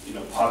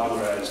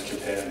 popularized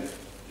Japan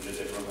in a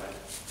different way.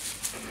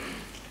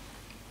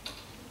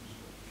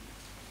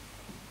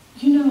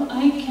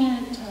 I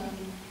can't,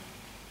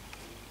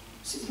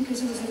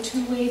 because it was a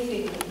two-way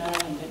thing with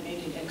Marilyn that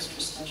made it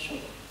extra special.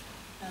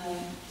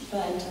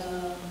 But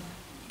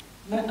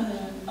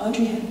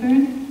Audrey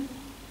Hepburn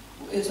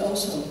is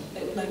also,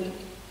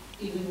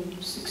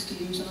 even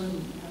 60 years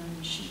on,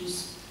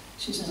 she's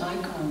an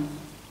icon.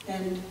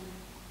 And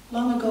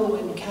long ago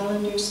when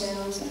calendar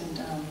sales and,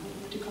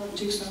 what do you call it,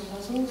 jigsaw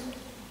puzzles?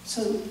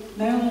 So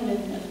Marilyn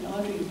and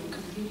Audrey were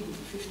competing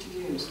for 50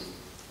 years.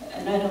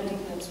 And I don't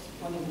think that's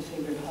one of the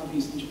favorite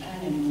hobbies in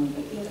Japan anymore,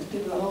 but yeah,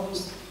 they were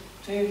always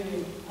very,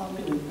 very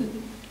popular.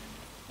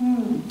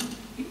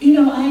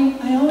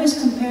 I always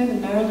compare the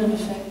Marilyn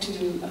effect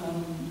to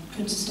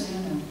Princess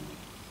Diana.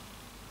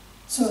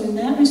 So in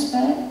that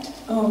respect,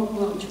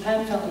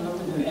 Japan fell in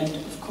love with her, and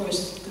of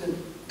course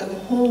the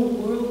whole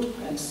world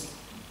press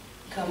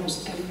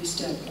covers every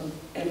step of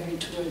every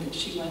tour that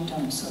she went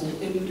on, so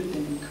it would have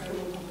been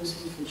incredible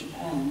publicity for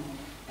Japan.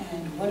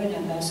 And what an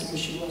ambassador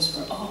she was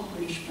for all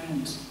British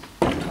friends,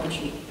 and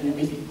culture, and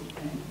everything.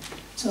 Right?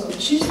 So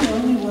she's the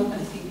only one,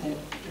 I think, that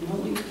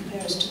remotely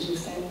compares to the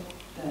effect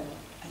that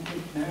I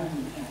think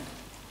Marilyn had.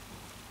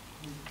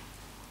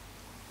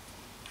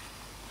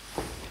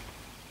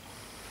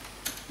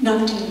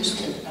 Not Taylor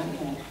Swift, not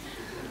yet.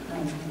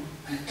 No.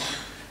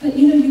 But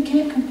you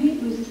can't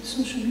compete with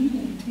social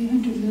media,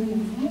 300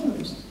 million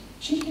followers.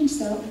 She can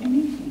sell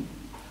anything.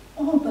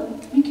 Oh,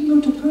 but we can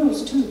go to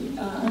pearls too.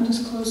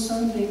 Undisclosed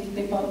Son,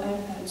 they bought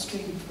that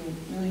string for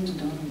millions of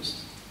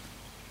dollars.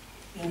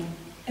 Yeah,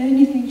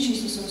 anything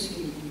she's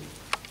associated with,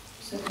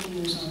 7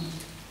 years on.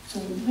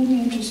 So really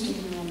interesting.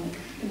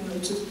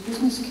 It's a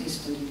business case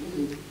study,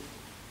 really.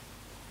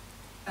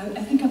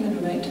 I think I'm going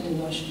to write to the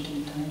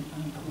Washington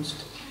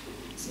Post.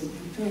 It's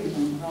very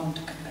wrong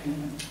to compare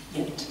them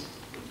yet.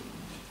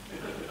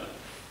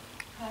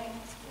 Hi.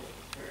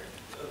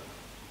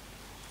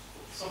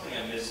 Something I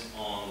missed in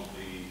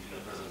the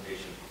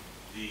presentation.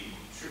 The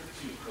trip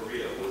to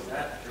Korea, was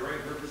that during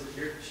her visit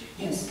here?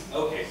 Yes.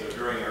 Okay, so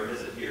during her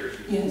visit here,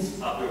 she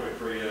stopped over to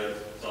Korea,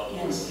 saw the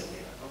Yes. and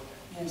came out.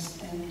 Okay. Yes,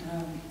 and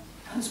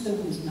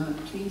husband was not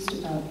pleased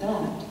about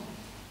that.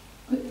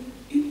 But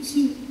you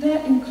see,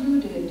 that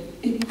included,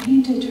 it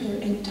painted her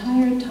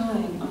entire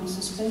time on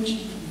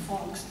suspension from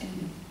Fox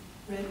in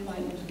red, white,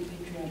 and blue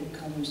patriotic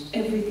colors.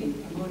 Everything,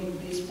 promoting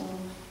baseball,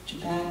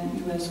 Japan,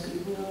 U.S.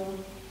 Goodwill,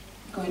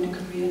 going to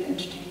Korea to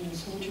entertain the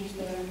soldiers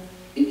there.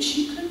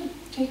 She couldn't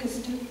take a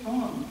step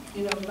wrong,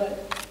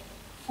 but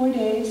 4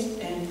 days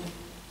and,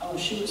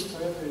 she was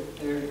forever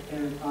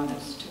their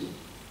goddess too.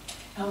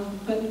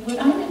 But what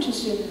I'm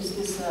interested in is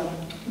this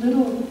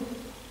little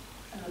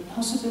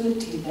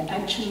possibility that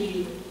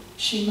actually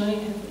she might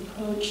have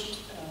approached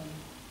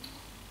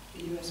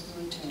the U.S.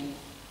 military,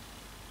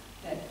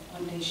 that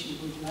one day she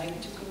would like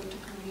to go to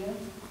Korea,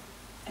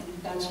 and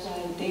that's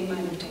why they might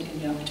have taken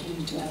the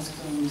opportunity to ask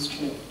her on this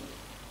trip.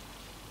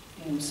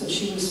 So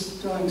she was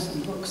throwing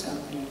some books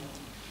out there.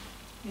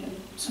 Yeah.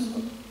 So,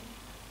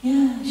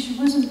 she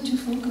wasn't too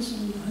focused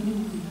on the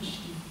honeymoon, was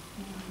she?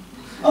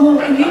 Oh,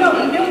 and you know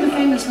the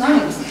famous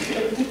lines,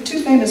 the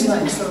two famous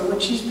lines. So when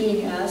she's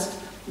being asked,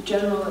 the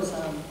general is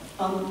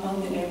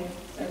on the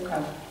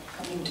aircraft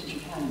coming to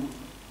Japan,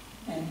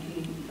 and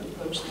he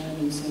approached them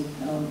and said,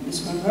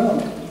 Miss Monroe,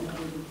 can you go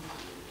to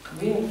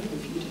Korea for a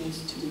few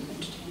days to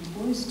entertain the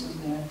boys still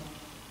there?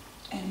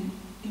 And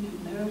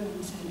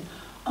Marilyn said,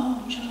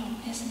 oh, Joe,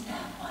 isn't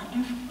that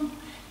wonderful?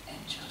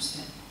 And Joe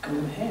said, go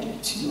ahead,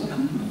 it's your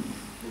honeymoon.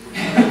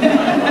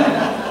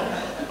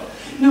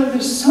 No,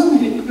 there's so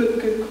many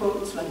good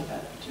quotes like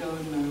that, Joe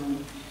and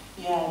Marilyn.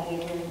 Yeah, they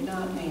were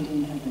not made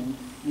in heaven,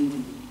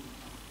 maybe.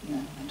 Yeah, I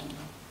don't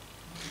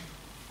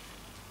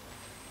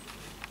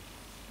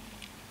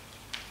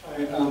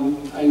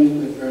know. I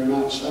enjoyed it very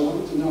much. I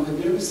wanted to know, have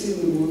you ever seen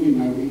the movie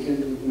My Weekend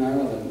with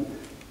Marilyn,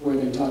 where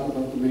they talk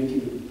about the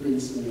making of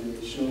Prince and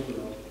the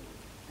Showgirl?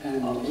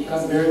 And it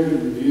got very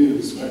good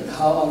reviews, but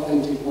how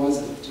authentic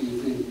was it, do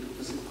you think?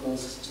 Was it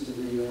close to the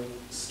real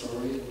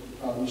story? You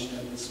probably should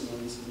have this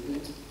one someday.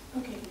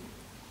 Okay.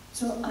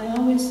 So I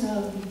always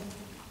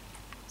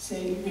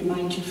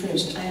remind you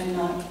first, I am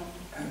not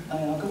her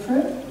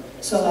biographer,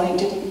 so I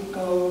didn't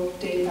go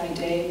day by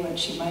day what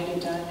she might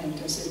have done and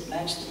does it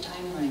match the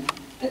timeline.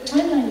 That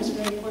timeline is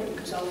very important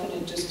because often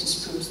it just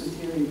disproves the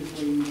theory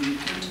before you even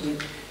get into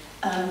it.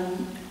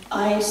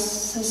 I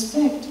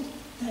suspect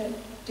that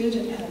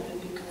didn't happen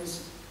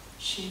because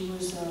she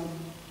was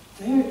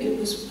it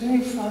was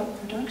very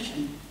fraught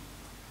production.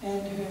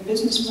 And her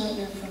business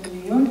partner from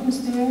New York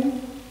was there,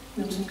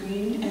 Milton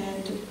Green,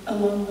 and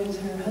along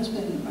with her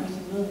husband,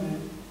 Arthur Miller.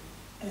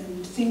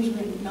 And things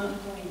were not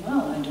going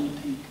well, I don't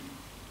think,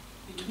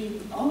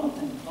 between all of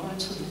them,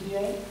 Laurence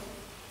Olivier.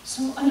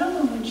 So I don't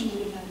know when she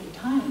would have had the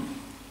time.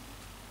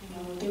 You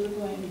know, they were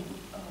going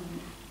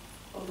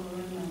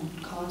overrun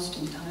on cost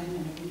and time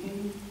and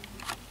everything.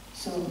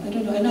 So I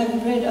don't know. And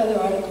I've read other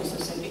articles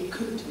that say it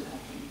couldn't have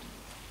happened.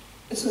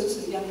 So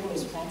it's a young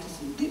boy's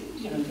fantasy. They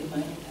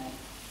might have had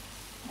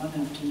one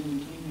afternoon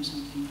dream or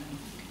something, but I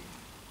think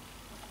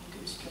you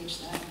could stretch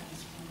that, I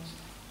suppose.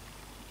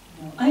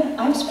 You know,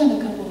 I've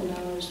spent a couple of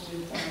hours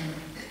with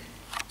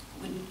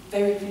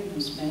very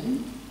famous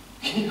men.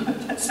 You know,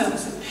 that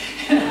sounds,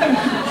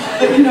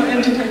 but you know,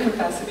 in different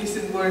capacities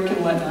in work and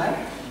whatnot.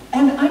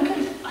 And I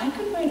could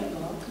write a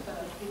book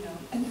about, you know,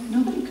 and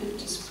nobody could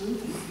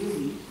disprove it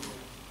really.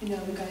 You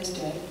know, the guy's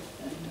dead,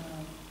 and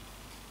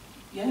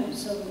yeah.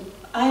 So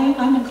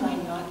I'm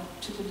inclined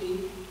not to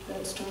believe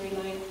that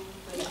storyline,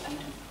 but I don't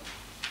know.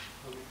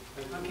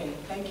 Okay,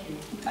 thank you.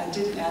 I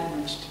didn't add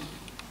much to it.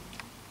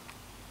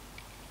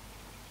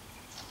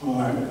 Oh,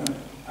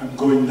 I'm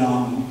going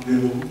down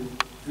little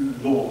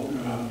low.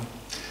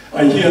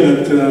 I hear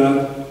that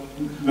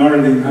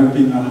Marilyn has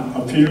been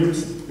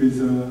appears with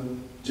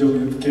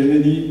John F.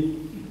 Kennedy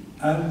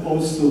and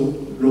also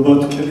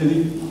Robert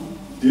Kennedy.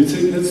 Do you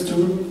think that's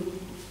true?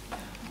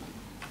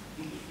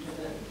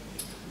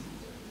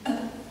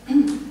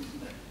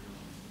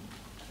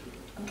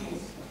 Okay,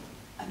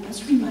 I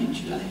must remind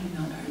you I am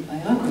not her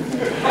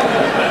biographer.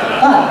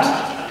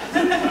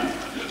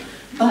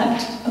 but,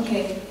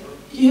 okay,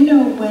 you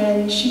know,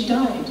 when she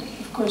died,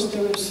 of course,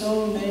 there were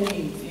so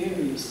many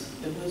theories.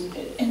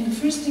 And the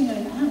first thing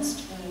I'm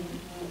asked when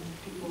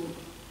people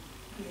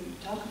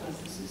talk about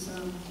this is,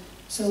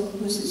 so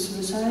was it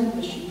suicide?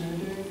 Was she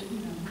murdered? You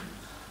know,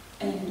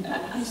 and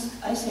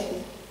I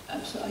say,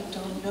 I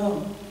don't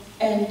know.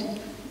 And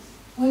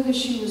whether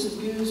she was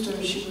abused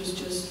or she was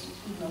just,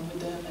 you know, with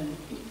them, and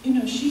you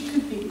know, she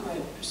could be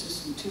quite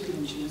persistent too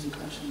when she has a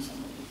crush on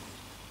somebody.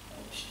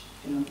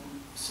 You know,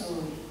 so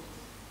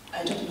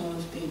I don't know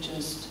if they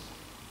just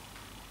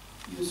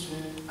used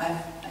her. I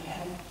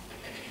have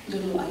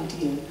little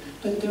idea,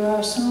 but there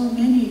are so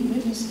many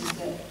witnesses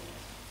that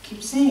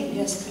keep saying,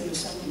 yes, there was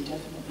something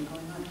definitely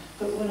going on.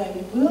 But what I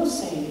will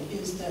say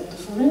is that the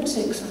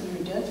forensics on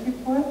her death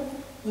report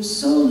was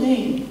so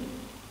lame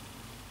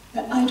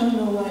that I don't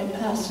know why it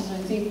passed, and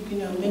I think, you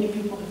know, many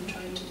people have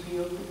tried to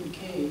reopen the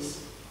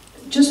case,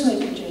 just like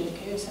the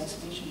JFK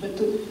assassination, but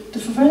the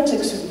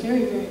forensics are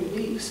very, very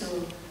weak,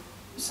 so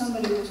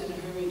somebody was in a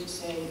hurry to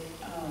say,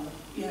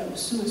 yeah, it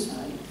was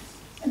suicide.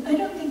 And I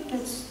don't think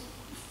that's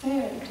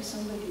fair to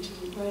somebody to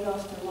write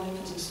off their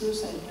life as a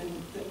suicide when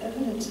the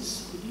evidence is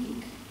so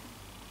weak.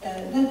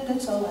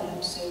 That's all I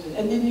have to say with it.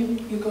 And then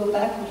you go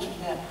backwards from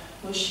that.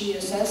 Was she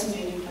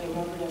assassinated by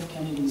Robert F.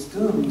 Kennedy's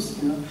goons?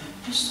 You know,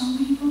 there's so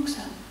many books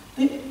out.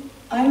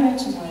 I read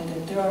somewhere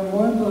that there are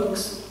more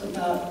books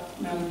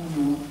about Marilyn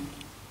Monroe,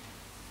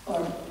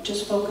 or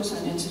just focus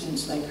on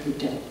incidents like her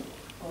death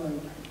or her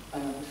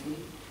biography,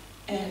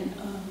 and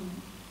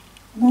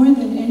more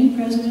than any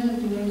president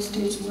of the United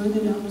States, more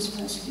than Elvis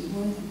Presley,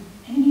 more than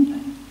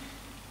anybody.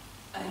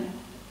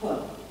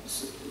 Well,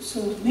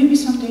 so maybe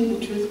someday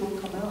the truth will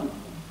come out.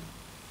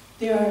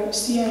 There are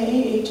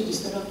CIA agents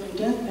that on their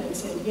deathbed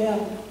said, yeah,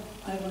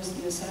 I was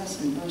the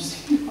assassin, or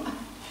you know,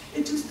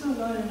 it just goes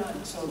on and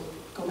on. So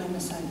go on the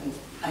side, but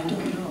I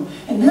don't know.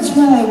 And that's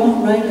why I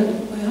won't write a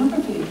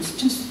biography. It's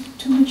just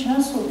too much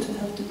hassle to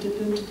have to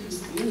dip into these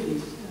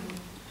theories.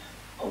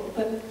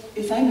 But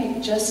if I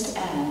may just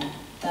add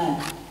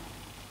that,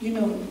 you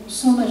know,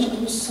 so much, it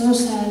was so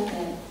sad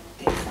that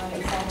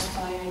Fox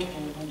fired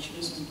her when she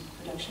was in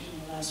production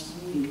in the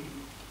last movie.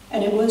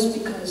 And it was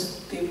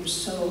because they were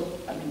so,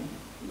 I mean,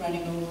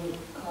 running over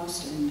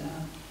cost and,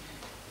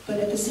 but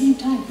at the same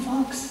time,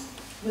 Fox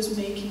was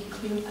making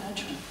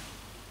Cleopatra.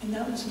 And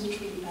that was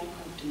literally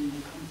bankrupting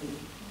the company.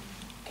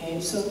 Okay,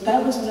 so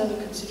that was another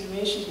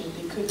consideration, that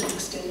they couldn't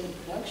extend the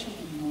production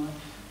anymore.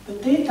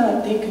 But they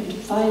thought they could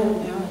fire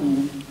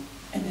Marilyn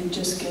and then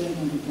just get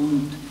another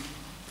blonde.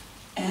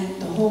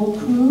 And the whole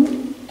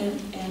crew,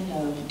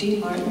 and Dean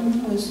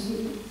Martin was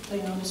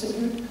playing opposite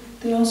her,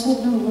 they all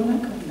said, no, we're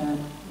not coming back.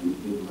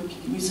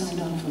 We signed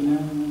on for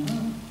Marilyn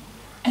Monroe.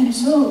 And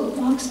so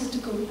Fox had to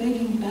go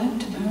begging back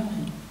to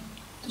Marilyn.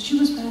 So she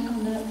was back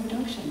on that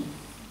production.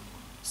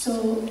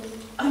 So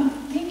I'm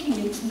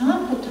thinking it's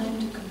not the time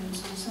to commit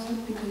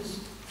suicide because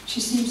she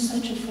seems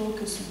such a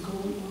focused and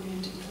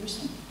goal-oriented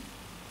person.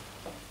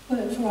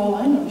 But for all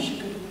I know, she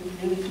could have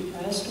been really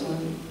depressed, or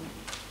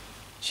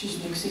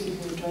she's mixing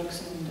her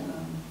drugs and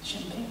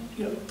champagne.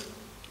 You know,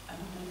 I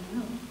don't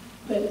know.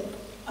 But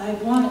I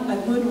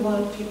would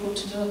want people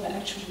to know that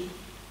actually,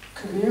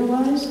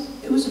 career-wise,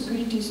 it was a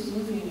pretty decent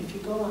movie, and if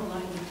you go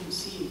online, you can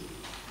see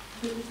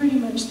pretty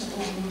much the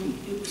whole movie.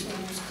 It was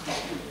almost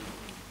complete.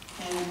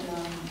 And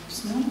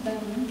it's not a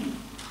bad movie.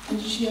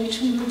 And she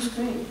actually looks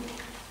great.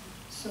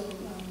 So,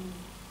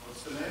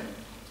 what's the name?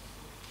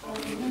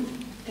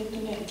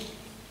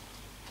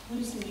 What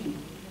is the name?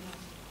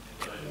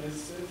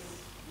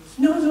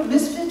 No,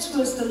 Misfits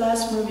was the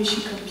last movie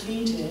she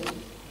completed.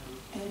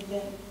 And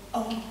then,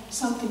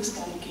 Something's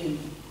Gotta Give.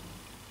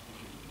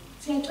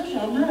 See, I told you,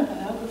 I'm not a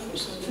biographer,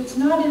 so if it's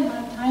not in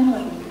my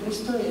timeline of the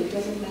story, it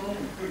doesn't matter.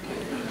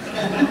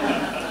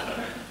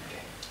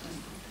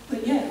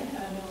 But yeah,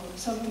 I know,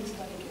 Something's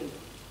Gotta Give.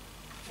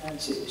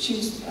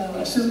 She's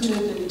assumed to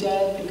have been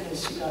dead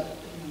because she got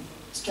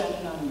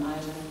stranded on an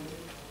island.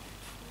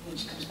 And then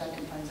she comes back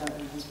and finds out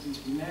her husband's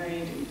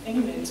remarried. And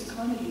anyway, it's a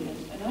comedy,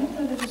 and I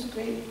thought it was a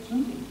great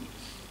movie.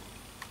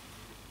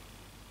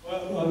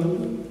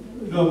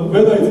 Well,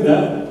 whether it's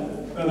that,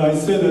 but I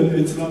say that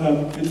it's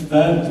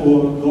bad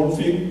for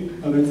golfing,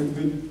 but it's a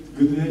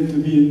good day to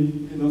be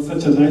in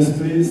such a nice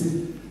place,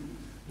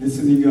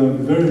 listening a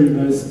very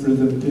nice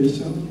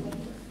presentation.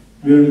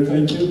 Very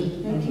thank you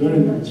very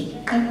much.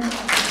 Thank you.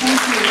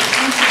 Thank you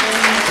very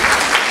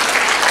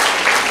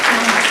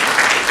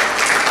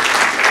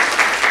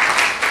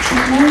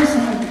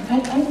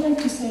much. I'd like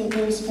to say a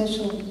very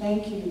special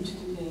thank you to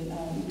the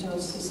伊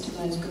東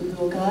Systematized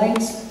Goodwill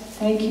guides.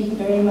 Thank you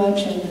very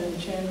much, and the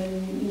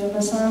Chairman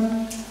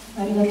Inaba-san.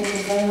 Arigatou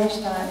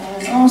gozaimashita.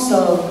 And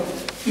also,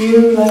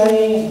 you,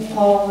 Larry, and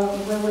Paul,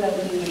 where would I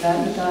be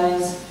without you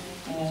guys?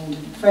 And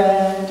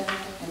Fred,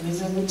 and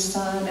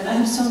Mizuguchi-san. And I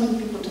have so many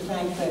people to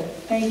thank, but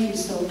thank you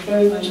so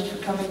very much for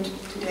coming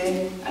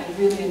today. I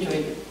really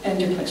enjoyed it. And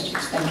your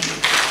questions. Thank you.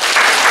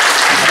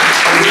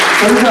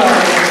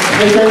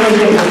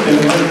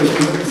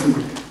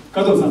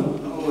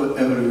 Hello,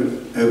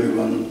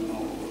 everyone,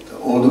 the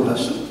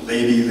old-fashioned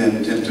ladies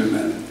and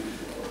gentlemen.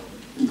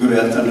 Good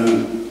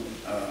afternoon.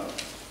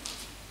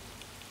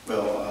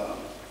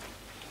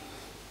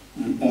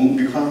 On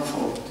behalf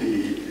of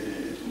the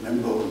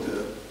member of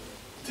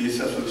this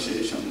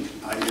association,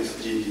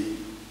 ISGD,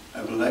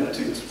 I would like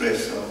to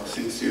express our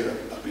sincere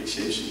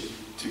appreciation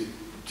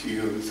to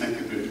you. Thank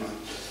you very much.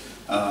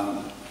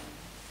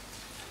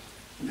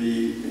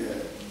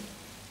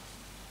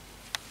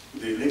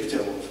 The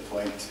lecture was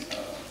quite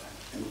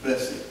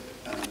impressive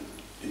and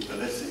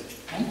interesting.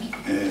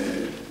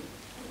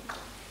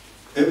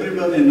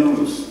 Everybody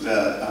knows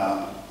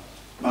that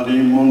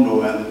Marilyn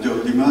Monroe and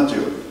Joe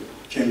DiMaggio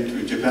came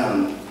to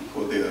Japan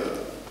for their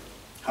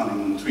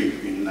honeymoon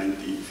trip in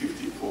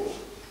 1954.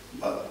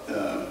 But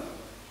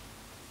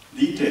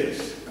details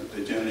of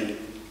the journey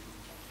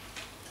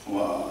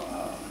were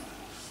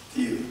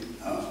still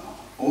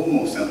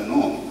almost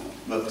unknown.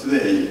 But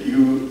today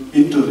you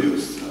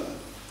introduced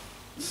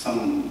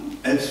some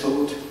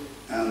episode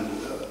and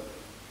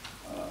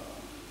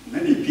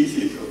many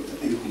pieces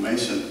of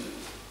information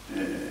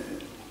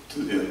to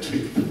their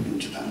trip in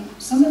Japan.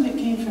 Some of it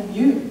came from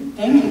you.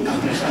 Thank you.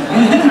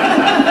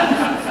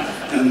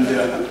 And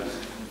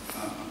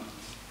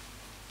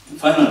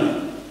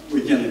finally,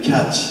 we can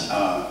catch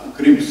a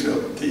glimpse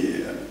of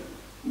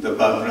the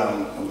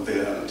background of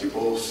their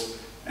divorce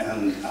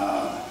and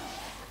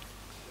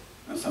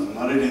some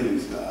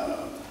Marilyn's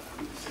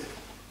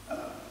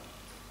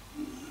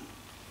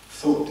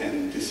thought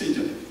and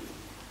decision.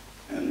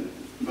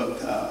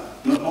 But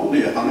not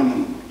only a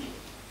honeymoon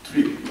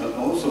trip, but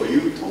also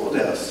you told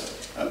us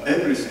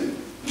everything,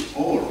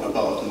 all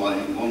about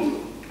Marilyn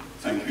Monroe.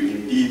 Thank you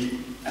indeed.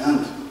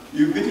 And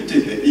you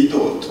visited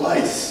Ito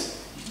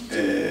twice,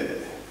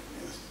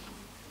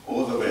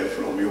 all the way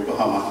from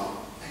Yokohama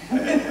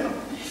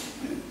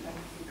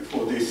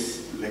for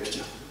this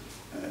lecture.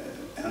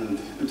 And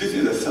this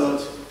is the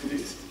third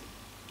visit.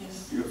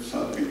 Yes. Your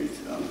third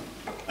visit.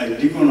 I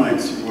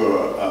recognize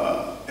your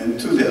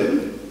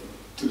enthusiasm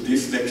to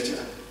this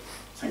lecture.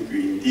 Thank you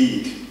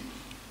indeed.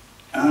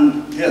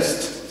 And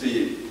guests,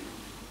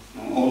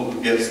 all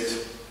the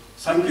guests,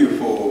 thank you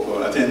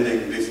for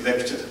attending this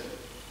lecture.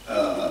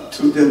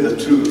 To tell the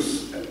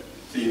truth,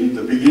 in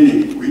the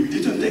beginning, we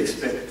didn't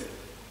expect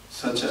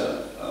such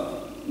a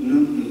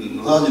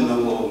large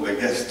number of the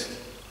guests.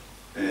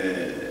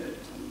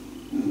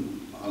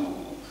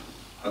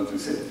 How to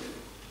say?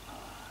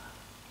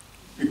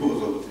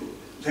 Because of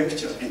the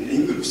lecture in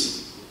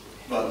English.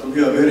 But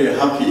we are very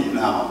happy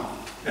now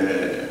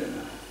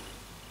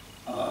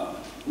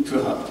to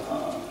have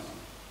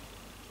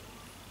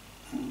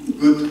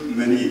good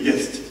many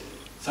guests.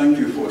 Thank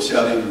you for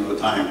sharing your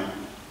time.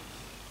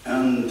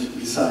 And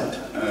besides,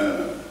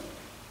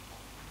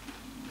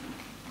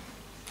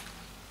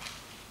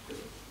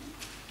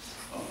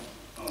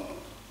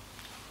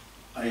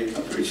 I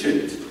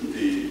appreciate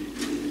the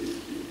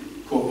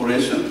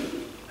cooperation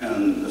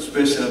and the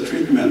special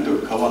treatment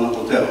of Kawana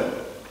Hotel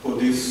for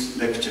this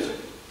lecture.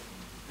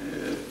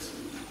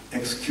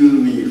 Excuse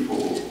me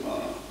for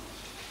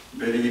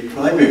very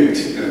private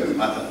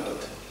matter,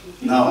 but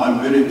now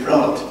I'm very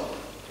proud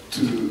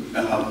to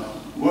have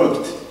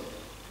worked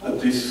at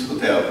this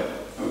hotel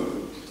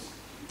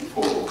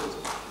for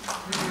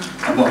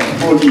about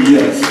 40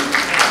 years.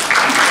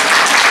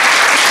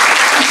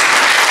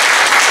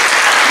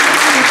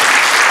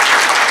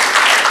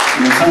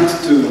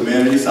 thanks to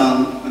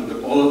Mary-san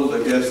and all of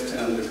the guests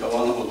and the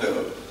Kawana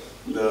Hotel.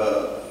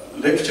 The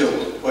lecture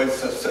was quite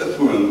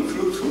successful and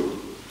fruitful.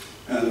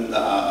 And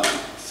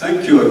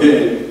thank you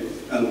again.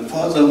 And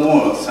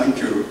furthermore, thank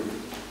you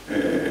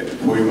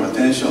for your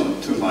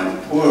attention to my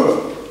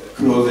poor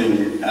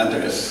closing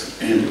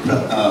address in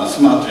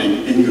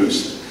smattering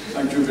English.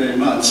 Thank you very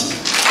much.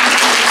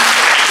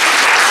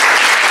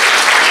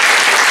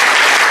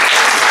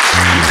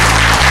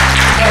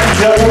 Thank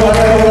you, everyone.